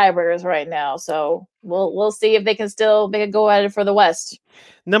lot of tiebreakers right now. So we'll see if they can go at it for the West.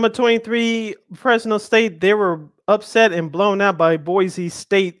 Number 23, Fresno State, they were upset and blown out by Boise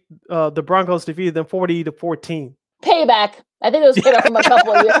State. The Broncos defeated them 40-14. Payback. I think it was payback from a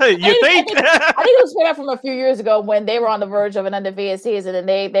couple of years. You think? I think it was payback from a few years ago when they were on the verge of an undefeated season and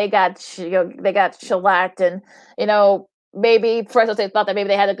they got shellacked, and maybe Fresno State thought that maybe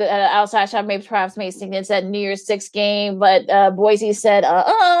they had an outside shot, maybe sneaking into that New Year's Six game, but Boise said,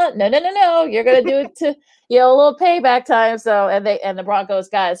 no, you're gonna do it to a little payback time. So and the Broncos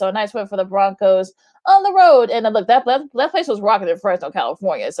got it. So a nice win for the Broncos on the road. And look, that place was rocking in Fresno,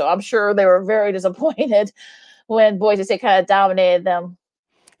 California. So I'm sure they were very disappointed when Boise State kind of dominated them.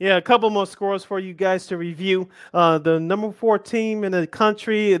 Yeah, a couple more scores for you guys to review. The number 4 team in the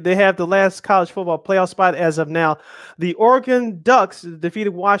country, they have the last college football playoff spot as of now. The Oregon Ducks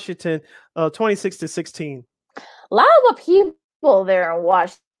defeated Washington 26-16. A lot of people there in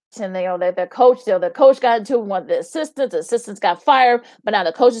Washington. and the coach, the coach got into one of the assistants got fired, but now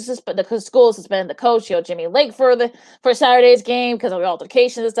the school suspended the coach, Jimmy Lake for Saturday's game because of the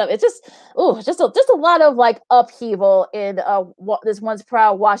altercations and stuff. It's just a lot of like upheaval in this once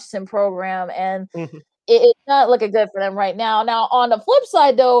proud Washington program, and it's not looking good for them right now. Now, on the flip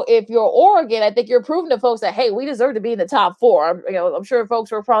side, though, if you're Oregon, I think you're proving to folks that, hey, we deserve to be in the top 4. I'm sure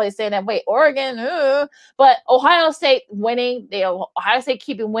folks were probably saying that, wait, Oregon, but Ohio State winning, Ohio State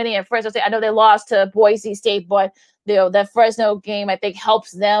keeping winning, and Fresno State, I know they lost to Boise State, but that Fresno game, I think,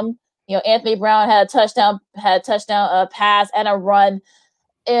 helps them. Anthony Brown had a touchdown pass and a run.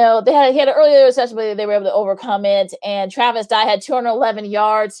 He had an earlier session, but they were able to overcome it. And Travis Dye had 211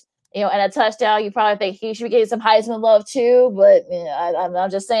 yards. And a touchdown. You probably think he should be getting some Heisman love too, but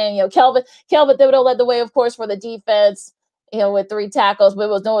I'm just saying. Kelvin Thibodeau led the way, of course, for the defense. With 3 tackles, but it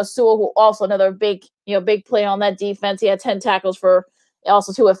was Noah Sewell who also another big play on that defense. He had 10 tackles for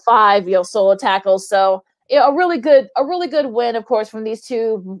also 2 with 5 solo tackles. So a really good win, of course, from these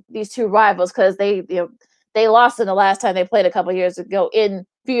two rivals, because they lost in the last time they played a few years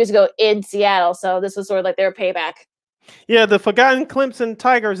ago in Seattle. So this was sort of like their payback. Yeah, the forgotten Clemson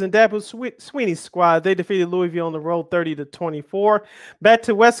Tigers and Dabo Swinney's squad, they defeated Louisville on the road 30-24. Back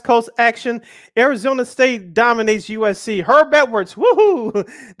to West Coast action. Arizona State dominates USC. Herb Edwards, woohoo!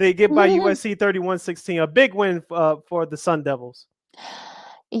 They get by USC 31-16. A big win for the Sun Devils.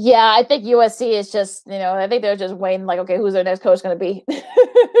 Yeah, I think USC is just, I think they're just waiting like, okay, who's their next coach going to be?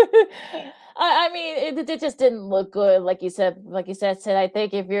 I mean, it just didn't look good, like you said, Sid. I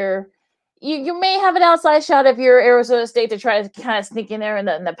think if you may have an outside shot if you're Arizona State to try to kind of sneak in there in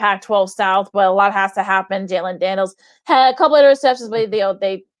the Pac-12 South, but a lot has to happen. Jalen Daniels had a couple of interceptions, but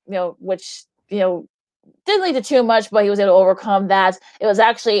which didn't lead to too much, but he was able to overcome that. It was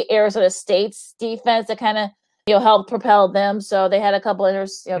actually Arizona State's defense that kind of helped propel them. So they had a couple of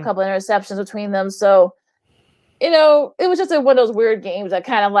interceptions between them. So it was just one of those weird games that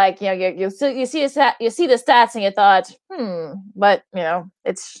kind of like, you see the stats and you thought, but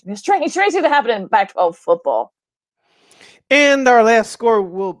it's strange to happen in Pac-12 football. And our last score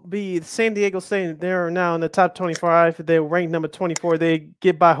will be San Diego State. They're now in the top 25. They're ranked number 24. They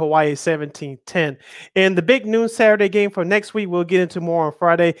get by Hawaii 17-10. And the big noon Saturday game for next week, we'll get into more on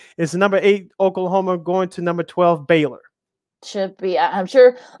Friday, is number 8 Oklahoma going to number 12 Baylor. Should be. I'm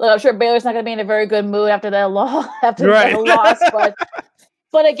sure Baylor's not going to be in a very good mood after that loss.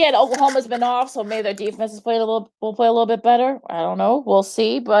 But again, Oklahoma's been off, so maybe their defense will play a little bit better. I don't know. We'll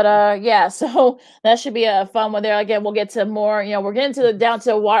see. But yeah, so that should be a fun one there. Again, we'll get to more. We're getting down to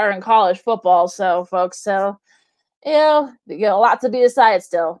the wire in college football. So folks, a lot to be decided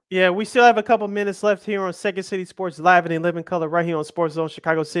still. Yeah, we still have a couple minutes left here on Second City Sports Live and in living color right here on Sports Zone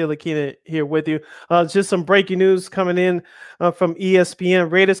Chicago. Sid Lakina here with you. Just some breaking news coming in from ESPN.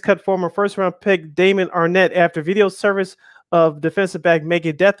 Raiders cut former first-round pick Damon Arnett after video service of defensive back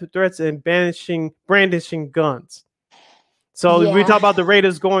making death threats and brandishing guns. So we talk about the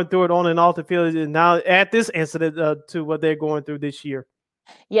Raiders going through it on and off the field, and now at this incident to what they're going through this year.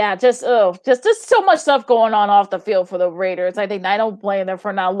 Yeah, just so much stuff going on off the field for the Raiders. I think I don't blame them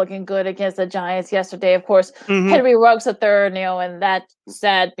for not looking good against the Giants yesterday. Of course, Henry Ruggs III, and that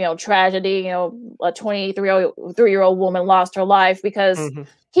sad, tragedy. A 23-year-old woman lost her life because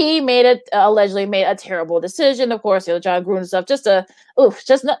he allegedly made a terrible decision. Of course, John Gruden stuff. Just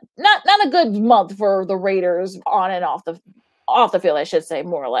not a good month for the Raiders on and off the field, I should say,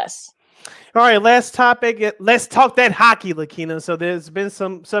 more or less. All right, last topic. Let's talk that hockey, Lakina. So there's been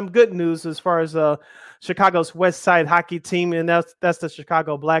some good news as far as Chicago's West Side hockey team, and that's the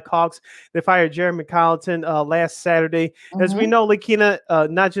Chicago Blackhawks. They fired Jeremy Colleton last Saturday. As we know, Lakina,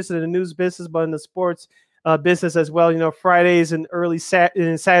 not just in the news business, but in the sports business as well. Fridays and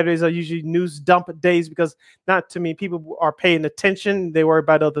and Saturdays are usually news dump days because not too many people are paying attention. They worry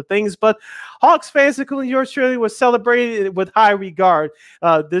about other things. But Hawks fans, including yours truly, was celebrated with high regard.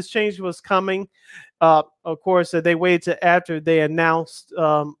 This change was coming. Of course, they waited till after they announced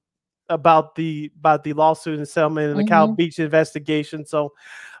about the lawsuit and settlement and the Cal Beach investigation. So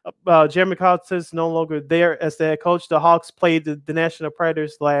Jeremy Colleton is no longer there as the head coach. The Hawks played the Nashville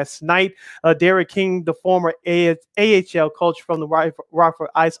Predators last night. Derek King, the former AHL coach from the Rockford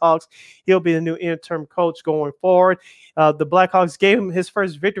Ice Hawks, he'll be the new interim coach going forward. The Blackhawks gave him his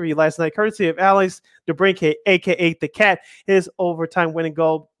first victory last night, courtesy of Alex DeBrincat, a.k.a. The Cat. His overtime winning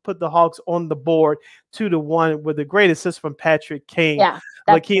goal put the Hawks on the board 2-1 with a great assist from Patrick Kane. Yeah,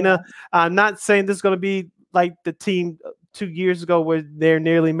 Lakina, I'm not saying this is going to be like the team 2 years ago where they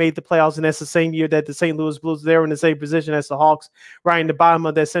nearly made the playoffs, and that's the same year that the St. Louis Blues, they were in the same position as the Hawks, right in the bottom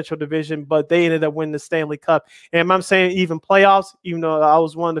of that Central Division, but they ended up winning the Stanley Cup. And I'm saying even playoffs, even though I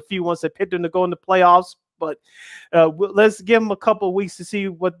was one of the few ones that picked them to go in the playoffs, but let's give them a couple of weeks to see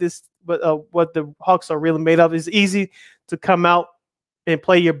what the Hawks are really made of. It's easy to come out and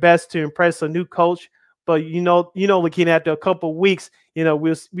play your best to impress a new coach, but Lakina, after a couple of weeks,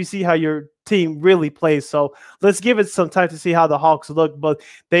 we see how your team really plays. So let's give it some time to see how the Hawks look. But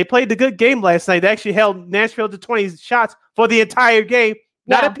they played the good game last night. They actually held Nashville to 20 shots for the entire game,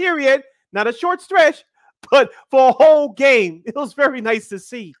 not a period, not a short stretch, but for a whole game. It was very nice to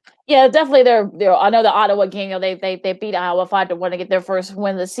see. Yeah, definitely. They're. I know the Ottawa game. They beat Iowa 5-1 to get their first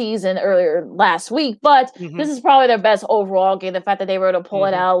win of the season earlier last week. But this is probably their best overall game. The fact that they were able to pull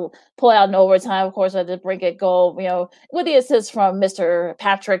it out in overtime. Of course, the Brinkett goal. With the assist from Mr.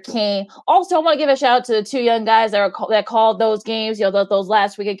 Patrick Kane. Also, I want to give a shout out to the 2 young guys that called those games. Those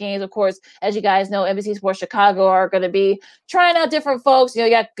last week of games. Of course, as you guys know, NBC Sports Chicago are going to be trying out different folks. You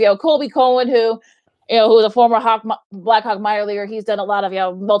got Colby Cohen, who's a former Blackhawk minor leaguer. He's done a lot of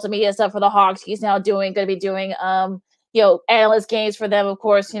multimedia stuff for the Hawks. He's now going to be doing analyst games for them, of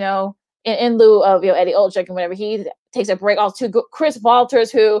course, in lieu of Eddie Olczyk and whenever he takes a break. Also, Chris Walters,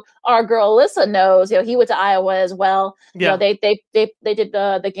 who our girl Alyssa knows, he went to Iowa as well. Yeah. They did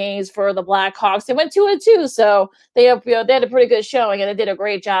the games for the Blackhawks. They went 2-2, so they had a pretty good showing and they did a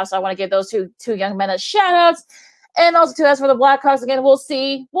great job. So I want to give those two young men a shout out. And also, as for the Blackhawks, again, we'll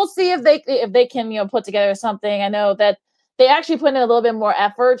see if they can put together something. I know that they actually put in a little bit more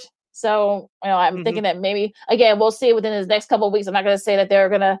effort. So I'm thinking that maybe again we'll see within the next couple of weeks. I'm not going to say that they're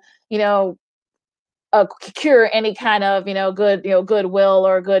going to cure any kind of goodwill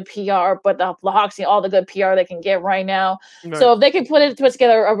or good PR, but the Hawks need all the good PR they can get right now. Right. So if they can put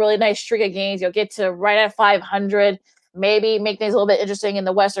together a really nice streak of games, you'll get to right at 500, maybe make things a little bit interesting in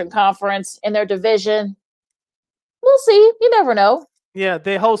the Western Conference in their division. We'll see. You never know. Yeah,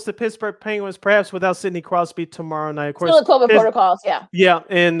 they host the Pittsburgh Penguins, perhaps without Sidney Crosby tomorrow night. Of course, still the COVID protocols. Yeah. Yeah,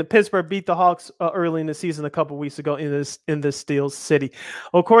 and the Pittsburgh beat the Hawks early in the season a couple weeks ago in the Steel City.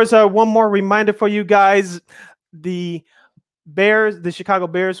 Of course, one more reminder for you guys: the Chicago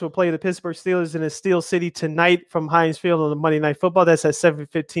Bears will play the Pittsburgh Steelers in the Steel City tonight from Heinz Field on the Monday Night Football. That's at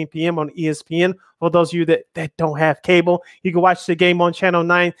 7:15 p.m. on ESPN. For those of you that don't have cable, you can watch the game on Channel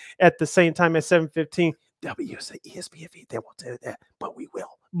 9 at the same time at 7:15. WSA ESPN feed. They won't tell you that, but we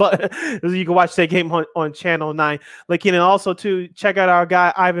will. But you can watch that game on Channel 9. And also to check out our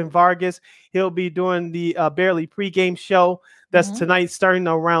guy Ivan Vargas. He'll be doing the Barely pregame show. That's tonight, starting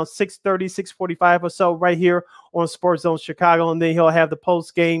around 6:30, 6:45 or so, right here on Sports Zone Chicago, and then he'll have the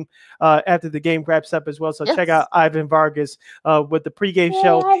post game after the game wraps up as well. So check out Ivan Vargas with the pregame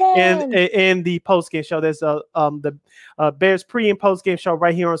show and the post game show. There's the Bears pre and post game show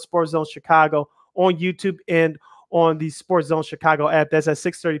right here on Sports Zone Chicago on YouTube and on the Sports Zone Chicago app. That's at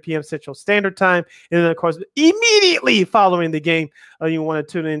 6:30 p.m. Central Standard Time. And then, of course, immediately following the game, you want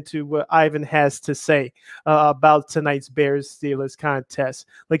to tune into what Ivan has to say about tonight's Bears-Steelers contest.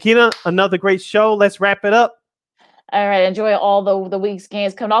 Lakina, another great show. Let's wrap it up. All right, enjoy all the week's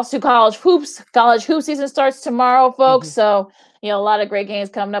games coming. Also, college hoops. College hoop season starts tomorrow, folks. So, a lot of great games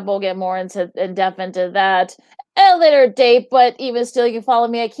coming up. We'll get more in depth into that at a later date, but even still, you can follow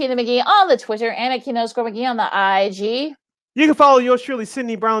me at Keena McGee on the Twitter and at Keena_McGee on the IG. You can follow yours truly,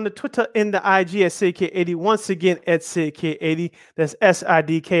 Sydney Brown, on the Twitter and the IG at SidK80. Once again, at SidK80. That's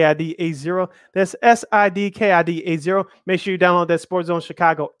SIDKID80. That's SIDKID80. Make sure you download that Sports Zone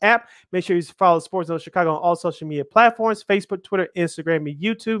Chicago app. Make sure you follow Sports Zone Chicago on all social media platforms, Facebook, Twitter, Instagram, and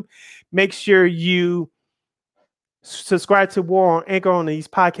YouTube. Make sure you subscribe to War on Anchor on these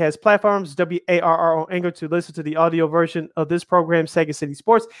podcast platforms, WARR on Anchor, to listen to the audio version of this program, Second City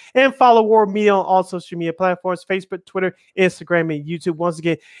Sports, and follow War Media on all social media platforms, Facebook, Twitter, Instagram, and YouTube. Once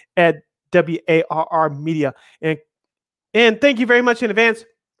again, at WARR Media. And thank you very much in advance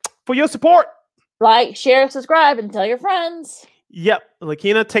for your support. Like, share, subscribe, and tell your friends. Yep.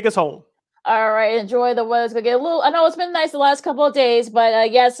 Lakina, take us home. All right, enjoy the weather. It's going to get a little, I know it's been nice the last couple of days,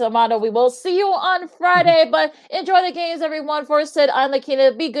 but yes, Armando, we will see you on Friday, but enjoy the games, everyone. First said, I'm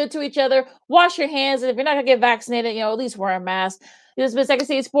Lakina, be good to each other, wash your hands, and if you're not going to get vaccinated, at least wear a mask. This has been Second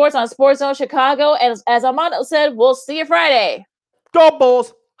City Sports on Sports Zone Chicago, and as Armando said, we'll see you Friday. Go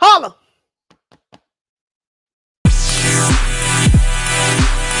Bulls. Holla!